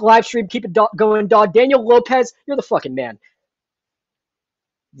 Best live stream. Keep it going, dog. Daniel Lopez, you're the fucking man.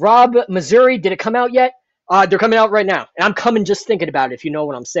 Rob, Missouri, did it come out yet? They're coming out right now, and I'm coming just thinking about it. If you know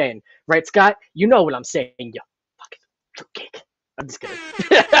what I'm saying, right, Scott? You know what I'm saying, you fucking fruitcake. I'm just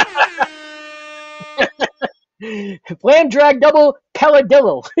kidding. Flam drag double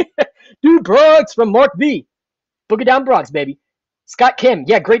Peladillo. Dude, Bronx from Mark V. Book it down, Bronx, baby. Scott Kim.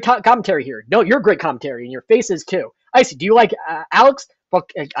 Yeah, great commentary here. No, you're great commentary, and your faces too. Icy, do you like Alex?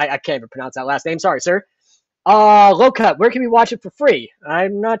 Fuck, I can't even pronounce that last name. Sorry, sir. Low cut. Where can we watch it for free?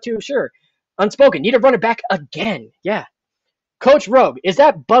 I'm not too sure. Unspoken. Need to run it back again. Yeah. Coach Rogue. Is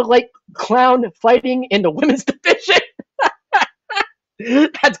that Bud Light clown fighting in the women's division?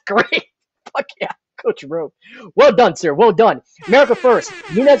 That's great. Fuck yeah. Coach Rogue. Well done, sir. Well done. America first.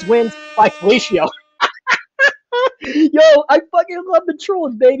 Nunes wins by Felicio. Yo, I fucking love the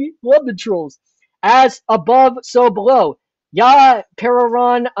trolls, baby. Love the trolls. As above, so below. Ya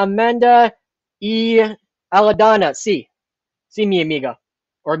Pereron Amanda E Aladana. See me, amiga.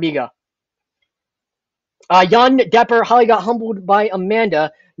 Or amiga. Jan Depper, Holly got humbled by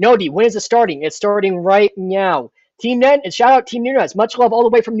Amanda. Nodi, when is it starting? It's starting right now. Team Net, and shout out Team Nunes. Much love all the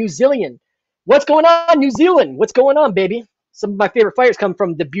way from New Zealand. What's going on, New Zealand? What's going on, baby? Some of my favorite fighters come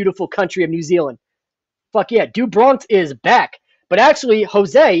from the beautiful country of New Zealand. Fuck yeah. Dude Bronx is back. But actually,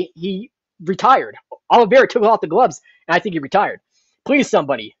 Jose, he retired. Oliveira took off the gloves, and I think he retired. Please,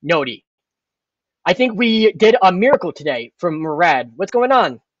 somebody, Nodi. I think we did a miracle today from Murad. What's going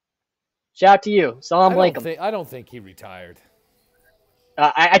on? Shout out to you. Salam alaikum. I don't think he retired.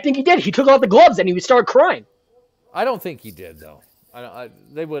 I think he did. He took off the gloves and he started crying. I don't think he did though.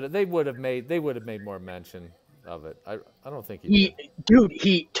 They would have made more mention of it. I don't think he did. Dude,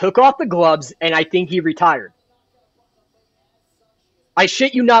 he took off the gloves and I think he retired. I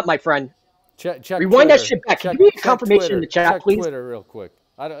shit you not, my friend. Check Rewind Twitter. that shit back. Can you give me confirmation Twitter. in the chat, check please? Twitter real quick.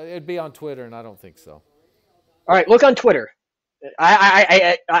 It'd be on Twitter, and I don't think so. All right, look on Twitter.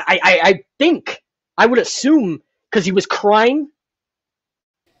 I think, I would assume, because he was crying,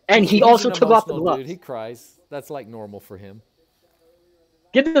 and he also took off the gloves. Dude. He cries. That's like normal for him.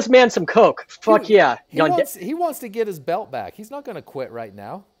 Give this man some coke. Fuck yeah. He wants to get his belt back. He's not going to quit right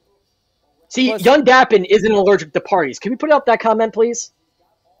now. See, Young Dappin isn't allergic to parties. Can we put out that comment, please?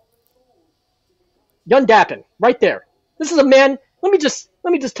 Young Dappin, right there. This is a man. Let me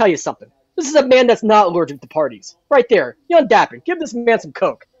just tell you something. This is a man that's not allergic to parties. Right there. Young Dappin. Give this man some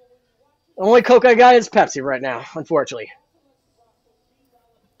coke. The only coke I got is Pepsi right now, unfortunately.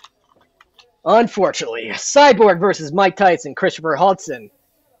 Cyborg versus Mike Tyson, Christopher Hudson.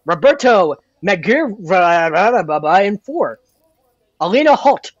 Roberto McGuire in 4. Alina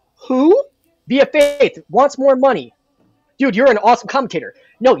Holt. Who? Via Faith. Wants more money. Dude, you're an awesome commentator.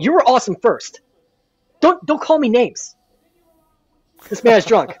 No, you were awesome first. Don't call me names. This man is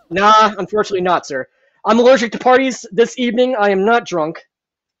drunk. Nah, unfortunately not, sir. I'm allergic to parties this evening. I am not drunk.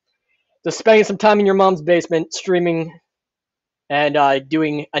 Just spending some time in your mom's basement, streaming, and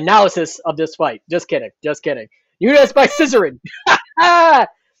doing analysis of this fight. Just kidding. Nunes by scissoring.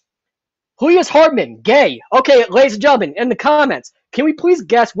 Julius Hardman, gay. Okay, ladies and gentlemen, in the comments, can we please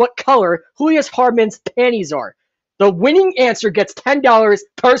guess what color Julius Hardman's panties are? The winning answer gets $10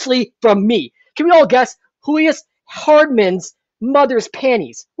 personally from me. Can we all guess Julius Hardman's mother's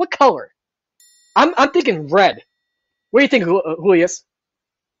panties? What color? I'm thinking red. What do you think, Julius?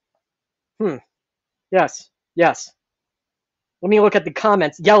 Yes. Let me look at the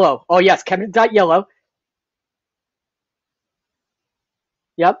comments. Yellow. Oh yes, Kevin got yellow.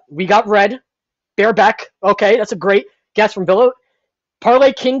 Yep, we got red. Bareback. Okay, that's a great guess from Billo.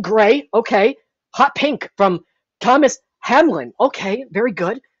 Parlay King Gray. Okay. Hot pink from Thomas Hamlin. Okay, very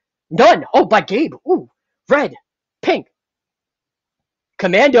good. None. Oh, by Gabe. Ooh, red, pink.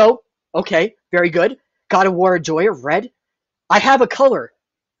 Commando. Okay, very good. God of War Joyer. Red. I have a color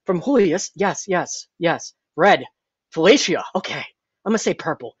from Julius. Yes. Red. Felicia. Okay, I'm going to say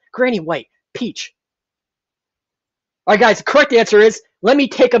purple. Granny White. Peach. All right, guys, the correct answer is, let me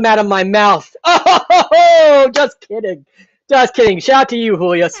take them out of my mouth. Oh, just kidding. Shout out to you,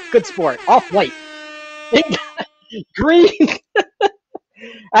 Julius. Good sport. Off-white. Green.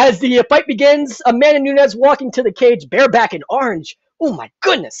 As the fight begins, Amanda Nunes walking to the cage, bareback in orange. Oh my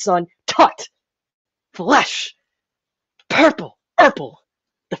goodness, son. Tut. Flesh. Purple.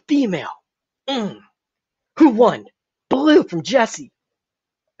 The female. Who won? Blue from Jesse.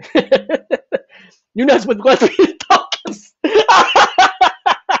 Nunes with lesbian tokens.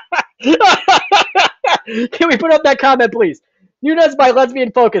 Can we put up that comment, please? Nunes by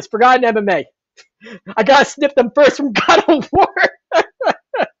lesbian focus. Forgotten MMA. I gotta snip them first from God of War.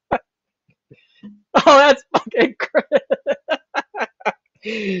 Oh, that's fucking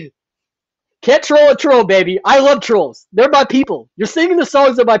great. Can't troll a troll, baby. I love trolls. They're my people. You're singing the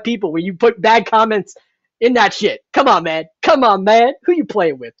songs of my people when you put bad comments in that shit. Come on, man. Come on, man. Who you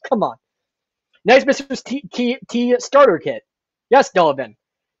playing with? Come on. Nice Mr. T starter kit. Yes, Donovan.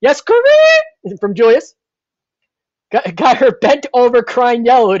 Yes, Kareem! From Julius. Got her bent over crying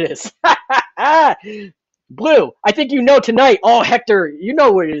yellow it is. Blue, I think you know tonight. Oh, Hector, you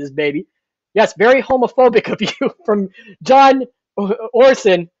know what it is, baby. Yes, very homophobic of you from John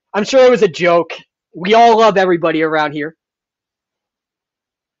Orson. I'm sure it was a joke. We all love everybody around here.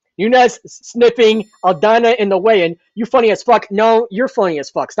 Nunes sniffing Aldana in the weigh-in. You funny as fuck. No, you're funny as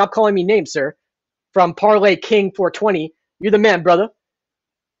fuck. Stop calling me names, sir. From Parlay King 420. You're the man, brother.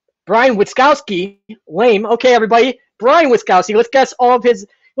 Brian Witkowski. Lame. Okay, everybody. Brian Witkowski.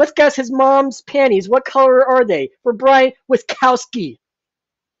 Let's guess his mom's panties. What color are they? For Brian Witkowski.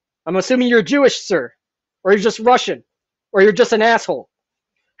 I'm assuming you're Jewish, sir. Or you're just Russian. Or you're just an asshole.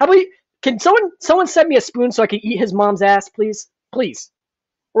 How about you? Can someone send me a spoon so I can eat his mom's ass, please? Please.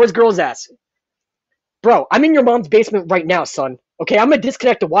 Or his girl's ass. Bro, I'm in your mom's basement right now, son. Okay, I'm gonna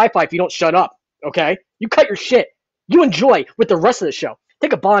disconnect the Wi-Fi if you don't shut up. Okay? You cut your shit. You enjoy with the rest of the show.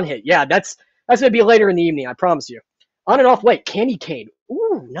 Take a bond hit. Yeah, that's gonna be later in the evening, I promise you. On and off weight. Candy cane.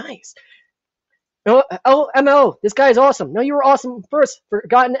 Ooh, nice. MO, this guy is awesome. No, you were awesome first.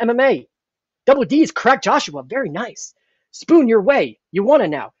 Forgotten MMA. Double D's, crack Joshua. Very nice. Spoon your way. You wanna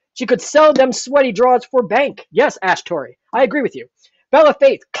now. She could sell them sweaty draws for bank. Yes, Ash Tori. I agree with you. Bella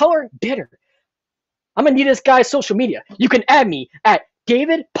Faith, color bitter. I'm gonna need this guy's social media. You can add me at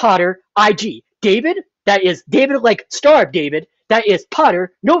David Potter IG. David, that is David like Star of David. That is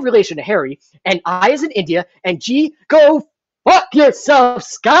Potter, no relation to Harry. And I is in India. And G, go fuck yourself,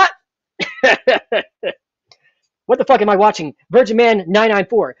 Scott. What the fuck am I watching? Virgin Man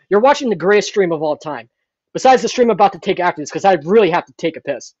 994. You're watching the greatest stream of all time. Besides the stream I'm about to take after this, because I really have to take a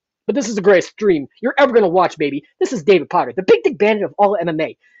piss. But this is the greatest stream you're ever going to watch, baby. This is David Potter, the big dick bandit of all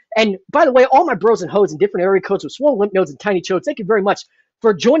MMA. And by the way, all my bros and hoes in different area codes with swollen lymph nodes and tiny chodes, thank you very much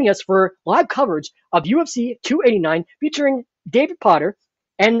for joining us for live coverage of UFC 289 featuring David Potter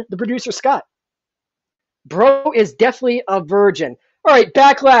and the producer Scott. Bro is definitely a virgin. All right,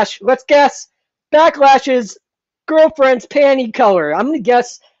 Backlash. Let's guess. Backlash's girlfriend's panty color. I'm going to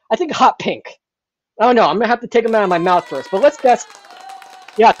guess, I think hot pink. Oh no, I'm going to have to take them out of my mouth first. But let's guess.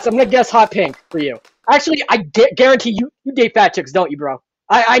 Yes, I'm going to guess hot pink for you. Actually, I guarantee you date fat chicks, don't you, bro?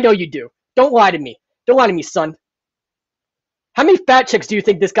 I know you do. Don't lie to me. Don't lie to me, son. How many fat chicks do you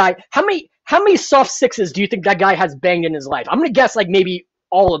think this guy, how many soft sixes do you think that guy has banged in his life? I'm going to guess like maybe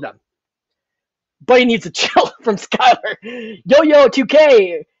all of them. But he needs to chill from Skylar. Yo,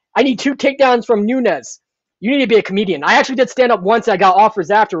 2K. I need 2 takedowns from Nunes. You need to be a comedian. I actually did stand up once. I got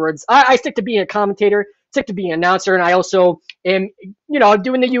offers afterwards. I stick to being a commentator, stick to being an announcer, and I also am,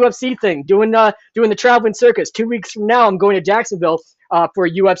 doing the UFC thing, doing the traveling circus. 2 weeks from now, I'm going to Jacksonville for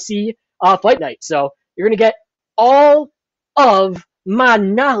a UFC fight night. So you're going to get all of my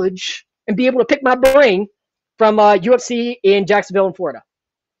knowledge and be able to pick my brain from UFC in Jacksonville in Florida.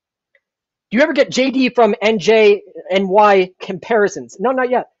 Do you ever get JD from NJNY comparisons? No, not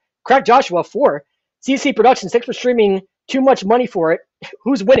yet. Crack Joshua 4. CC Productions, thanks for streaming too much money for it.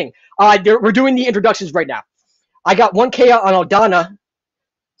 Who's winning? We're doing the introductions right now. I got 1K on Aldana.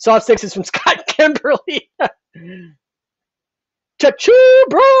 Soft sixes from Scott Kimberly. Cha-choo,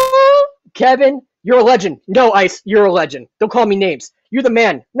 bro! Kevin, you're a legend. No, Ice, you're a legend. Don't call me names. You're the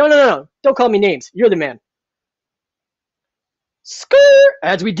man. No. Don't call me names. You're the man. Skirt!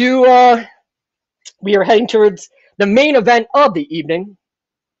 As we do, we are heading towards the main event of the evening.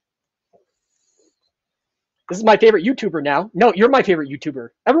 This is my favorite YouTuber now. No, you're my favorite YouTuber.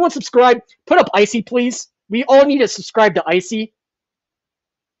 Everyone subscribe. Put up Icy, please. We all need to subscribe to Icy.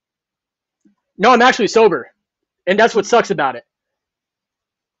 No, I'm actually sober. And that's what sucks about it.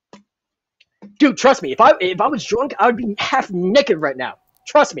 Dude, trust me. If I was drunk, I would be half naked right now.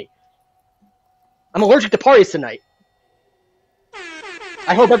 Trust me. I'm allergic to parties tonight.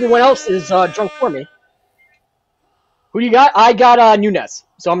 I hope everyone else is drunk for me. Who do you got? I got Nunes.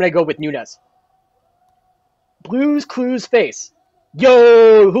 So I'm going to go with Nunes. Blues Clues face.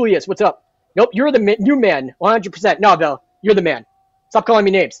 Yo, Julius, what's up? Nope, you're the new man. 100%. No, Bill, you're the man. Stop calling me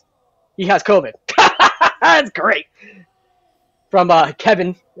names. He has COVID. That's great. From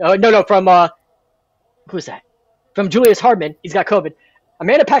Kevin. From who's that? From Julius Hardman. He's got COVID.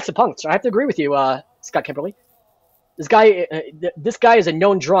 Amanda packs the punks. I have to agree with you, Scott Kimberly. This guy is a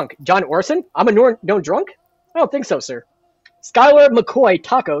known drunk. John Orson? I'm a known drunk? I don't think so, sir. Skylar McCoy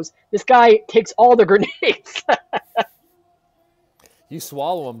tacos. This guy takes all the grenades. You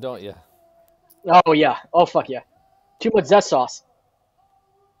swallow them, don't you? Oh, yeah. Oh, fuck yeah. Too much zest sauce.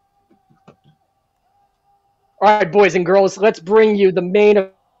 All right, boys and girls, let's bring you the main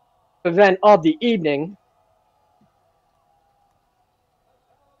event of the evening.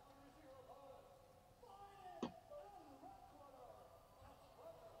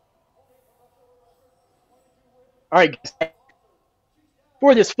 All right, guys.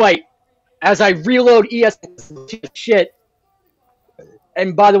 For this fight, as I reload ESPN shit.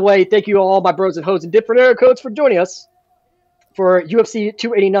 And by the way, thank you all my bros and hoes and different area codes for joining us for UFC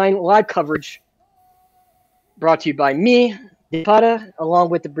 289 live coverage. Brought to you by me, Dipata, along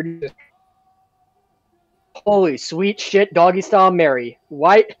with the producer. Holy sweet shit, doggy style Mary.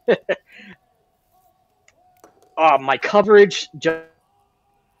 White. Oh, my coverage just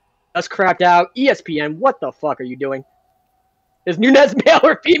crapped out. ESPN, what the fuck are you doing? Is Nunes male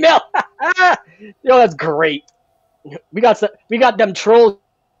or female? Yo, that's great. We got them trolls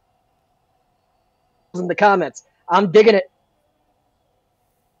in the comments. I'm digging it.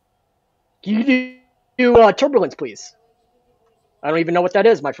 Can you do turbulence, please? I don't even know what that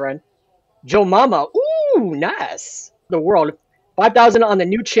is, my friend. Joe Mama. Ooh, nice. The world. 5,000 on the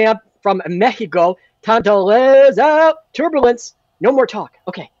new champ from Mexico. Time to let out turbulence. No more talk.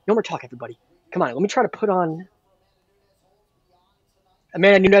 Okay, no more talk, everybody. Come on, let me try to put on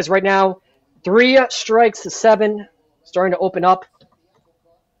Amanda Nunes right now. 3 strikes to 7. Starting to open up.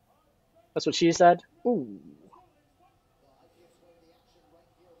 That's what she said. Ooh.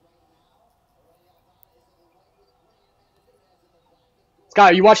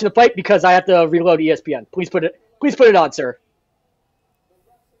 Scott, are you watching the fight? Because I have to reload ESPN. Please put it on, sir.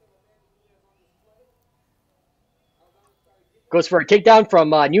 Goes for a takedown from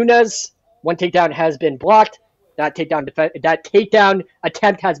Nunes. One takedown has been blocked. That takedown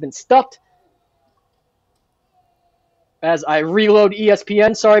attempt has been stuffed. As I reload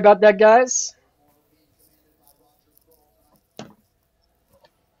ESPN. Sorry about that, guys.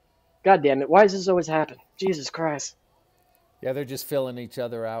 God damn it. Why does this always happen? Jesus Christ. Yeah, they're just filling each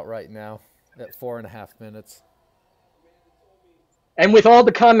other out right now at 4.5 minutes. And with all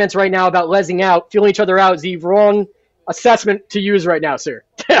the comments right now about lesing out, filling each other out is the wrong assessment to use right now, sir.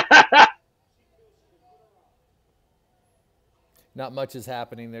 Not much is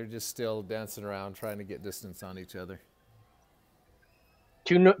happening. They're just still dancing around, trying to get distance on each other.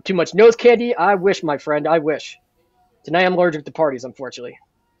 Too much nose candy? I wish, my friend. I wish. Tonight I'm allergic to parties, unfortunately.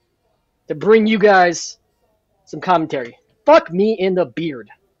 To bring you guys some commentary. Fuck me in the beard.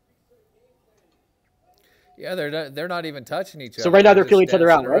 Yeah, they're not even touching each other. So right now they're feeling each other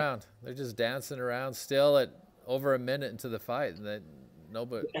out, right? They're just dancing around still at over a minute into the fight. And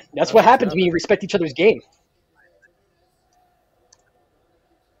that's what happens when you respect each other's game.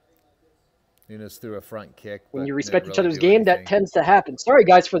 Nunes threw a front kick. When you respect each other's game, that tends to happen. Sorry,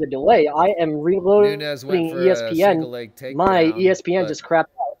 guys, for the delay. I am reloading ESPN. My ESPN just crapped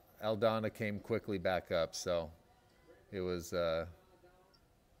out. ALDANA came quickly back up, so it was...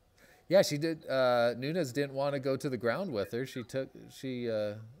 yeah, she did. Nunes didn't want to go to the ground with her. She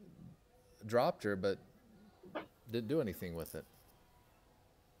dropped her, but didn't do anything with it.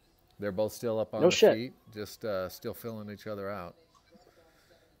 They're both still up on their feet, just still filling each other out.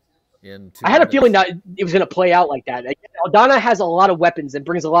 I had a feeling that it was going to play out like that. ALDANA has a lot of weapons and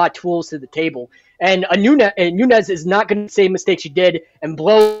brings a lot of tools to the table. And Nunes is not going to make the same mistake she did and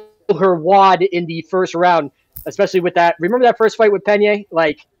blow her wad in the first round, especially with that. Remember that first fight with Beneil?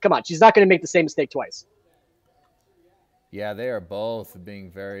 Like, come on. She's not going to make the same mistake twice. Yeah, they are both being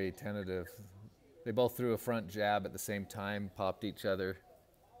very tentative. They both threw a front jab at the same time, popped each other.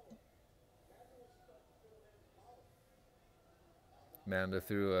 Amanda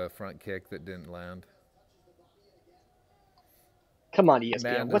threw a front kick that didn't land. Come on, ESPN.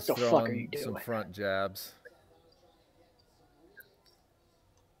 Amanda's what the fuck are you doing? Some front jabs.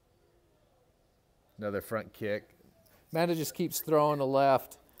 Another front kick. Amanda just keeps throwing a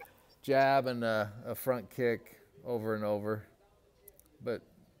left jab and a front kick over and over, but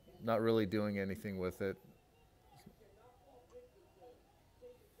not really doing anything with it.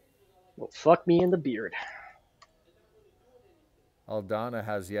 Well, fuck me in the beard. ALDANA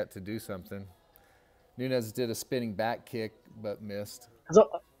has yet to do something. Nunes did a spinning back kick, but missed. 2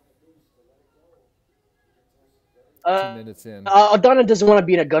 minutes in. ALDANA doesn't want to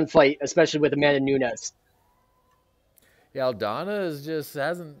be in a gunfight, especially with Amanda Nunes. Yeah, ALDANA is just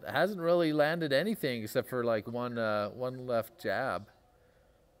hasn't really landed anything except for like one left jab.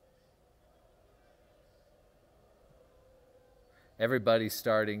 Everybody's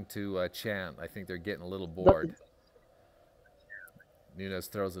starting to chant. I think they're getting a little bored. Nunes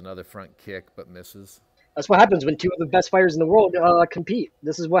throws another front kick but misses. That's what happens when two of the best fighters in the world compete.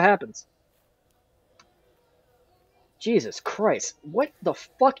 This is what happens. Jesus Christ. What the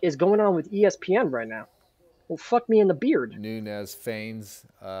fuck is going on with ESPN right now? Well, fuck me in the beard. Nunes feigns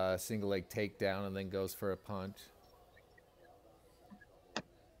a single leg takedown and then goes for a punch.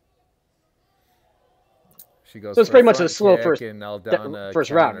 She goes so it's for pretty much a slow first and ALDANA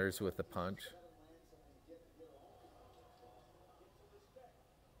first counters round with a punch.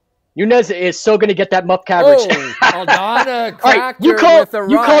 Nunes is so going to get that muff coverage. Oh, Aldana cracked All right, her with the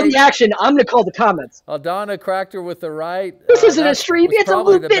right. You call the action. I'm going to call the comments. Aldana cracked her with the right. This isn't a stream. It's a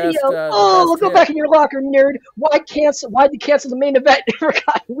little video. Go back in your locker, nerd. Why'd you cancel the main event?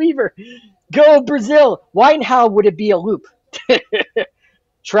 Forgot Weaver. Go Brazil. Why and how would it be a loop?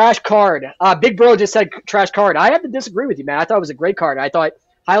 Trash card. Big Bro just said trash card. I have to disagree with you, man. I thought it was a great card. I thought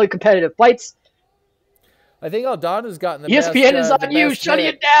highly competitive fights. I think Aldana's gotten the ESPN is on you, shutting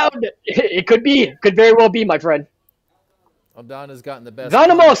it down. It could be. Could very well be, my friend. Aldana's gotten the best.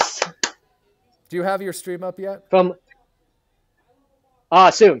 Vanamos. Do you have your stream up yet? From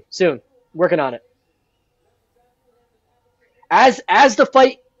soon. Working on it. As the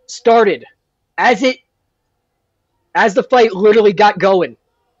fight started, as the fight literally got going,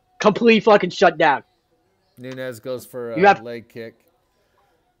 completely fucking shut down. Nunes goes for a leg kick.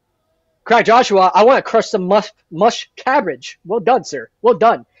 Crack Joshua, I want to crush some mush cabbage. Well done, sir. Well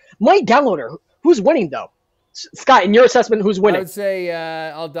done. My downloader, who's winning though? Scott, in your assessment, who's winning? I would say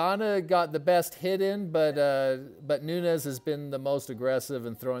Aldana got the best hit in, but Nunes has been the most aggressive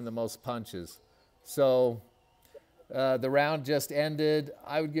and throwing the most punches. So the round just ended.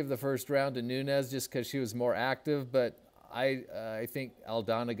 I would give the first round to Nunes just because she was more active, but I think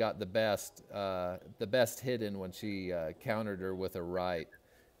Aldana got the best hit in when she countered her with a right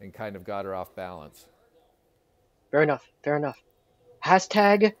and kind of got her off balance. Fair enough.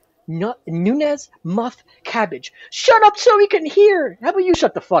 Hashtag Nunes muff cabbage. Shut up so we can hear. How about you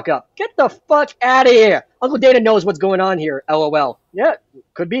shut the fuck up? Get the fuck out of here. Uncle Dana knows what's going on here. LOL. Yeah,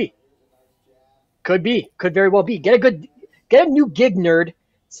 could be. Could very well be. Get a new gig, nerd.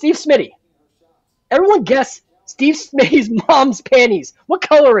 Steve Smitty. Everyone guess Steve Smitty's mom's panties. What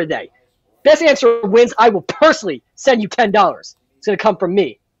color are they? Best answer wins. I will personally send you $10. It's gonna come from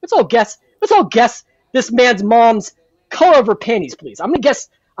me. Let's all guess this man's mom's color of her panties, please. I'm gonna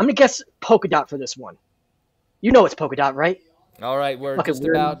guess polka dot for this one. You know it's polka dot, right? All right, we're just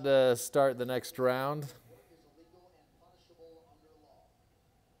about to start the next round.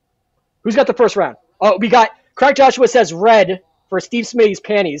 Who's got the first round? Oh, we got Crack Joshua says red for Steve Smitty's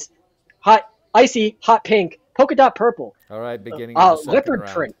panties. Hot, icy, hot pink, polka dot purple. All right, beginning of the second leopard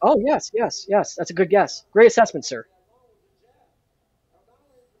round. print. Oh, yes. That's a good guess. Great assessment, sir.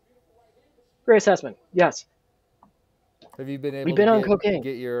 Great assessment. Yes. Have you been able We've been to on cocaine.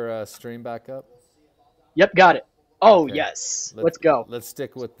 Get your stream back up? Yep, got it. Oh, Okay. yes. Let's go. Let's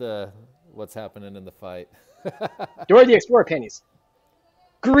stick with what's happening in the fight. Dora the Explorer panties.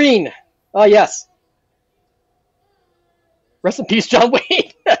 Green. Oh, yes. Rest in peace, John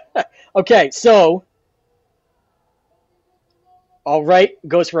Wayne. Okay, so. All right.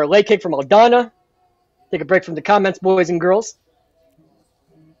 Goes for a leg kick from Aldana. Take a break from the comments, boys and girls.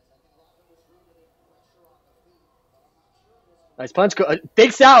 Nice punch.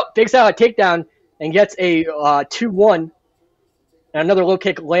 Fakes out a takedown and gets a 2-1. And another low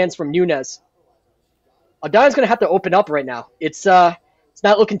kick lands from Nunes. Aldana's going to have to open up right now. It's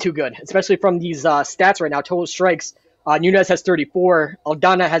not looking too good, especially from these stats right now. Total strikes. Nunes has 34.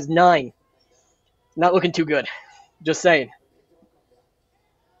 Aldana has 9. Not looking too good. Just saying.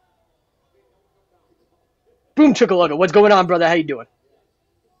 Boom, Chicologo. What's going on, brother? How you doing?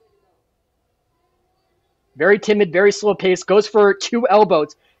 Very timid, very slow pace. Goes for 2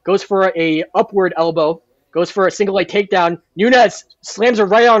 elbows. Goes for a upward elbow. Goes for a single leg takedown. Nunes slams her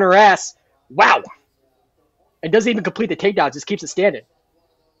right on her ass. Wow. And doesn't even complete the takedown. Just keeps it standing.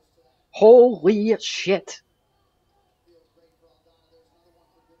 Holy shit.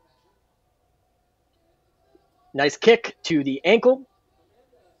 Nice kick to the ankle.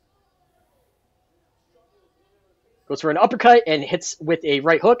 Goes for an uppercut and hits with a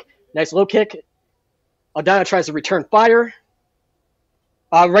right hook. Nice low kick. Aldana tries to return fire.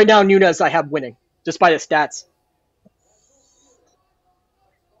 Right now, Nunes I have winning, just by the stats.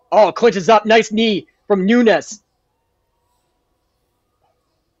 Oh, clinches up. Nice knee from Nunes.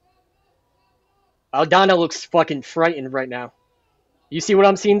 Aldana looks fucking frightened right now. You see what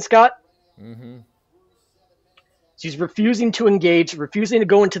I'm seeing, Scott? Mm-hmm. She's refusing to engage, refusing to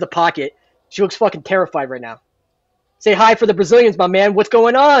go into the pocket. She looks fucking terrified right now. Say hi for the Brazilians, my man. What's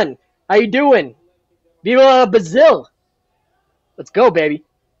going on? How you doing? Viva Brazil. Let's go, baby.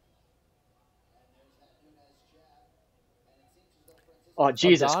 Oh,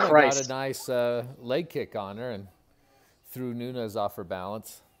 Jesus Aldana Christ. got a nice leg kick on her and threw Nunes off her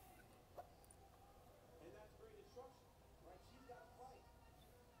balance.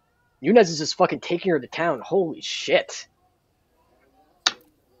 Nunes is just fucking taking her to town. Holy shit.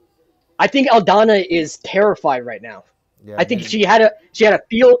 I think Aldana is terrified right now. Yeah, I think she had a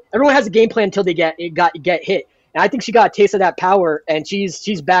feel. Everyone has a game plan until they get hit. And I think she got a taste of that power, and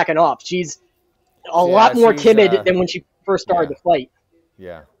she's backing off. She's a lot more she's, timid than when she first started yeah. the fight.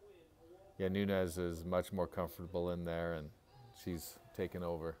 Yeah. Yeah, Nunes is much more comfortable in there, and she's taken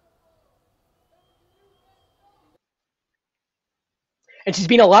over. And she's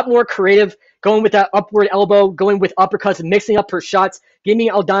being a lot more creative, going with that upward elbow, going with uppercuts, mixing up her shots, giving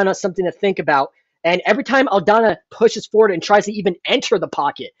Aldana something to think about. And every time Aldana pushes forward and tries to even enter the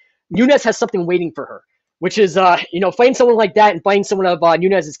pocket, Nunes has something waiting for her, which is, fighting someone like that and fighting someone of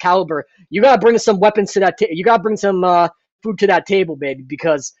Nunes' caliber, you got to bring some weapons to that you got to bring some food to that table, baby,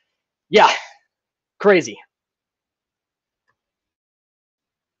 because, yeah, crazy.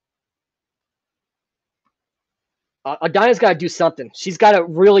 Aldana's got to do something.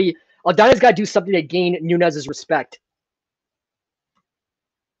 Aldana's got to do something to gain Nunes' respect.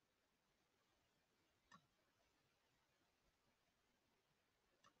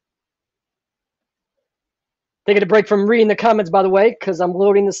 Taking a break from reading the comments, by the way, because I'm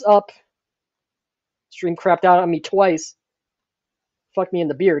loading this up. Stream crapped out on me twice. Fuck me in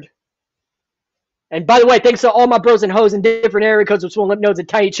the beard. And by the way, thanks to all my bros and hoes in different area codes with swollen lymph nodes and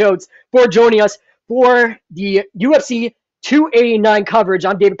tiny chodes for joining us for the UFC 289 coverage.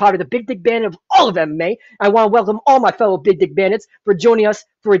 I'm David Potter, the Big Dick Bandit of all of MMA. I want to welcome all my fellow Big Dick Bandits for joining us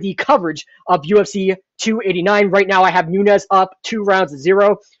for the coverage of UFC 289. Right now, I have Nunes up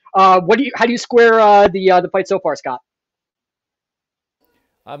 2-0. How do you square the fight so far, Scott?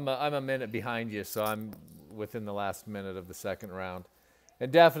 I'm a minute behind you, so I'm within the last minute of the second round.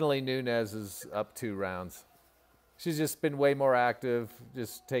 And definitely Nunes is up 2 rounds. She's just been way more active,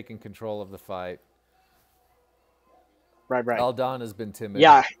 just taking control of the fight. Right. Aldana's been timid.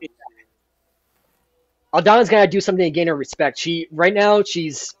 Yeah. Aldana's got to do something to gain her respect. She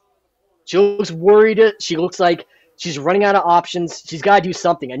looks worried. She looks like she's running out of options. She's got to do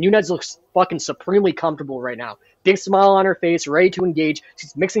something. And Nunes looks fucking supremely comfortable right now. Big smile on her face, ready to engage.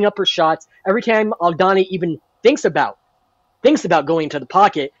 She's mixing up her shots. Every time Aldana even thinks about going into the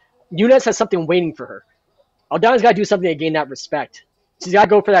pocket, Nunes has something waiting for her. Aldana's got to do something to gain that respect. She's got to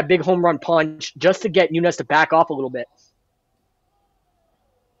go for that big home run punch just to get Nunes to back off a little bit.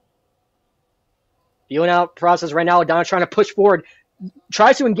 Feeling out process right now. Aldana trying to push forward.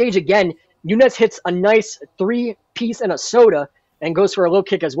 Tries to engage again. Nunes hits a nice 3-piece and a soda and goes for a low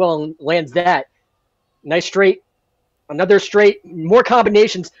kick as well and lands that. Nice straight. Another straight. More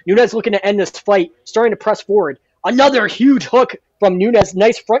combinations. Nunes looking to end this fight. Starting to press forward. Another huge hook from Nunes.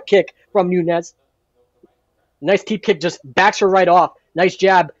 Nice front kick from Nunes. Nice teep kick. Just backs her right off. Nice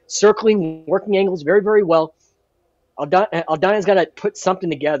jab. Circling. Working angles very, very well. Aldana's got to put something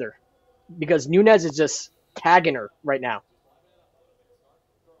together because Nunes is just tagging her right now.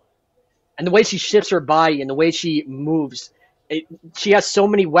 And the way she shifts her body and the way she moves, she has so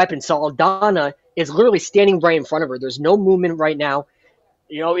many weapons. So Aldana is literally standing right in front of her. There's no movement right now.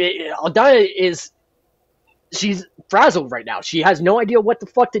 Aldana she's frazzled right now. She has no idea what the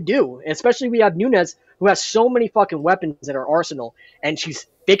fuck to do. And especially we have Nunes, who has so many fucking weapons in her arsenal. And she's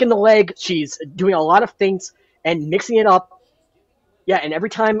faking the leg. She's doing a lot of feints and mixing it up. Yeah, and every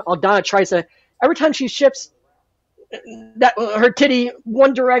time she shifts her titty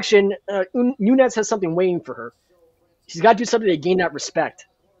one direction, Nunes has something waiting for her. She's got to do something to gain that respect.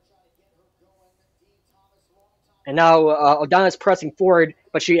 And now Aldana's pressing forward,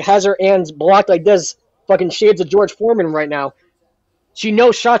 but she has her hands blocked like this. Fucking shades of George Foreman right now. She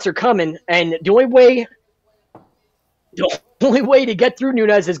knows shots are coming, and the only way to get through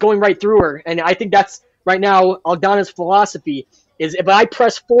Nunes is going right through her. And I think that's right now Aldana's philosophy is if I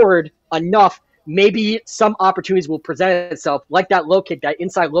press forward enough, maybe some opportunities will present itself, like that low kick, that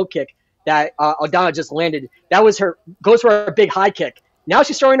inside low kick that Aldana just landed. That was goes for a big high kick. Now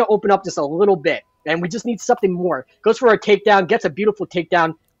she's starting to open up just a little bit, and we just need something more. Goes for a takedown, gets a beautiful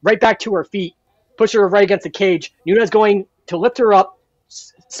takedown, right back to her feet, push her right against the cage. Nunes going to lift her up,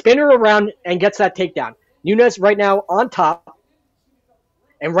 spin her around, and gets that takedown. Nunes right now on top,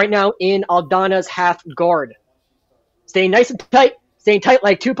 and right now in Aldana's half guard. Staying nice and tight,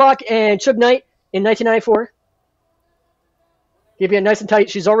 like Tupac and Suge Knight in 1994. Keeping it nice and tight.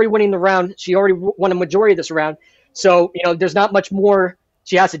 She's already winning the round. She already won a majority of this round. So, there's not much more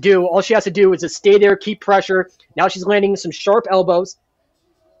she has to do. All she has to do is just stay there, keep pressure. Now she's landing some sharp elbows.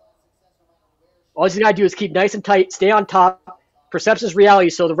 All she's got to do is keep nice and tight, stay on top. Perception is reality,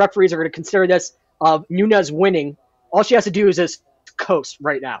 so the referees are going to consider this of Nunes winning. All she has to do is just coast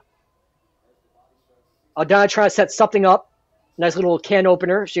right now. Aldana trying to set something up. Nice little can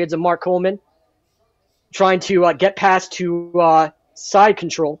opener. Shades of Mark Coleman. Trying to get past to side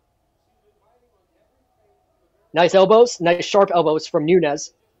control. Nice elbows. Nice sharp elbows from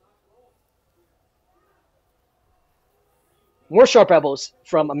Nunes. More sharp elbows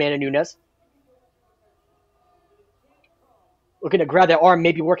from Amanda Nunes. Looking to grab that arm,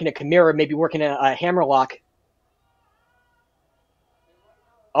 maybe working a Chimera, maybe working a hammerlock.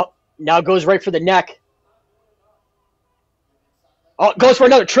 Oh, now goes right for the neck. Oh, goes for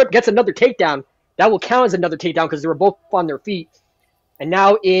another trip, gets another takedown. That will count as another takedown because they were both on their feet. And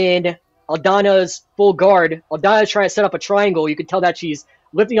now in Aldana's full guard, Aldana's trying to set up a triangle. You can tell that she's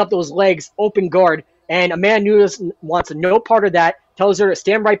lifting up those legs, open guard. And Amanda Nunes wants no part of that, tells her to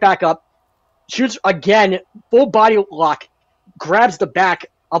stand right back up. Shoots again, full body lock, grabs the back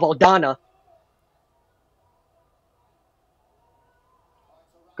of Aldana.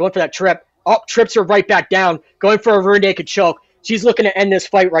 Going for that trip. Oh, trips her right back down. Going for a rear naked choke. She's looking to end this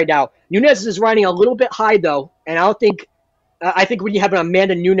fight right now. Nunes is riding a little bit high, though. And I think when you have an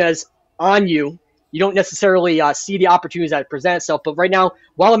Amanda Nunes on you, you don't necessarily see the opportunities that present itself. But right now,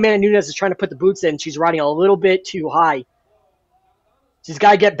 while Amanda Nunes is trying to put the boots in, she's riding a little bit too high. She's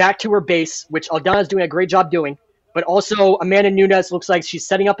got to get back to her base, which Aldana is doing a great job doing. But also, Amanda Nunes looks like she's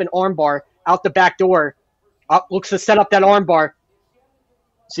setting up an armbar out the back door. Looks to set up that armbar.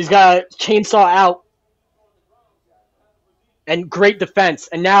 She's got a chainsaw out. And great defense.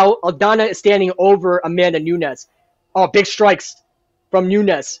 And now Aldana is standing over Amanda Nunes. Oh, big strikes from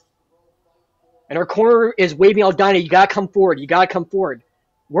Nunes. And her corner is waving Aldana. You got to come forward. You got to come forward.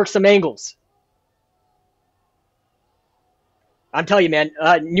 Work some angles. I'm telling you, man,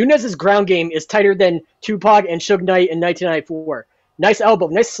 Nunes' ground game is tighter than Tupac and Suge Knight in 1994. Nice elbow.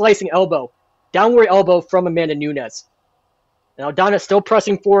 Nice slicing elbow. Downward elbow from Amanda Nunes. And Aldana still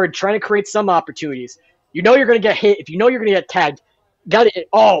pressing forward, trying to create some opportunities. You know you're going to get hit. If you know you're going to get tagged, got it.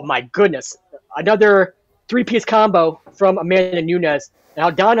 Oh, my goodness. Another three-piece combo from Amanda Nunes.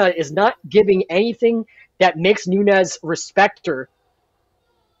 And Aldana is not giving anything that makes Nunes respect her.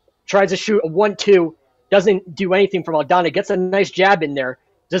 Tries to shoot a 1-2. Doesn't do anything from Aldana. Gets a nice jab in there.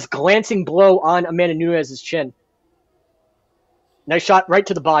 Just glancing blow on Amanda Nunes' chin. Nice shot right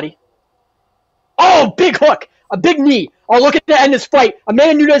to the body. Oh, big hook. A big knee. Oh, looking to end this fight.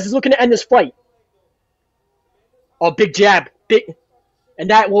 Amanda Nunes is looking to end this fight. Oh, big jab. Big. And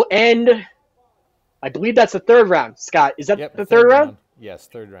that will end, I believe that's the third round, Scott. Is that the third round? Yes,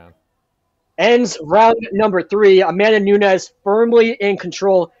 third round. Ends round number 3. Amanda Nunes firmly in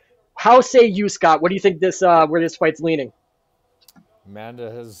control. How say you, Scott? What do you think this where this fight's leaning?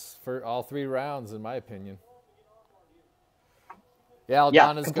 Amanda has for all 3 rounds, in my opinion. Yeah,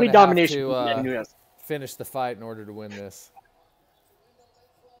 Aldana's complete going domination to from have Nunes. to finish the fight in order to win this.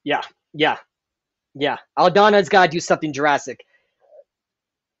 Yeah. Aldana's got to do something drastic.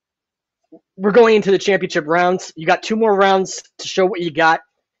 We're going into the championship rounds. You got 2 more rounds to show what you got.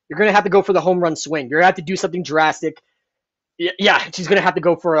 You're going to have to go for the home run swing. You're going to have to do something drastic. Yeah, she's going to have to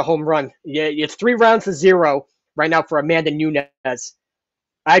go for a home run. Yeah, it's 3 rounds to 0 right now for Amanda Nunes.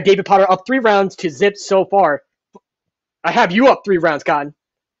 I have David Potter up 3 rounds to zip so far. I have you up 3 rounds, Cotton.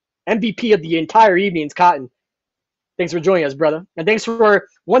 MVP of the entire evening's Cotton. Thanks for joining us, brother. And thanks for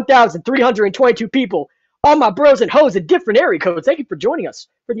 1,322 people. All my bros and hoes in different area codes. Thank you for joining us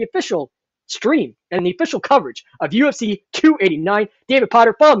for the official stream and the official coverage of UFC 289. David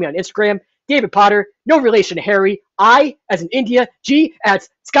Potter, follow me on Instagram. David Potter, no relation to Harry. I, as in India. G, as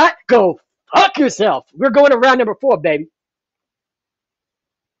Scott. Go fuck yourself. We're going to round number 4, baby.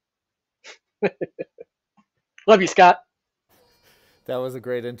 Love you, Scott. That was a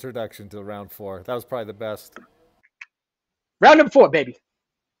great introduction to round 4. That was probably the best. Round number 4, baby.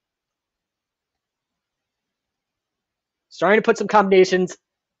 Starting to put some combinations.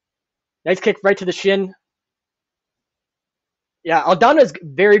 Nice kick right to the shin. Yeah, Aldana is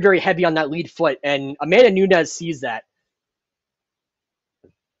very, very heavy on that lead foot, and Amanda Nunes sees that.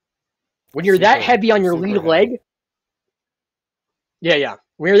 When you're that heavy on your lead leg, yeah.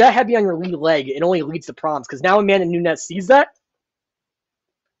 When you're that heavy on your lead leg, it only leads to problems, because now Amanda Nunes sees that,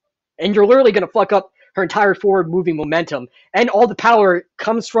 and you're literally going to fuck up her entire forward moving momentum, and all the power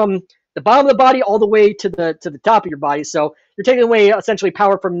comes from the bottom of the body all the way to the top of your body. So you're taking away essentially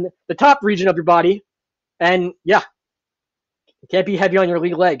power from the top region of your body, and yeah, you can't be heavy on your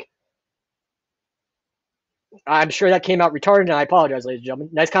lead leg. I'm sure that came out retarded, and I apologize, ladies and gentlemen.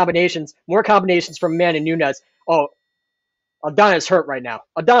 Nice combinations. More combinations from Amanda Nunes. Oh, Aldana's hurt right now.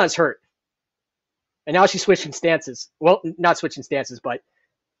 Aldana's hurt. And now she's switching stances. Well, not switching stances, but...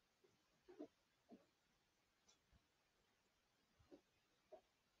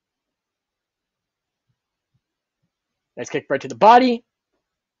 Nice kick right to the body.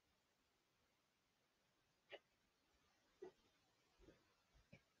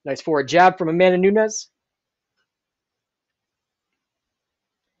 Nice forward jab from Amanda Nunes.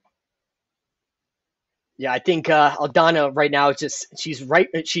 Yeah, I think Aldana right now is just she's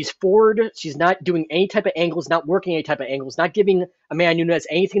forward. She's not doing any type of angles, not working any type of angles, not giving Amanda Nunes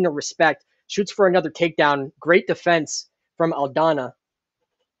anything to respect. Shoots for another takedown. Great defense from Aldana.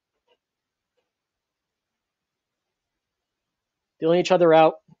 Feeling each other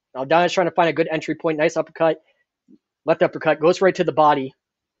out. Aldana's trying to find a good entry point. Nice uppercut. Left uppercut. Goes right to the body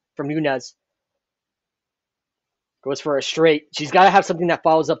from Nunes. Goes for a straight. She's got to have something that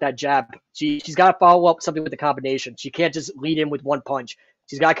follows up that jab. She's got to follow up something with the combination. She can't just lead in with one punch.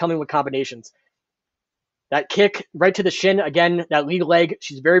 She's got to come in with combinations. That kick right to the shin. Again, that legal leg.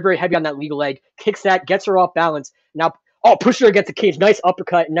 She's very, very heavy on that legal leg. Kicks that, gets her off balance. Now, pushes her against the cage. Nice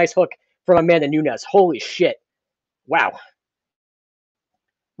uppercut and nice hook from Amanda Nunes. Holy shit. Wow.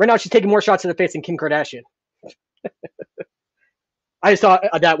 Right now, she's taking more shots to the face than Kim Kardashian. I just saw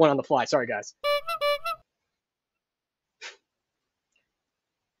that one on the fly. Sorry, guys.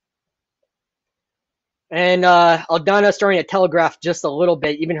 And Aldana starting to telegraph just a little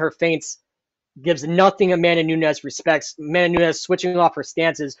bit. Even her feints gives nothing Amanda Nunes respects. Amanda Nunes switching off her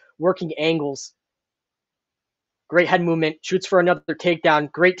stances, working angles. Great head movement. Shoots for another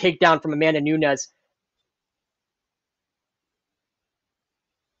takedown. Great takedown from Amanda Nunes.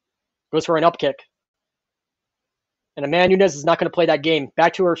 Goes for an up kick. And Amanda Nunes is not going to play that game.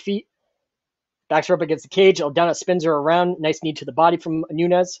 Back to her feet. Backs her up against the cage. Aldana spins her around. Nice knee to the body from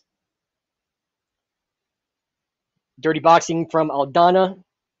Nunes. Dirty boxing from Aldana.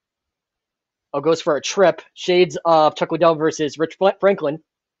 Goes for a trip. Shades of Chuck Liddell versus Rich Franklin.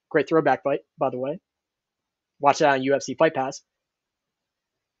 Great throwback fight, by the way. Watch that on UFC Fight Pass.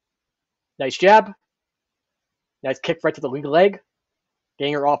 Nice jab. Nice kick right to the legal leg.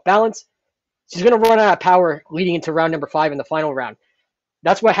 Getting her off balance. She's going to run out of power leading into round number 5 in the final round.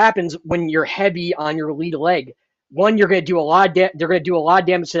 That's what happens when you're heavy on your lead leg. One, you're going to do a lot of they're going to do a lot of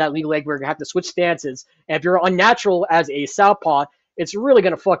damage to that lead leg. We're going to have to switch stances. And if you're unnatural as a southpaw, it's really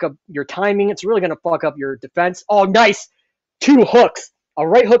going to fuck up your timing. It's really going to fuck up your defense. Oh, nice. 2 hooks. A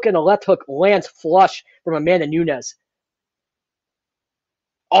right hook and a left hook lands flush from Amanda Nunes.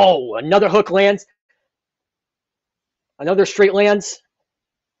 Oh, another hook lands. Another straight lands.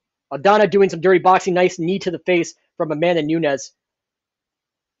 Aldana doing some dirty boxing. Nice knee to the face from Amanda Nunes.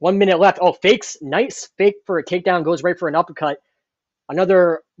 1 minute left. Oh, fakes. Nice fake for a takedown. Goes right for an uppercut.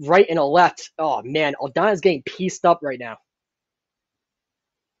 Another right and a left. Oh, man. Aldana's getting pieced up right now.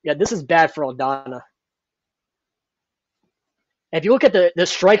 Yeah, this is bad for Aldana. If you look at the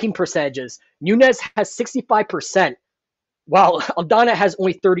striking percentages, Nunes has 65%, while Aldana has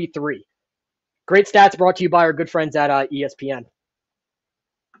only 33%. Great stats brought to you by our good friends at ESPN.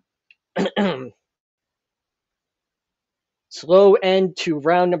 Slow end to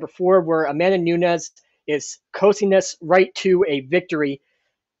round number 4, where Amanda Nunes is coasting this right to a victory.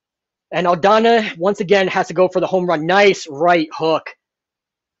 And Aldana, once again, has to go for the home run. Nice right hook.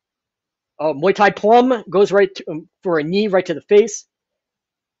 Oh, Muay Thai plum goes right for a knee right to the face.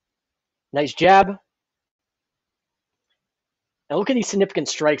 Nice jab. Now look at these significant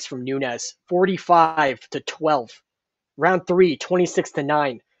strikes from Nunes. 45-12. Round 3,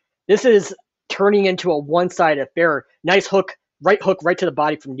 26-9. This is turning into a one-sided affair. Nice hook right to the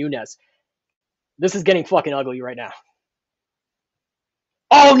body from Nunes. This is getting fucking ugly right now.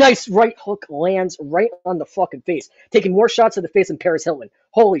 Oh, nice right hook lands right on the fucking face. Taking more shots to the face than Paris Hilton.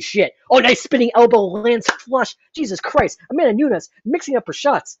 Holy shit. Oh, nice spinning elbow lands flush. Jesus Christ. Amanda Nunes mixing up her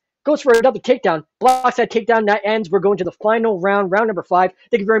shots. Goes for another takedown. Blocks that takedown. That ends. We're going to the final round, round number 5.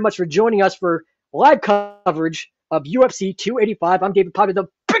 Thank you very much for joining us for live coverage of UFC 285. I'm David Potter, the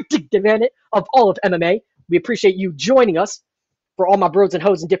predictive edit of all of MMA. We appreciate you joining us for all my bros and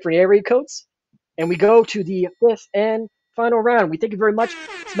hoes in different area codes. And we go to the 5th and final round. We thank you very much.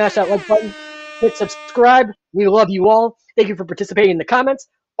 Smash that like button. Hit subscribe. We love you all. Thank you for participating in the comments.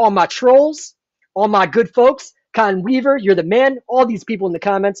 All my trolls, all my good folks. Con Weaver, you're the man. All these people in the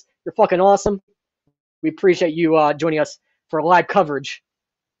comments, you're fucking awesome. We appreciate you joining us for live coverage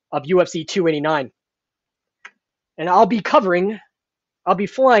of UFC 289. And I'll be flying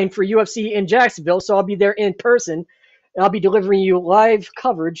for UFC in Jacksonville, so I'll be there in person. And I'll be delivering you live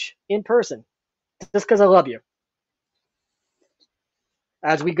coverage in person. Just because I love you.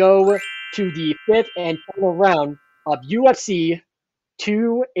 As we go to the 5th and final round of UFC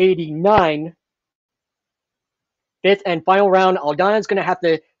 289. 5th and final round. Aldana's going to have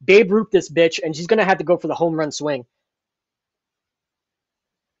to Babe Ruth this bitch, and she's going to have to go for the home run swing.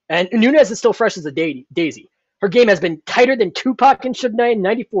 And Nunes is still fresh as a daisy. Her game has been tighter than Tupac and Suge Knight in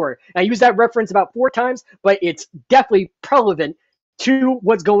 94. I use that reference about 4 times, but it's definitely relevant to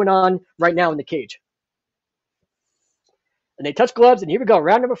what's going on right now in the cage. And they touch gloves, and here we go,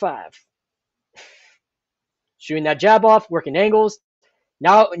 round number 5. Shooting that jab off, working angles.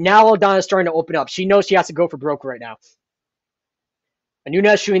 Now Aldana's starting to open up. She knows she has to go for broke right now. And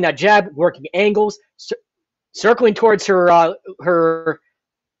Nunes shooting that jab, working angles, circling towards her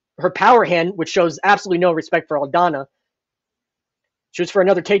power hand, which shows absolutely no respect for Aldana. Shoots for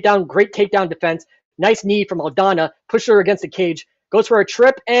another takedown. Great takedown defense. Nice knee from Aldana. Pushes her against the cage. Goes for a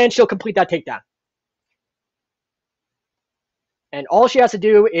trip, and she'll complete that takedown. And all she has to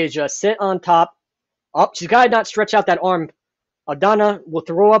do is just sit on top. Oh, she's got to not stretch out that arm. Aldana will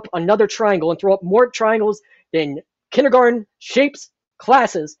throw up another triangle and throw up more triangles than kindergarten shapes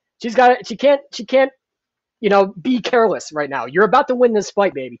classes. She can't, be careless right now. You're about to win this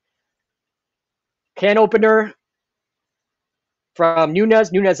fight, baby. Can opener from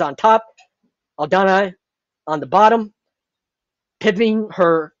Nunes. Nunes on top. Aldana on the bottom. Pivoting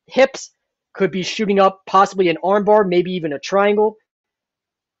her hips. Could be shooting up possibly an armbar, maybe even a triangle.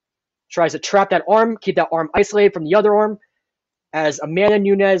 Tries to trap that arm, keep that arm isolated from the other arm. As Amanda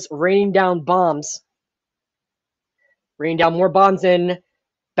Nunes raining down bombs. Raining down more bombs in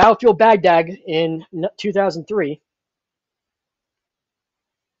Battlefield Baghdad in 2003.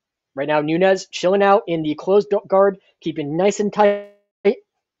 Right now, Nunes chilling out in the closed guard, keeping nice and tight. Can't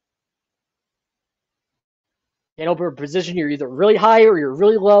open a position. You're either really high or you're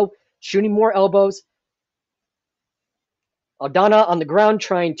really low. Shooting more elbows. Aldana on the ground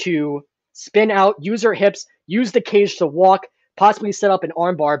trying to spin out, use her hips, use the cage to walk, possibly set up an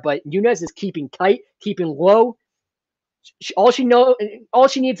armbar, but Nunes is keeping tight, keeping low. All she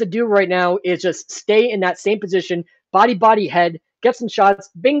needs to do right now is just stay in that same position, body, head, get some shots,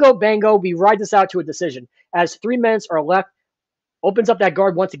 bingo, bango, we ride this out to a decision. As 3 minutes are left, opens up that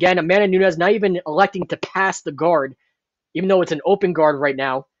guard once again. Amanda Nunes not even electing to pass the guard, even though it's an open guard right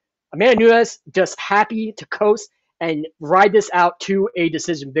now. Amanda Nunes just happy to coast and ride this out to a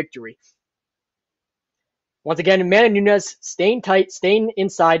decision victory. Once again, Amanda Nunes staying tight, staying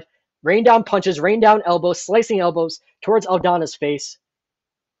inside, rain down punches, rain down elbows, slicing elbows towards Aldana's face.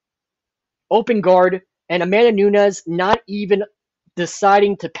 Open guard, and Amanda Nunes not even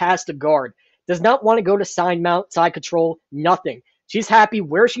deciding to pass the guard. Does not want to go to side mount, side control, nothing. She's happy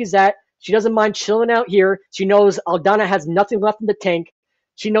where she's at. She doesn't mind chilling out here. She knows Aldana has nothing left in the tank.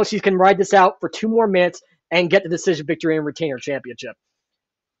 She knows she can ride this out for 2 more minutes and get the decision victory and retain her championship.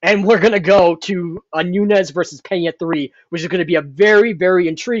 And we're going to go to a Nunes versus Pena 3, which is going to be a very, very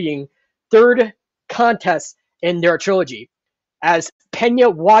intriguing third contest in their trilogy. As Pena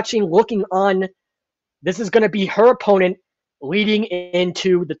watching, looking on, this is going to be her opponent leading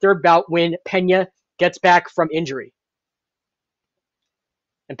into the third bout when Pena gets back from injury.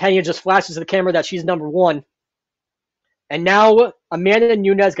 And Pena just flashes to the camera that she's number 1. And now Amanda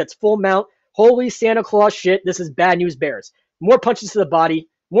Nunes gets full mount. Holy Santa Claus shit, this is bad news bears. More punches to the body,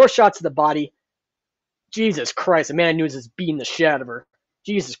 more shots to the body. Jesus Christ, Amanda Nunes is beating the shit out of her.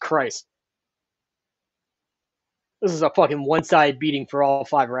 Jesus Christ. This is a fucking one-sided beating for all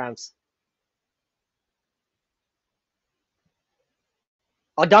 5 rounds.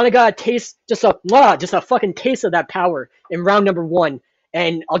 Aldana got a taste, just a fucking taste of that power in round number 1.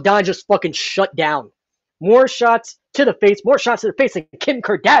 And Aldana just fucking shut down. More shots to the face of Kim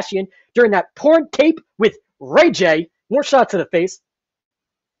Kardashian during that porn tape with Ray J. More shots to the face.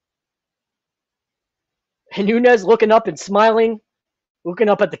 And Nunes looking up and smiling, looking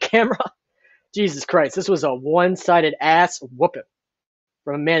up at the camera. Jesus Christ, this was a one-sided ass whooping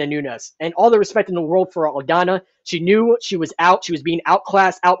from Amanda Nunes. And all the respect in the world for Aldana. She knew she was out. She was being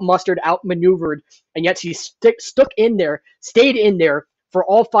outclassed, outmustered, outmaneuvered. And yet she stuck in there, stayed in there for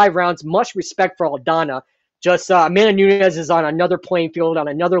all 5 rounds. Much respect for Aldana. Just Amanda Nunes is on another playing field, on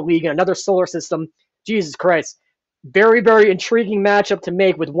another league, in another solar system. Jesus Christ. Very, very intriguing matchup to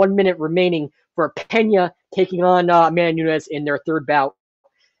make with 1 minute remaining for Pena taking on Amanda Nunes in their third bout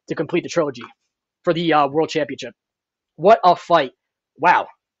to complete the trilogy for the World Championship. What a fight. Wow.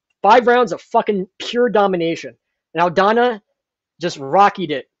 5 rounds of fucking pure domination. And Aldana just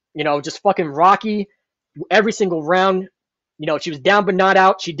rockied it. Just fucking rocky every single round. She was down but not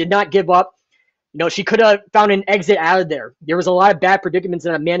out. She did not give up. She could have found an exit out of there. There was a lot of bad predicaments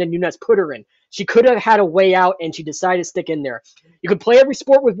that Amanda Nunes put her in. She could have had a way out, and she decided to stick in there. You can play every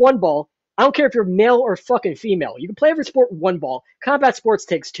sport with 1 ball. I don't care if you're male or fucking female. You can play every sport with 1 ball. Combat sports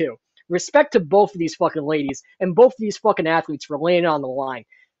takes 2. Respect to both of these fucking ladies and both of these fucking athletes for laying it on the line.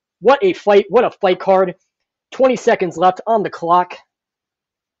 What a fight. What a fight card. 20 seconds left on the clock.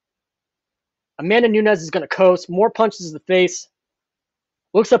 Amanda Nunes is going to coast. More punches to the face.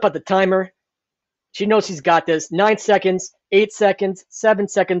 Looks up at the timer. She knows she's got this. 9 seconds, 8 seconds, 7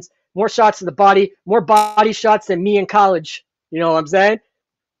 seconds. More shots to the body. More body shots than me in college. You know what I'm saying?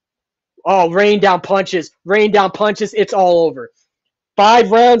 Oh, rain down punches. Rain down punches. It's all over.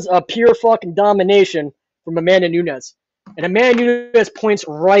 5 rounds of pure fucking domination from Amanda Nunes. And Amanda Nunes points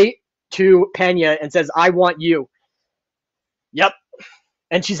right to Pena and says, I want you. Yep.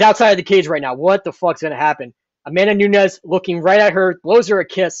 And she's outside of the cage right now. What the fuck's going to happen? Amanda Nunes looking right at her, blows her a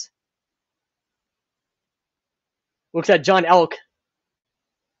kiss. Looks at John Elk.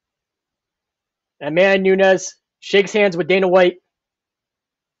 Amanda Nunes shakes hands with Dana White.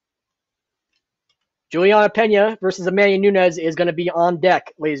 Juliana Pena versus Amanda Nunes is going to be on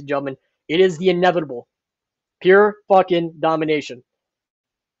deck, ladies and gentlemen. It is the inevitable. Pure fucking domination.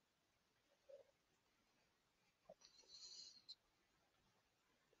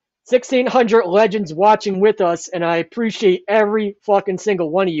 $1,600 legends watching with us, and I appreciate every fucking single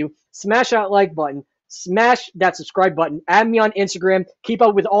one of you. Smash that like button. Smash that subscribe button. Add me on Instagram. Keep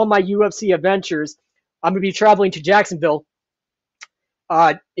up with all my UFC adventures. I'm going to be traveling to Jacksonville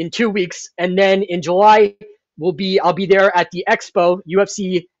in 2 weeks, and then in July I'll be there at the Expo,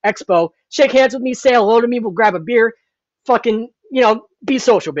 UFC Expo. Shake hands with me, say hello to me, we'll grab a beer. Fucking, be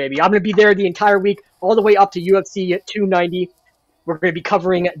social, baby. I'm going to be there the entire week, all the way up to UFC 290. We're going to be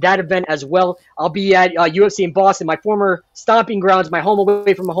covering that event as well. I'll be at UFC in Boston, my former stomping grounds, my home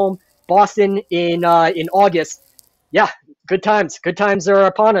away from home, Boston in August. Yeah, good times. Good times are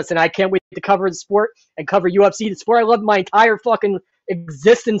upon us, and I can't wait to cover the sport and cover UFC, the sport I love my entire fucking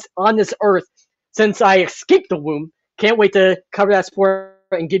existence on this earth since I escaped the womb. Can't wait to cover that sport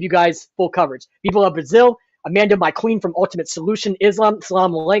and give you guys full coverage. People of Brazil, Amanda, my queen from Ultimate Solution, Islam,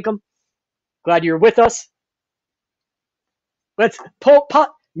 Assalamu alaikum. Glad you're with us. Let's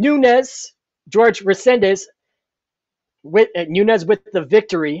pop Nunes, George Resendez, with Nunes with the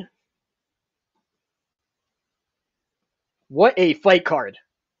victory. What a fight card.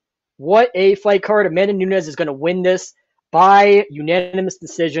 What a fight card. Amanda Nunes is going to win this by unanimous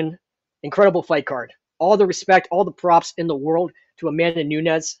decision. Incredible fight card. All the respect, all the props in the world to Amanda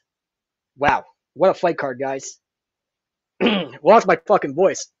Nunes. Wow. What a fight card, guys. Lost my fucking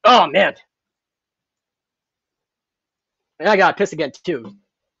voice. Oh, man. And I got pissed again, too.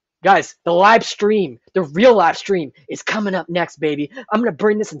 Guys, the live stream, the real live stream is coming up next, baby. I'm going to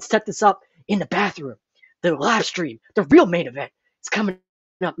bring this and set this up in the bathroom. The live stream, the real main event, is coming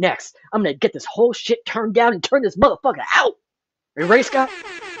up next. I'm going to get this whole shit turned down and turn this motherfucker out. Are you ready, Scott?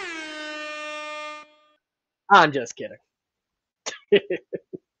 I'm just kidding.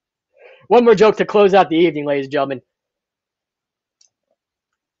 One more joke to close out the evening, ladies and gentlemen.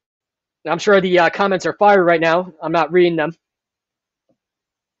 I'm sure the comments are fire right now. I'm not reading them.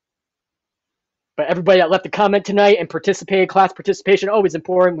 But everybody that left a comment tonight and participated, class participation, always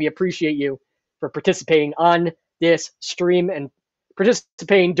important. We appreciate you for participating on this stream and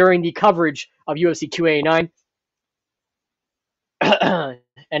participating during the coverage of UFC 289.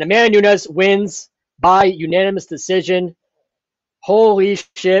 And Amanda Nunes wins by unanimous decision. Holy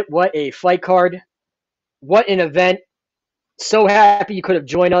shit, what a fight card. What an event. So happy you could have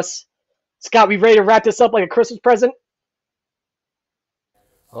joined us. Scott, we ready to wrap this up like a Christmas present?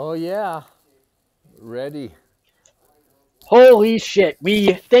 Oh, yeah. Ready. Holy shit.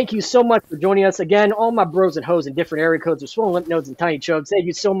 We thank you so much for joining us. Again, all my bros and hoes in different area codes with swollen lymph nodes and tiny chokes. Thank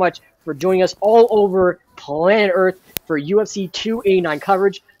you so much for joining us all over planet Earth for UFC 289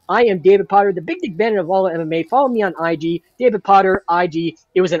 coverage. I am David Potter, the Big Dick Bandit of all of MMA. Follow me on IG, David Potter, IG.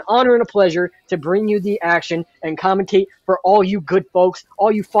 It was an honor and a pleasure to bring you the action and commentate for all you good folks,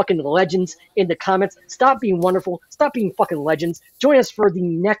 all you fucking legends in the comments. Stop being wonderful. Stop being fucking legends. Join us for the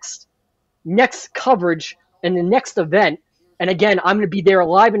next coverage and the next event. And again, I'm going to be there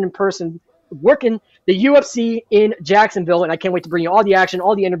live and in person working the UFC in Jacksonville, and I can't wait to bring you all the action,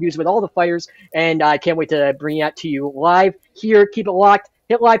 all the interviews with all the fighters, and I can't wait to bring that to you live here. Keep it locked.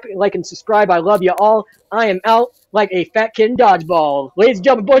 Hit like, and subscribe. I love you all. I am out like a fat kid in dodgeball. Ladies and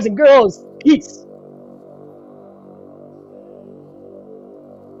gentlemen, boys and girls, peace.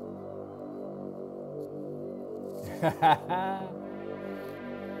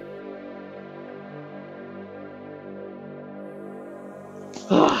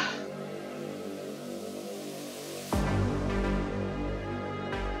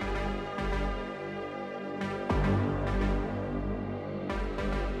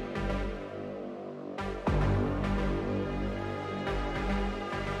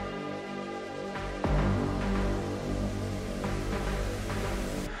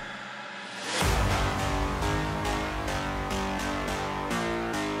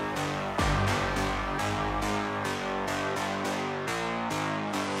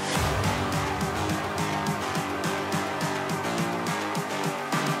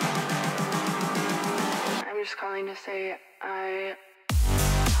 I'm just calling to say I